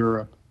Western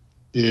Europe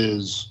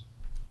is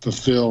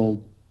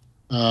fulfilled.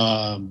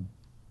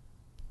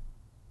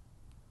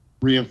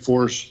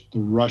 Reinforce the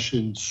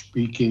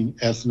Russian-speaking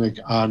ethnic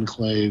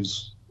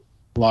enclaves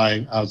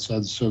lying outside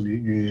the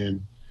Soviet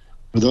Union.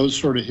 Are those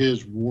sort of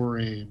his war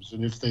aims?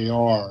 And if they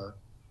are,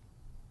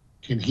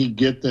 can he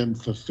get them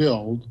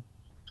fulfilled?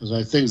 Because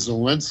I think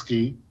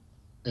Zelensky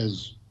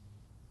has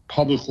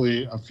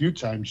publicly a few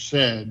times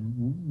said,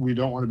 we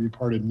don't want to be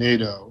part of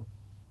NATO.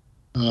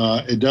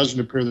 It doesn't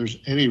appear there's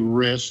any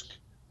risk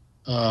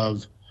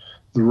of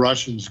the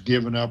Russians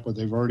giving up what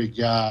they've already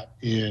got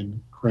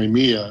in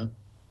Crimea.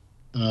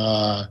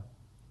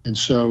 And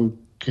so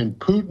can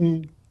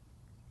Putin,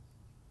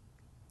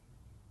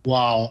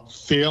 while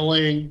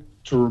failing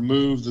to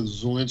remove the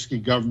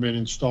Zelensky government,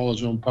 install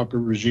his own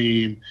puppet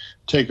regime,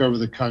 take over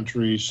the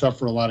country,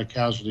 suffer a lot of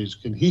casualties,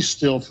 can he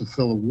still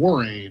fulfill a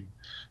war aim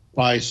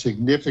by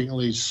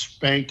significantly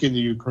spanking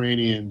the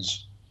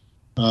Ukrainians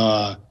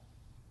and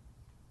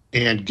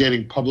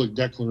getting public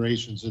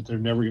declarations that they're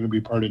never going to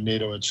be part of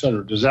NATO, et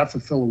cetera? Does that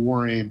fulfill a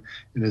war aim?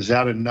 And is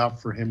that enough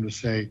for him to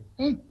say,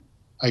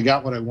 I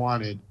got what I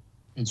wanted,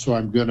 and so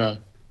I'm going to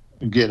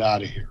get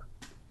out of here?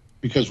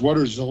 Because what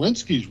are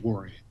Zelensky's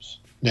war aims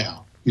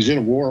now? He's in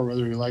a war,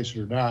 whether he likes it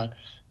or not,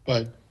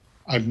 but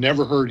I've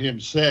never heard him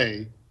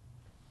say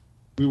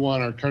we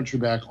want our country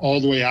back all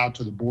the way out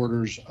to the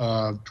borders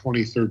of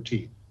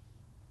 2013.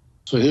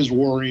 So his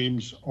war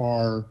aims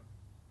are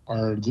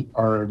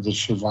the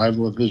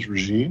survival of his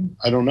regime?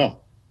 I don't know.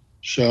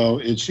 So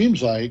it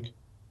seems like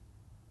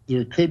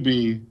there could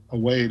be a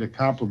way to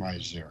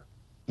compromise there.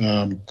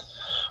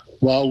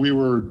 While we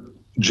were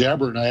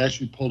jabbering, I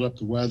actually pulled up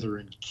the weather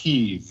in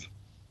Kyiv.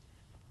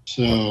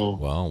 So,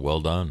 well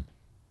done.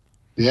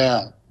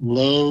 Yeah,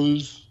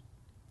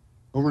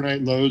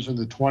 overnight lows in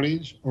the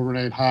 20s,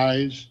 overnight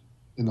highs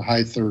in the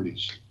high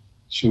 30s.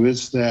 So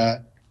it's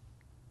that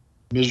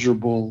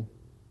miserable,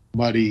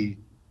 muddy,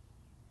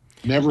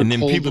 never. And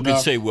then cold people enough.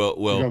 could say,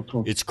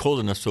 well, it's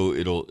cold enough so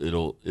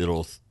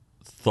it'll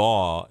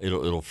thaw,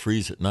 it'll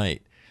freeze at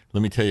night.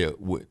 Let me tell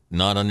you,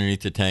 not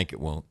underneath the tank, it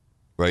won't.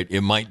 Right?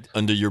 It might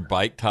under your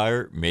bike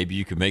tire. Maybe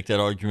you could make that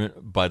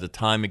argument. By the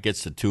time it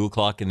gets to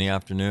 2:00 in the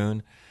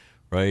afternoon,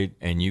 right,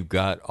 and you've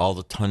got all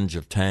the tonnage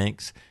of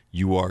tanks,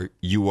 you are.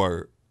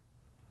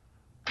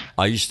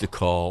 I used to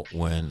call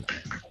when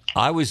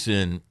I was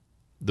in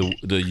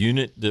the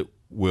unit that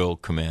Will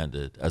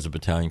commanded as a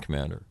battalion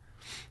commander,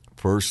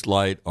 1st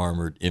Light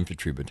Armored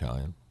Infantry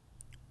Battalion,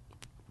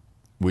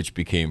 which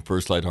became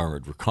 1st Light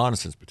Armored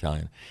Reconnaissance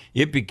Battalion.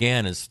 It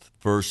began as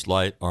 1st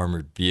Light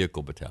Armored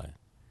Vehicle Battalion.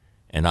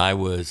 And I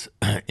was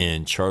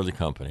in Charlie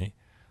Company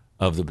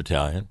of the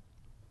battalion.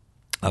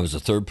 I was a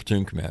 3rd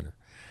platoon commander.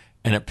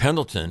 And at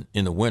Pendleton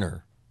in the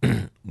winter,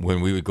 when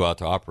we would go out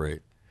to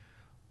operate,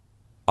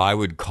 I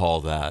would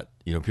call that,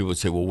 people would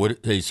say, well,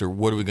 hey, sir,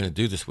 what are we going to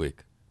do this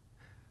week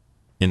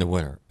in the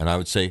winter? And I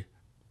would say,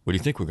 what do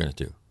you think we're going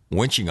to do?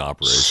 Winching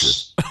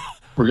operations.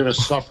 We're going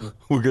to suffer.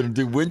 We're going to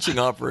do winching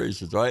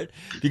operations, right?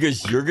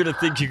 Because you're going to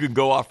think you can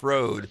go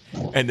off-road,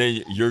 and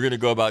then you're going to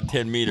go about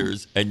 10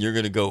 meters, and you're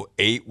going to go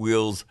 8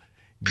 wheels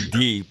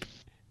deep,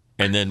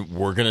 and then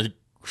we're going to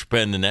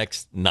spend the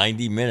next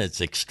 90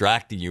 minutes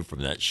extracting you from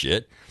that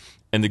shit.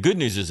 And the good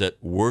news is that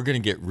we're going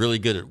to get really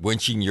good at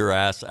winching your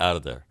ass out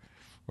of there,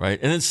 right?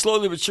 And then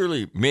slowly but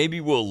surely,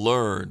 maybe we'll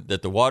learn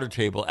that the water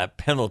table at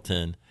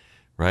Pendleton,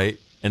 right,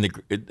 and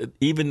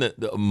even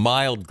the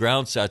mild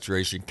ground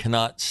saturation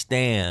cannot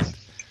stand,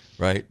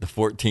 right, the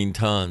 14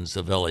 tons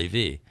of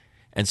LAV.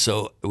 And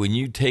so when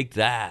you take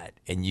that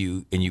and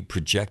you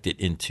project it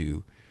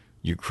into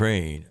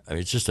Ukraine, I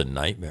mean, it's just a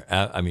nightmare.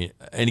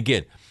 And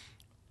again,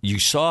 you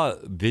saw a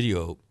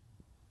video,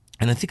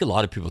 and I think a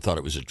lot of people thought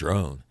it was a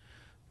drone,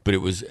 but it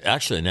was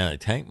actually an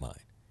anti-tank mine,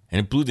 and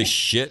it blew the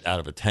shit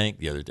out of a tank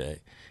the other day.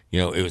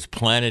 It was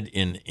planted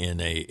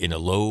in a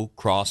low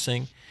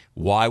crossing.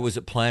 Why was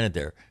it planted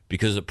there?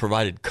 Because it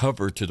provided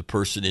cover to the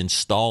person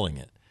installing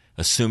it,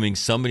 assuming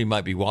somebody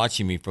might be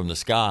watching me from the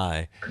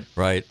sky,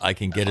 right? I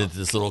can get into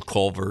this little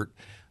culvert,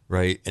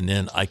 right? And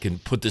then I can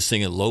put this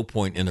thing at low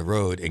point in the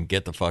road and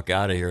get the fuck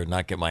out of here and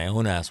not get my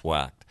own ass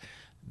whacked.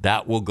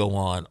 That will go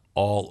on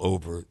all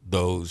over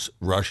those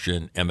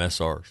Russian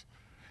MSRs.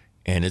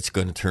 And it's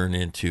going to turn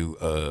into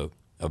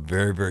a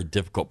very, very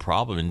difficult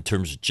problem in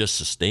terms of just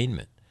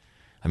sustainment.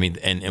 I mean,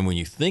 and when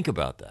you think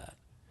about that,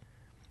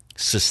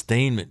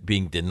 sustainment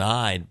being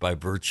denied by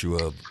virtue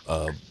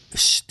of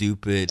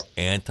stupid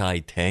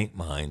anti-tank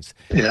mines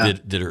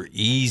that are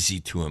easy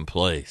to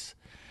emplace.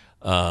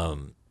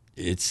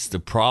 It's the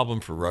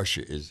problem for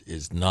Russia is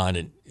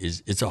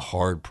it's a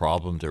hard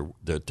problem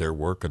that they're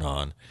working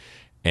on,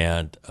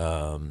 and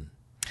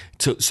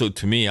so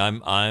to me,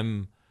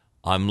 I'm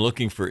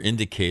looking for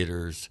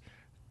indicators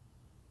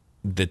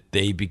that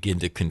they begin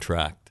to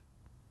contract.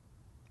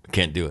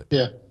 Can't do it.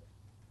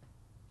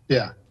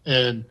 Yeah,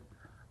 and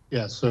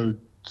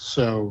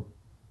so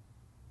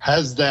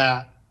has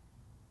that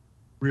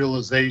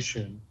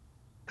realization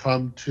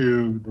come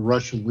to the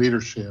Russian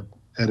leadership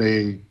at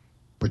a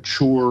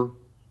mature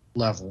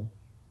level,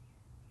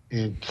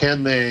 and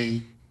can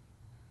they,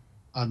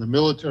 on the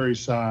military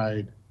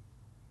side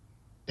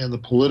and the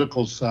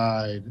political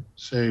side,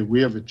 say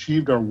we have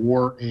achieved our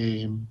war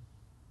aim,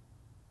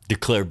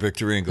 declare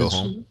victory and go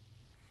home?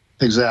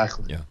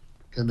 Exactly. Yeah.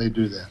 Can they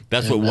do that?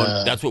 That's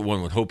what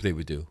one would hope they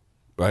would do,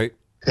 right?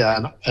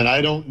 Yeah, and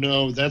I don't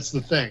know. That's the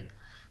thing.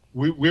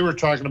 We were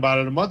talking about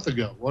it a month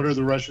ago. What are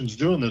the Russians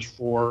doing this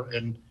for?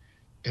 And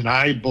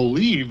I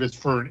believe it's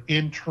for an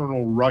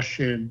internal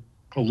Russian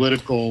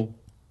political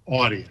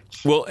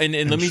audience. Well, and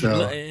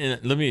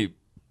let me.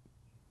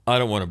 I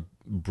don't want to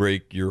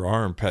break your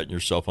arm patting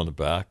yourself on the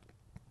back,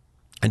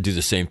 and do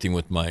the same thing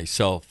with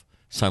myself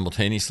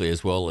simultaneously,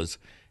 as well as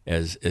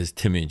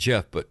Timmy and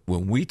Jeff. But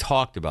when we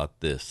talked about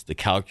this, the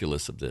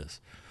calculus of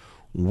this,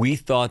 we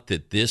thought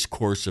that this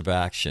course of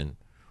action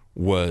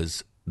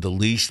was the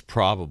least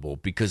probable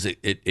because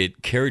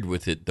it carried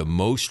with it the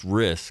most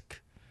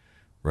risk,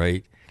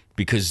 right?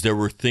 Because there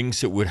were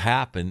things that would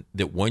happen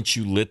that once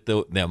you lit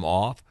them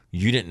off,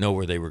 you didn't know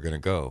where they were going to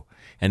go.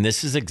 And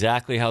this is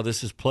exactly how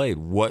this is played.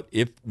 What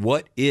if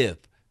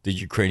the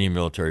Ukrainian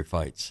military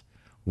fights?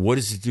 What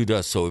does it do to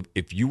us? So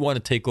if you want to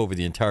take over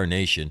the entire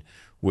nation,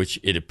 which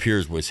it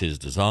appears was his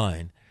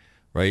design,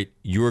 right?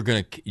 You were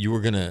gonna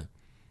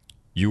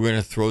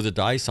throw the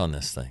dice on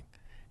this thing.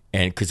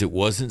 and because it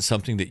wasn't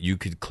something that you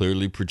could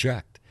clearly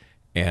project,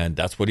 and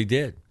that's what he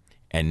did.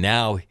 And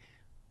now,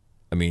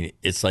 I mean,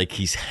 it's like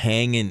he's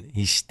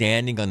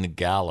standing on the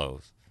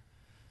gallows,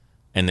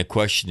 and the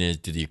question is,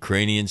 do the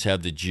Ukrainians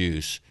have the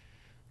juice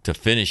to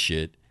finish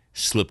it,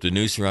 slip the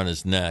noose around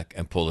his neck,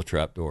 and pull the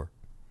trap door?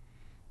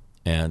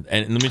 And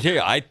let me tell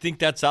you, I think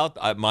that's out.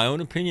 My own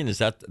opinion is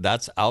that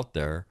that's out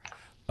there,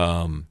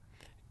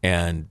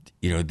 and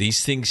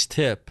these things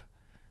tip.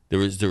 There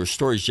were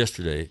stories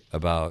yesterday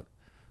about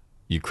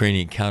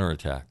Ukrainian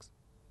counterattacks,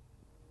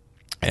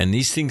 and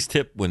these things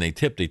tip. When they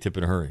tip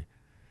in a hurry.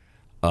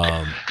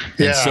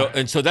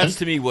 And so that's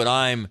to me what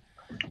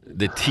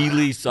the tea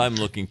leaves I'm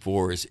looking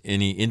for is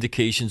any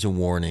indications and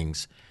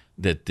warnings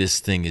that this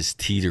thing is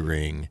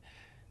teetering,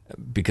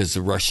 because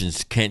the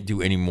Russians can't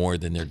do any more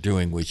than they're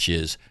doing, which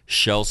is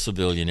shell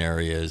civilian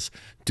areas,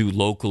 do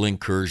local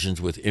incursions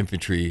with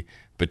infantry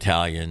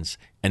battalions,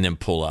 and then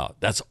pull out.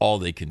 That's all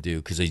they can do,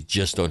 because they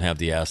just don't have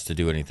the ass to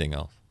do anything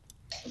else.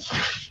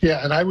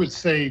 Yeah, and I would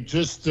say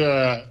just,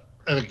 and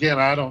again,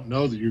 I don't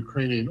know the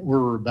Ukrainian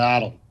order of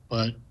battle,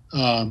 but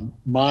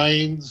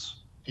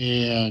mines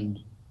and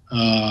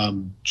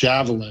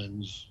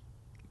javelins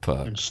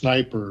and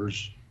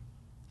snipers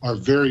are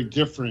very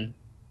different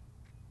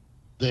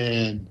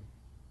than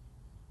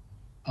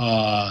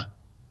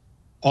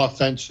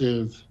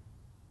offensive,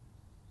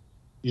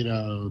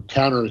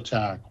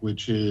 counterattack,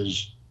 which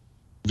is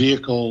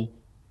vehicle,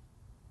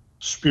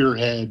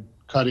 spearhead,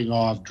 cutting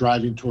off,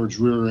 driving towards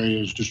rear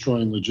areas,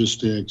 destroying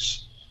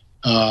logistics.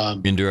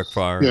 Indirect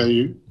fire.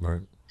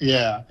 Right.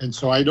 Yeah, and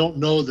so I don't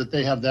know that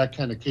they have that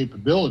kind of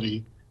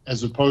capability,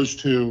 as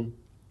opposed to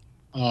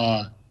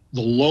the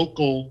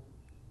local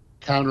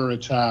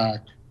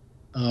counterattack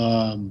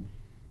to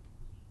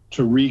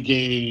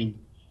regain,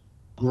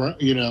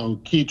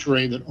 key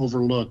terrain that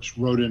overlooks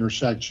road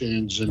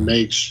intersections and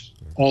makes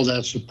all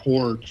that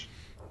support.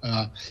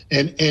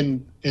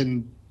 And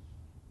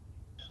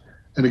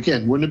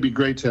again, wouldn't it be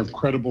great to have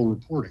credible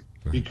reporting?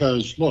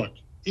 Because look,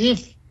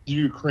 if the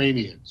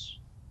Ukrainians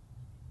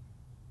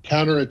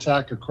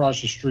counterattack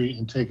across the street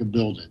and take a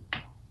building,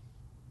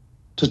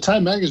 to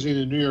Time Magazine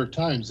and New York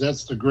Times,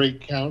 that's the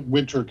great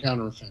winter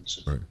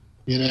counteroffensive. Right.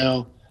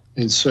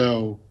 And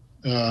so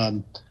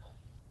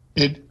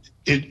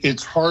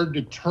it's hard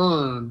to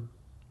turn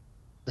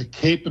the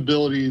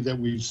capability that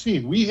we've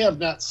seen. We have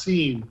not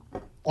seen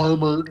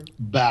armored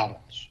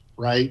battles,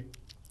 right?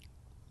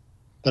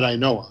 That I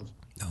know of.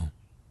 No.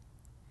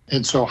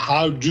 And so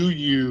how do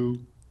you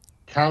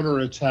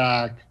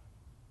counterattack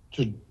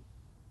to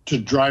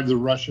drive the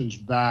Russians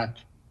back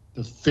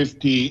the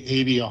 50,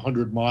 80,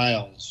 100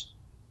 miles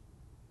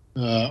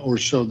or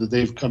so that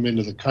they've come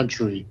into the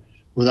country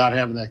without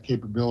having that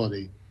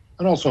capability,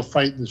 and also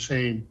fight in the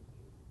same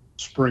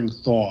spring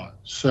thaw?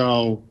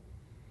 So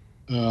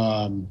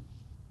I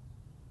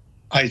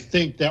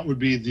think that would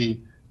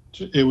be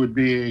it would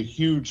be a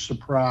huge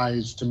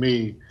surprise to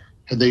me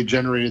had they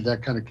generated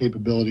that kind of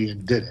capability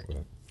and did it.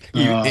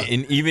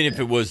 And even if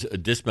it was a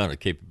dismounted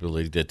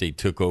capability that they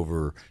took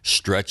over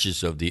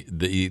stretches of the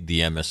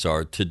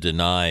MSR to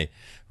deny,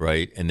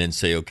 right, and then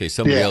say, okay,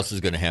 somebody else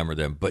is going to hammer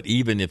them. But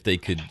even if they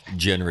could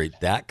generate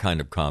that kind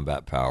of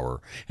combat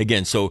power,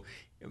 again, so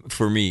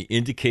for me,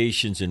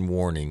 indications and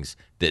warnings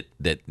that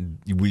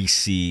we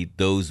see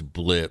those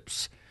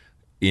blips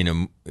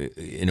in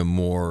a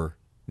more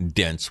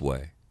dense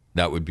way.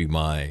 That would be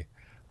my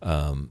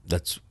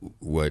that's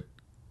what,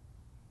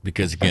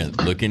 because again,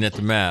 looking at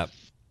the map,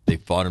 they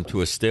fought him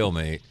to a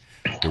stalemate.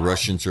 The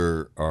Russians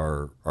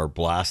are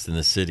blasting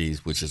the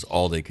cities, which is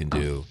all they can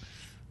do.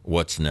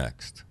 What's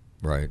next,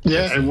 right?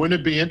 Yeah, and wouldn't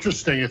it be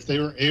interesting if they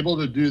were able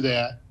to do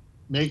that,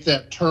 make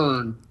that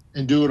turn,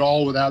 and do it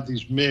all without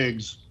these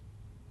MiGs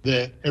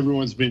that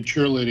everyone's been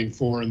cheerleading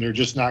for, and they're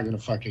just not going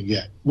to fucking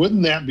get?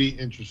 Wouldn't that be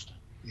interesting?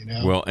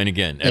 Well, and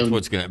again, that's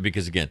what's going to,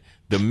 because again,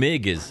 the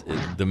MiG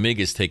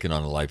is taking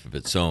on a life of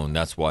its own.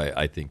 That's why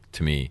I think,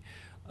 to me,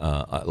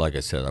 like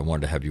I said, I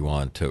wanted to have you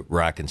on to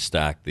rack and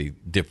stack the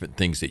different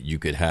things that you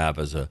could have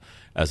as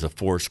a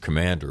force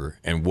commander,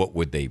 and what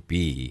would they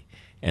be.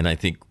 And I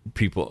think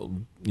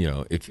people,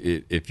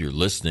 if you're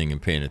listening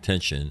and paying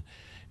attention,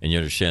 and you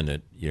understand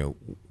that,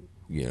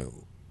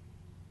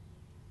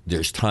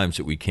 there's times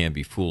that we can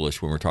be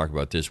foolish when we're talking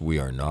about this. We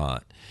are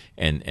not.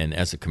 And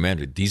as a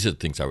commander, these are the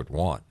things I would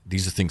want.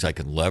 These are things I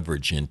can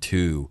leverage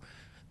into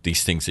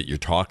these things that you're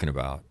talking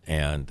about.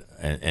 And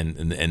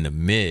the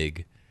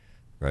MiG,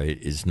 right,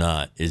 is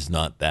not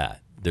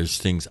that. There's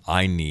things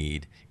I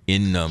need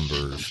in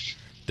numbers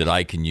that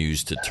I can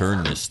use to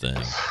turn this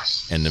thing.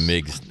 And the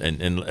MiG,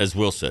 and as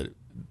Will said,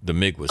 the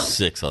MiG was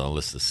 6 on a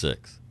list of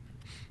 6.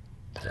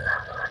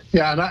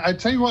 Yeah, and I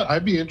tell you what,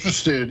 I'd be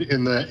interested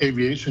in the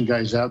aviation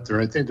guys out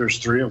there. I think there's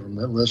 3 of them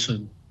that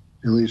listen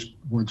at least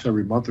once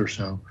every month or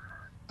so.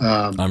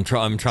 I'm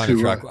trying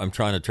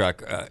to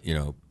track.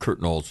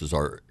 Kurt Knowles is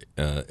our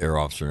air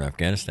officer in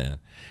Afghanistan,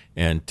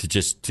 and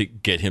to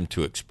get him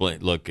to explain.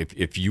 Look,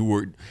 if you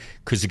were,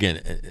 because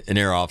again, an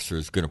air officer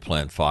is going to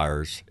plan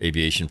fires,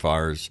 aviation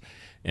fires,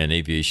 and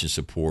aviation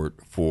support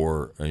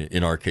for,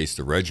 in our case,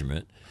 the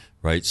regiment,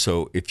 right?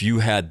 So if you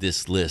had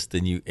this list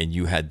and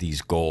you had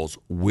these goals,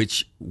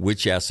 which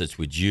assets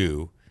would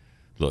you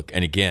look?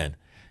 And again,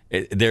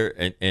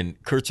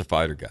 and Kurt's a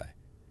fighter guy.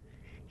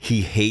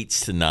 He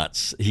hates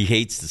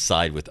to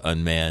side with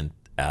unmanned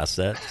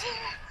assets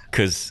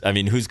because, I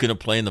mean, who's going to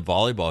play in the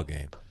volleyball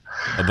game?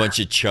 A bunch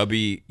of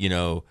chubby,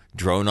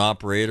 drone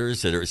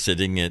operators that are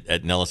sitting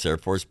at Nellis Air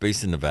Force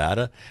Base in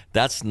Nevada.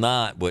 That's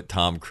not what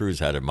Tom Cruise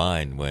had in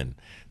mind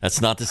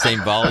that's not the same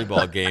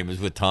volleyball game as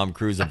with Tom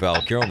Cruise and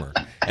Val Kilmer.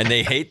 And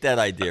they hate that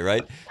idea,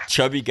 right?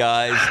 Chubby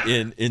guys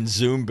in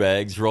Zoom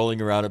bags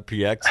rolling around at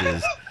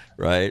PXs,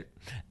 right?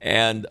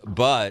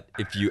 But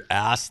if you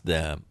ask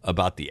them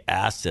about the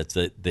assets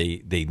that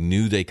they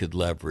knew they could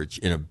leverage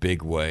in a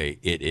big way,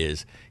 it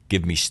is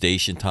give me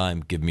station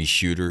time, give me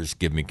shooters,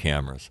 give me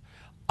cameras.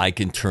 I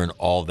can turn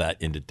all that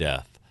into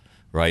death,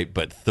 right?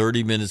 But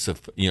 30 minutes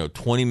of,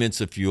 20 minutes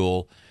of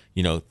fuel,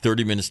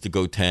 30 minutes to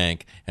go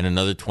tank and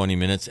another 20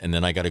 minutes, and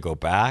then I got to go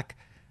back.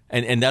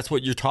 And that's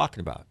what you're talking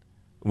about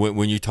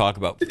when you talk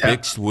about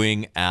fixed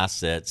wing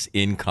assets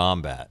in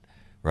combat,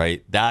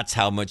 right? That's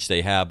how much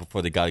they have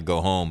before they got to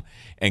go home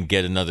and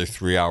get another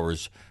 3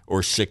 hours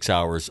or 6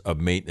 hours of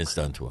maintenance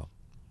done to them.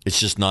 It's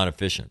just not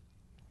efficient.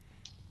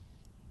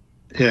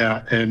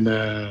 Yeah, and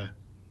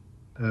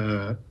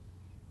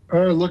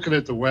looking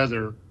at the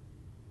weather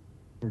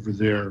over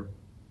there,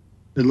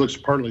 it looks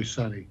partly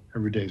sunny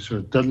every day, so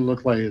it doesn't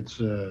look like it's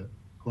a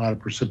lot of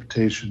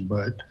precipitation.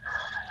 But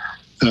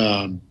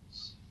I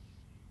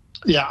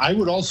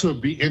would also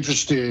be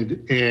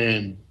interested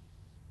in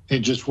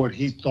just what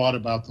he thought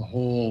about the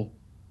whole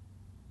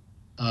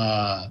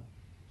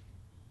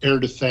air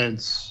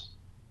defense.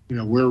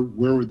 Where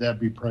would that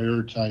be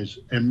prioritized,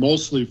 and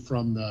mostly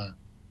from the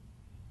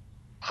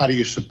how do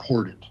you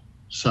support it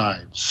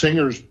side.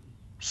 Stinger,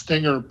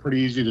 pretty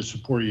easy to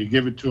support. You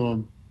give it to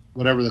them,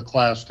 whatever the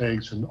class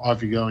takes, and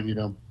off you go, and you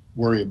don't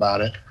worry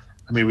about it.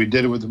 I mean, we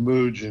did it with the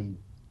Mooj in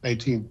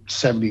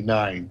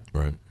 1979.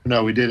 Right.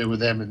 No, we did it with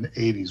them in the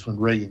 80s when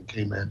Reagan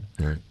came in.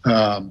 Right.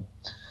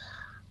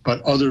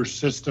 But other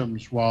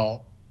systems,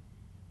 while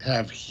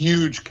have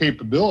huge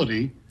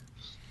capability,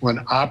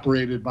 when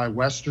operated by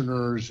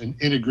Westerners and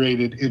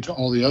integrated into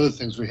all the other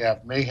things we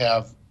have, may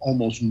have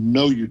almost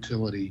no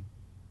utility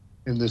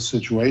in this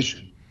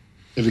situation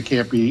if it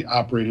can't be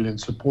operated and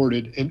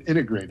supported and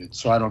integrated.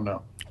 So I don't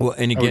know. Well,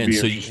 and again,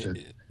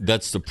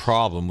 that's the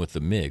problem with the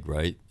MiG,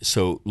 right?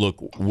 So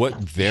look, what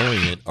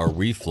variant are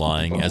we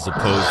flying as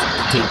opposed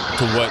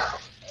to what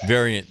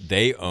variant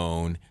they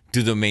own?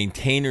 Do the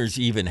maintainers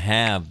even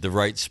have the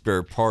right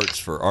spare parts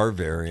for our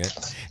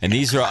variant? And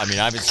these are, I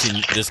haven't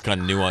seen this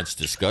kind of nuanced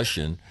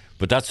discussion,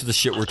 but that's the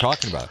shit we're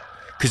talking about.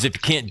 Because if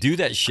you can't do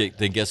that shit,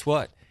 then guess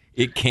what?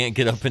 It can't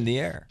get up in the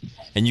air,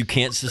 and you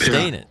can't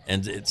sustain it.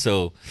 And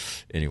so,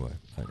 anyway.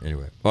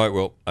 All right,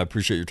 well, I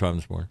appreciate your time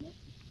this morning.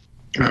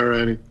 All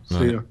righty.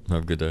 See ya.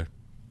 Have a good day.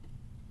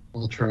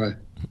 We'll try.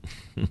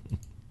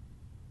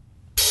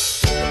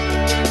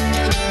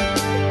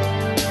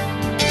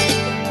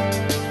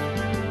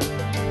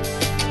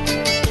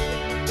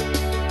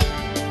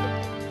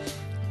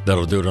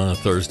 That'll do it on a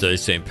Thursday,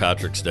 St.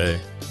 Patrick's Day.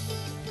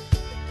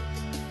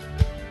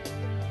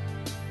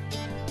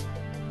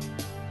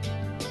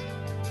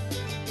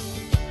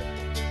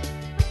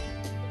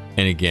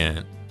 And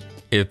again,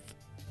 if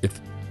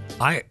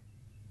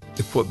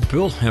what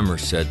Bill Hemmer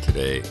said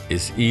today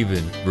is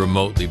even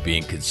remotely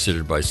being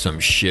considered by some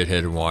shithead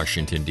in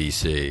Washington,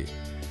 D.C.,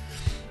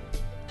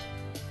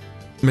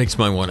 makes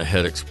my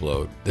head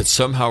explode. That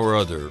somehow or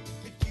other,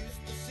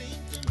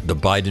 the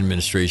Biden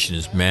administration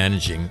is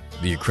managing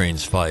the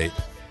Ukraine's fight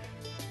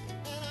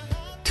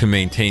to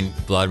maintain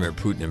Vladimir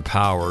Putin in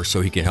power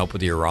so he can help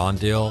with the Iran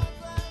deal.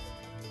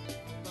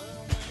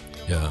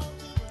 Yeah.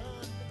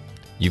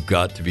 You've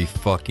got to be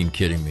fucking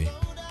kidding me.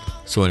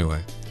 So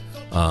anyway,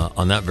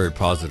 on that very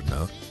positive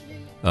note,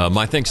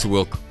 my thanks to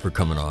Will for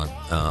coming on.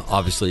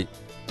 Obviously,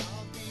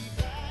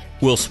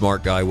 Will,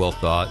 smart guy, well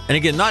thought. And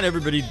again, not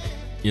everybody,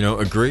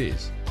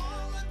 agrees.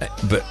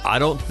 But I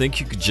don't think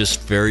you could just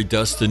fairy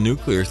dust the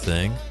nuclear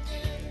thing,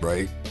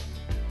 right,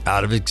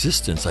 out of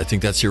existence. I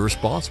think that's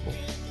irresponsible.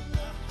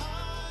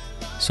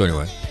 So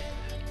anyway,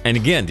 and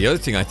again, the other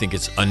thing I think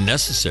it's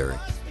unnecessary.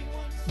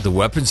 The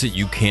weapons that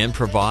you can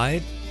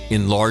provide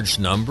in large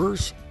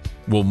numbers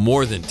will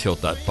more than tilt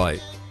that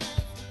fight.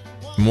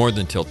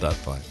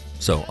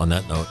 So on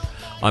that note,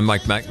 I'm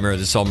Mike McNamara.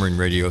 This is All Marine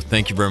Radio.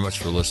 Thank you very much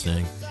for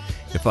listening.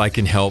 If I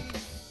can help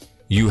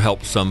you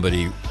help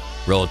somebody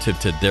relative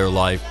to their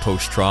life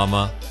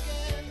post-trauma,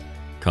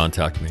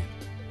 contact me.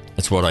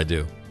 That's what I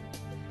do.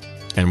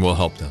 And we'll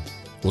help them.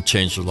 We'll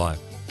change their life.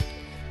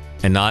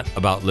 And not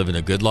about living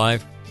a good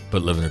life,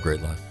 but living a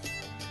great life.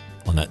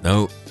 On that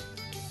note,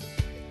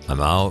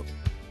 I'm out.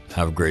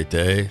 Have a great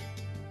day.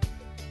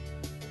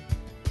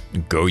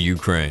 Go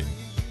Ukraine.